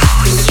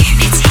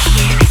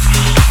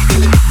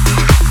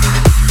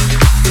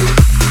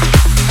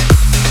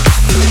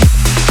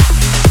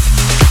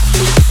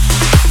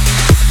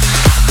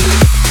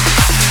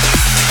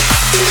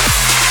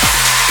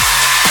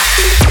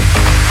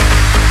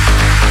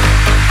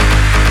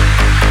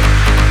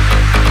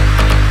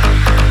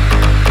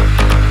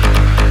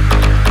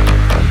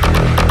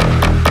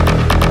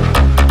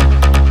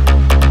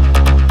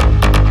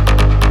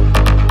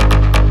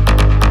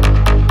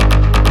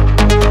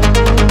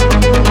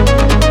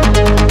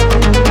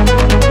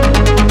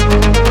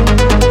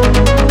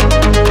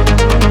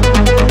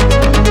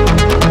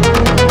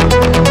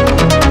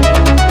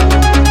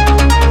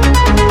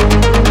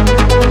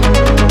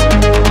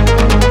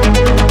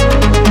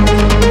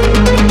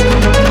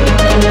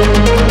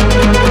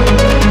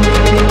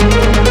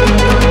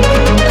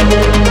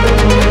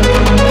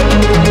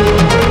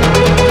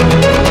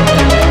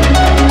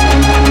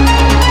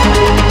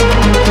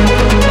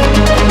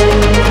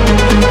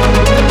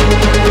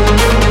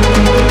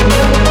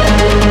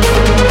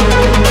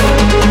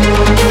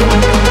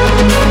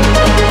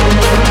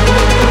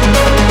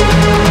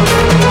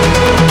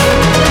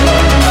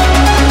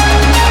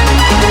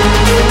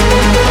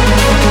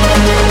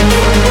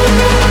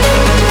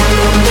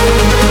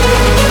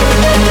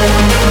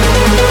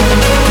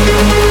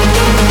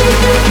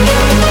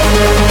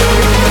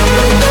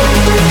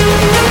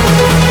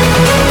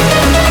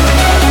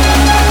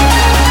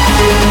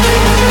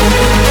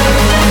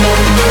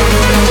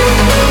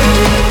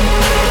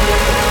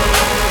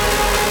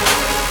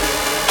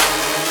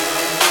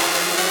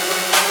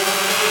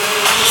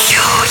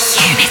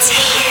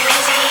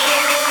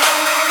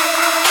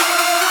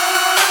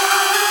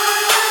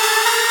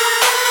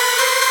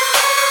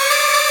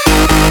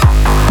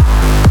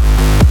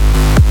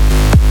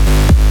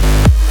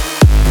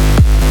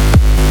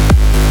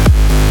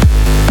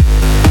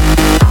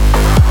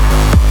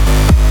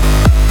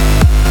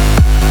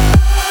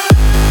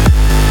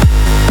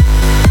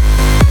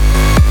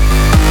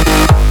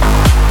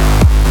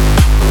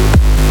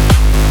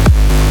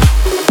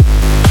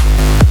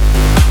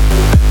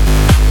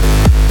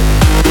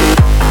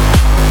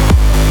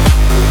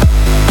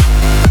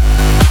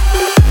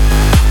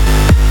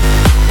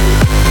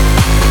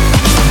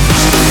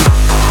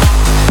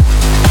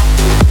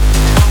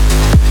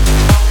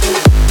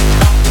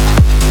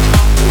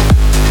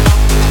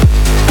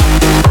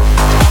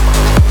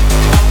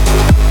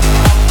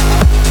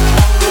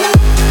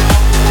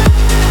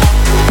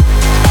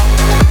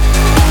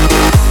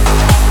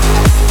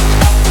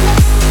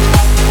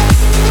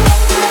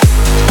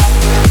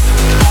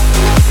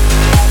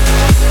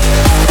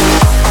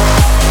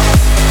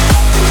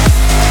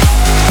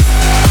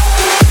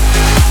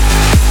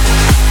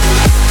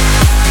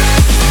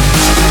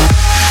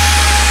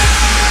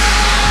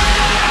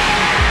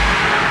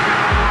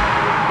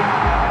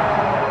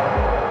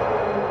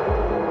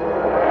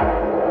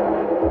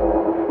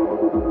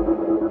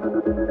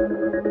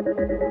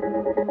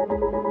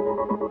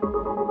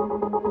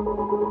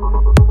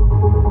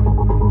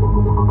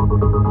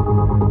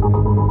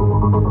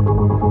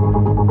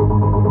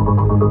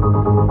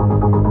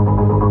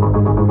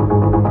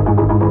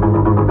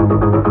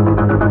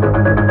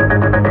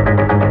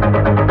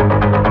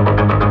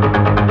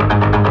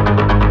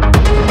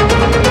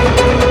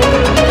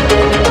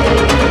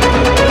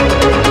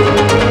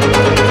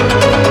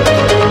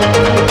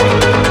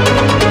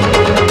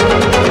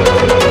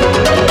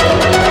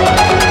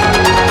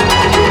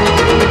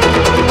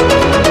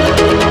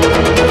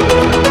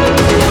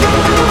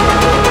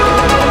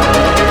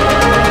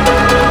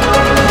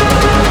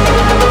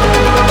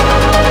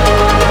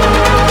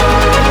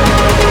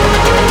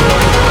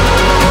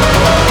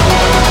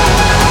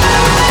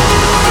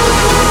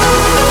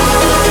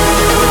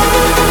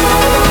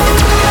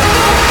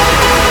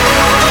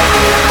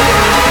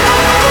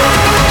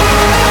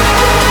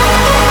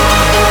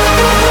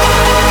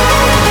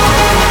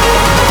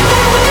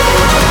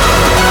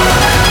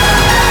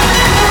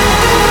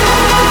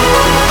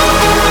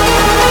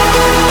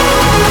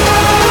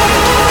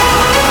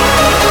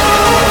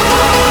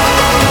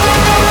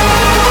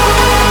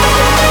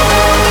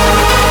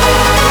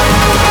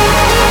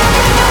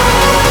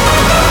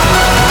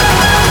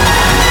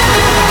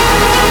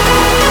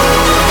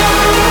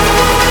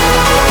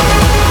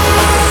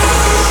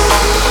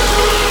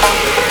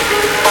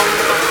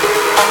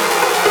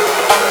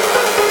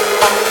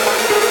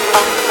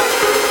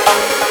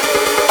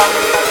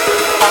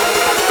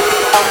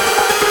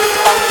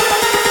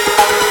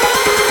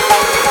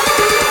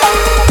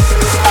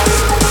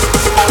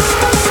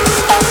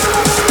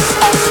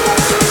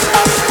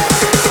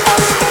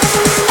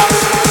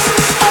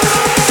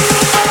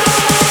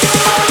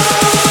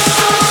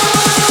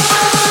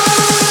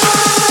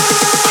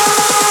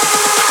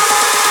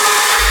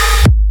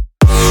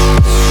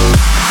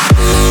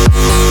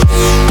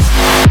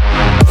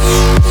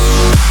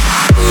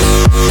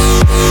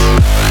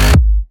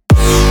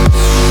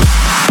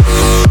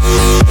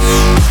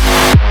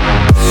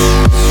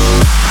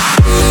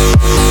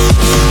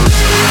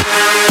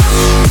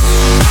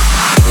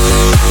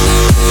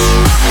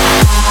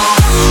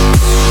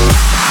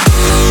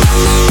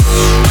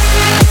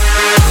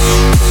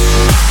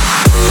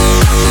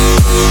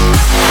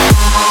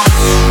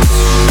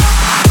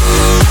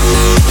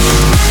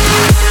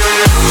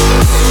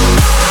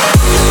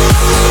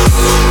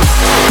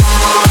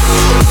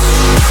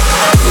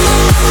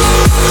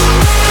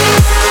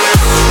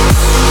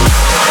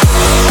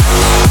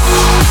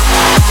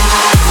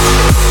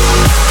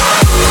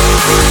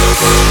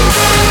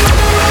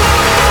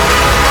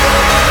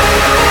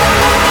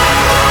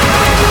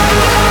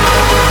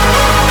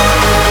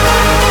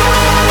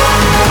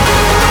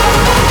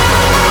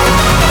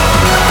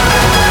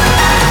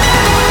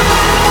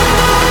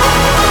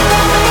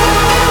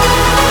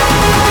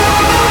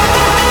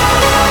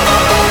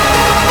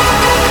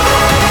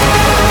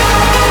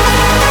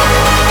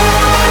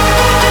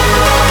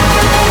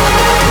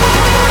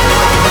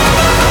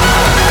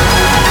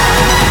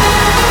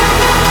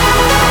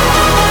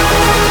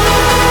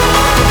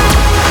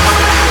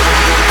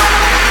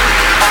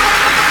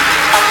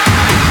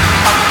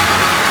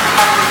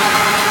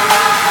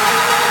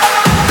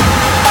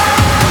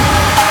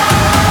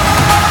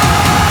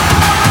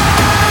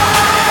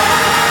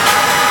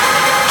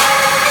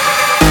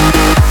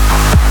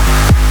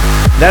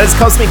 That is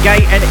Cosmic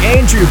Gate and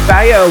Andrew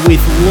Bayer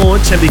with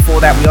Launch. And before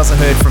that, we also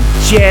heard from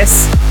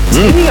Jess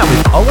teaming up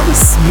with Oliver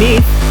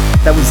Smith.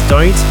 That was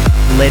Don't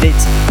Let It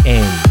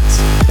End.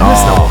 Let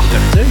us know what we're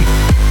going to do.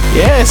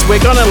 Yes,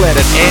 we're going to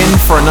let it end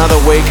for another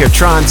week of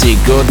trancey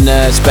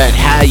goodness, but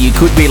hey, you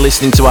could be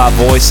listening to our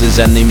voices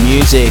and the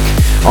music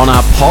on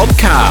our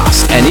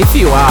podcast. And if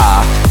you are,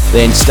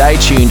 then stay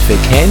tuned for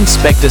Ken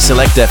Spector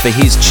Selector for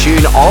his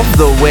tune of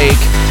the week.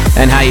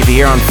 And hey, if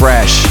you're here on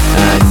Fresh,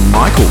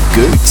 Michael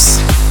Goots.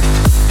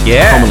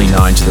 Yeah. Commonly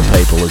known to the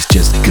people as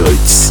just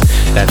Goots.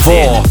 That's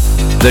for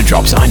the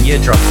Drop Zone. Yeah,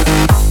 Drop Zone.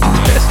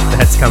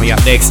 That's coming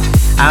up next.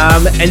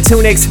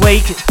 Until next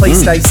week,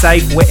 please stay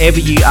safe wherever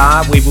you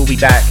are. We will be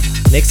back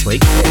next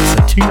week,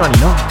 episode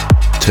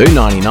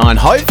 299.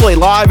 Hopefully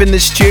live in the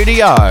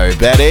studio.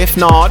 But if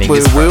not, we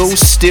will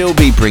still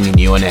be bringing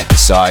you an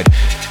episode.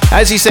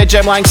 As you said,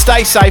 Jem Lang,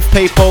 stay safe,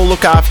 people.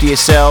 Look after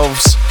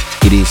yourselves.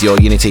 It is Your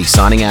Unity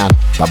signing out.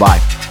 Bye-bye.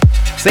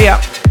 See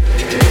ya.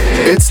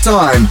 It's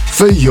time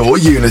for Your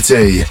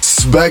Unity.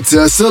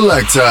 Spector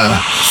Selector.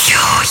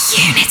 Your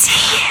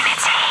Unity.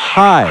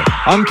 Hi,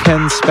 I'm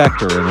Ken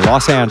Spector in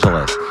Los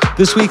Angeles.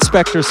 This week's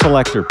Spector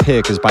Selector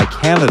pick is by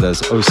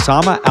Canada's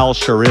Osama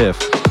Al-Sharif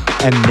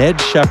and Ned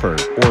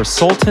Shepard, or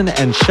Sultan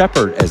and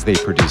Shepard as they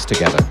produce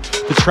together.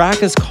 The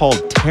track is called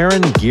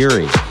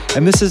Tarangiri,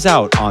 and this is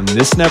out on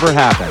This Never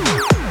Happened.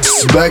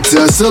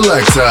 Spector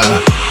Selector.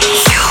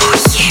 Your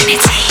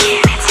Unity.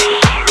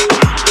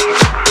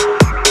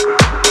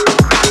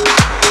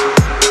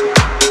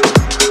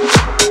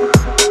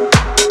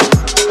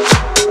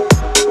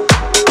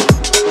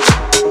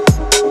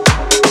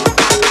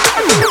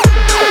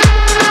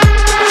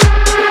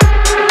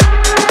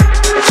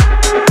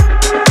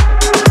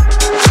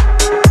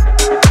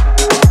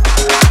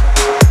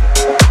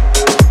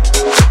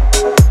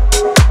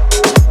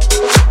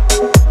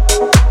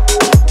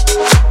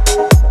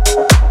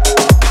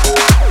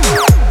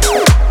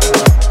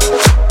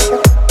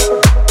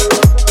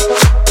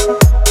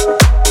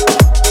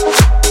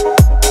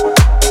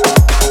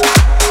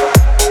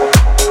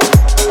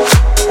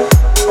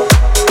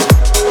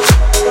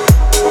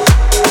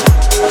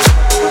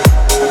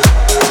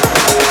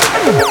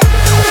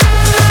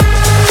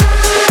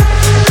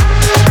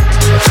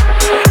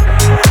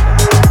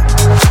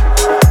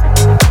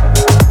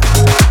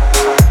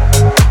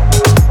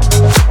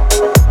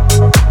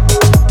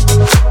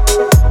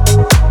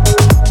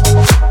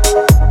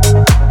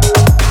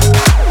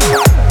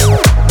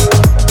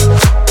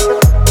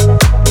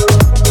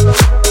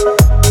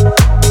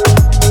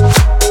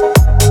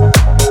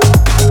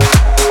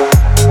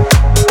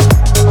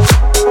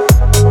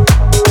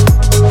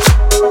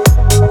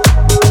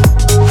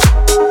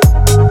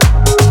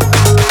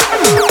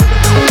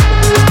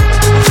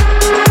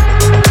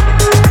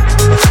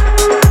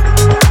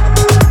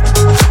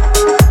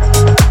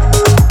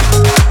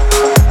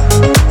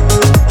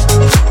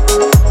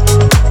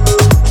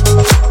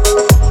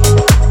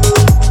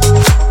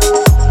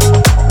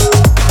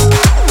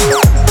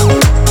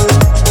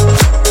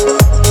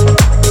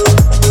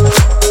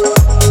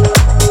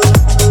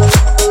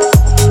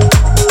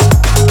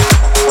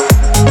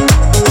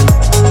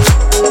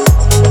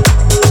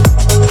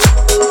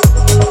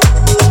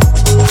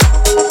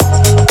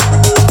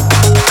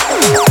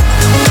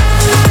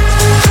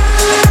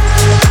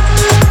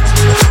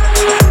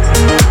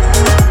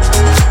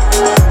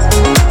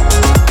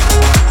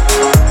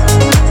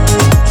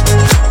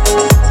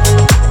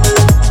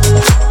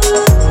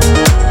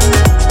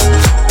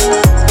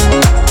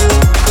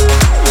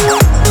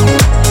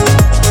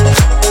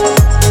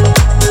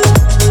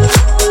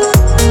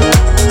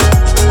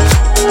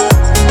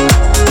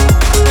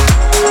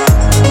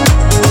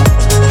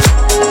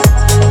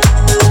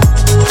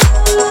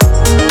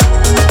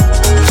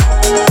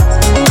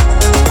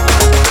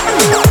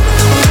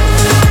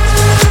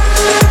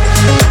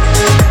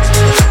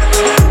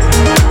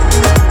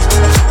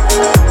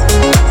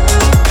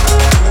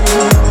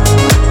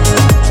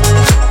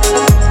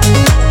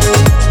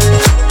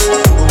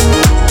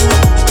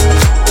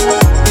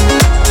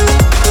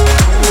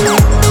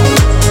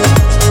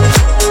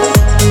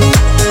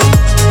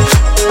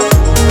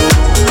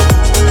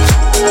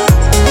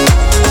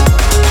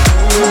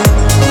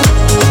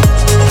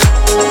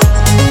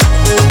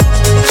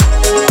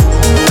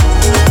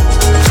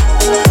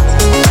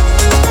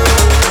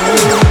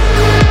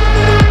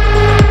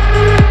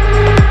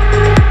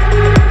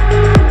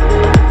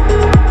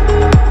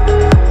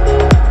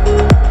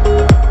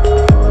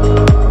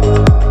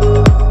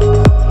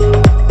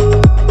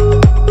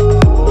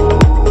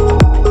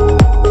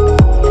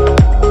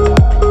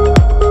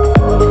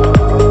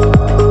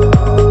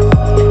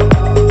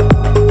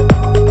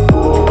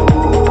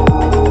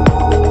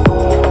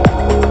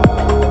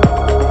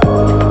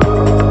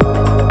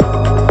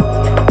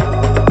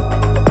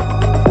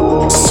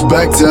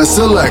 Spector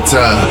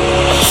Selector.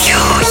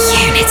 Your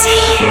Unity.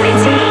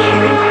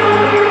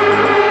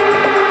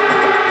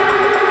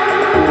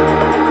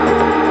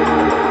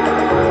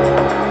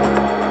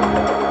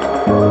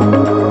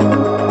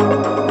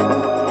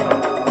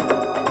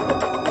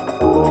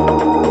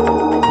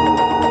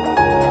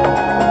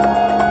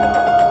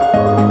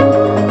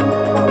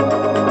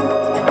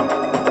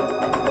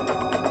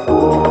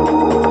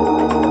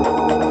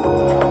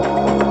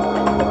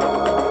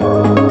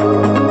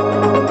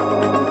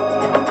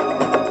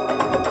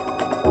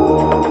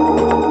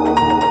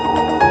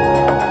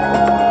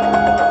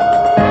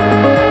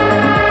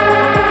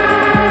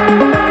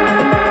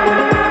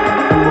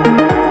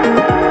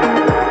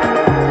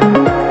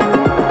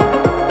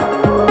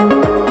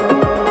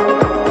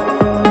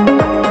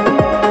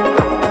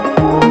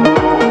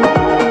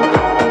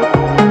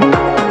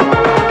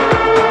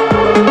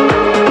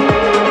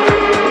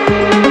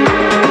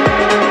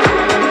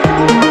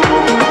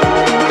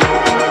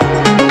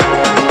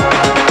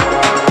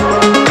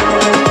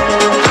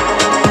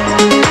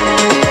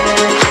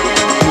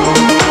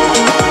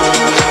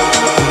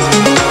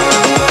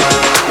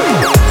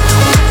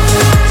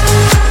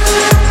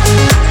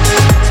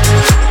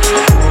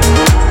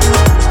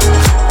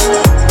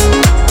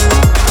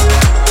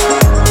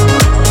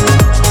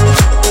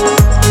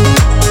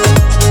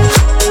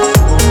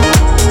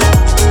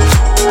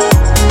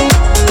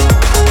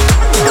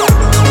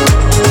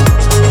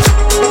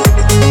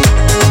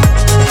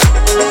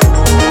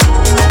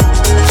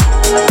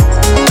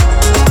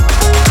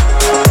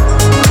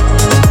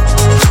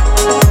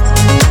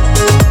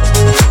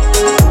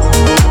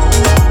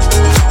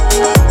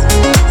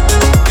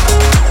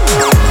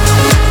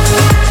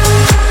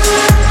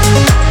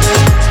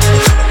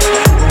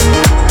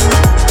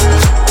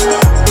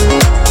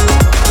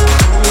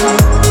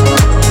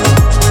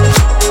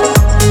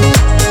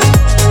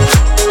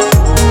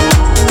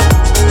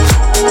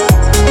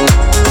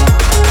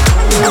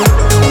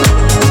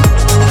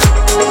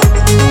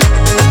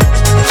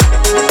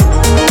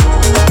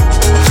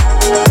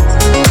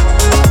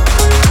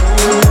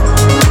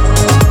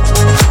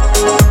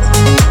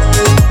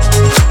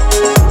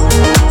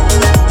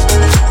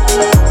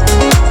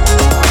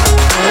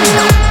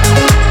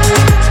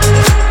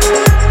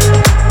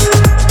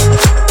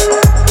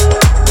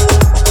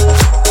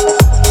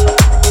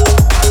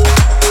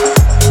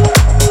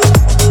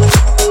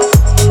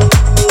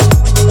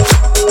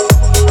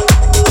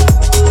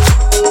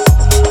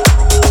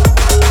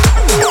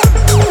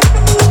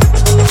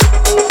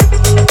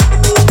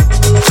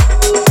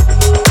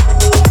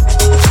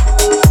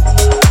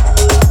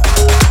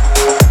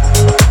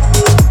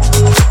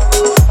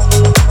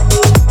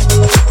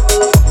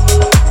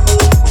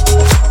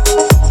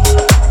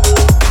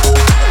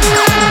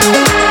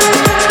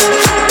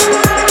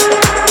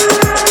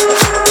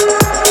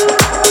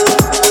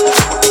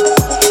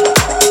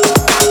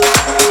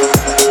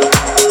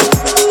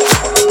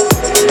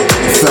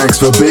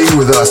 for being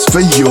with us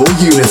for Your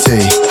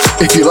Unity.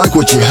 If you like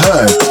what you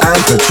heard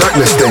and for track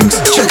listings,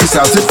 check us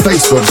out at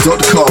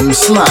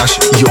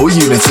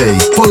facebook.com/YourUnity.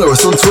 Follow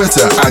us on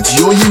Twitter at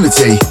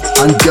YourUnity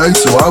and go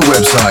to our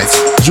website,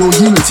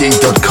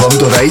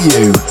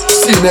 yourunity.com.au.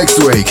 See you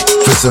next week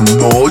for some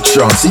more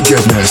chancy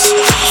goodness.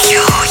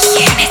 Your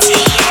Unity.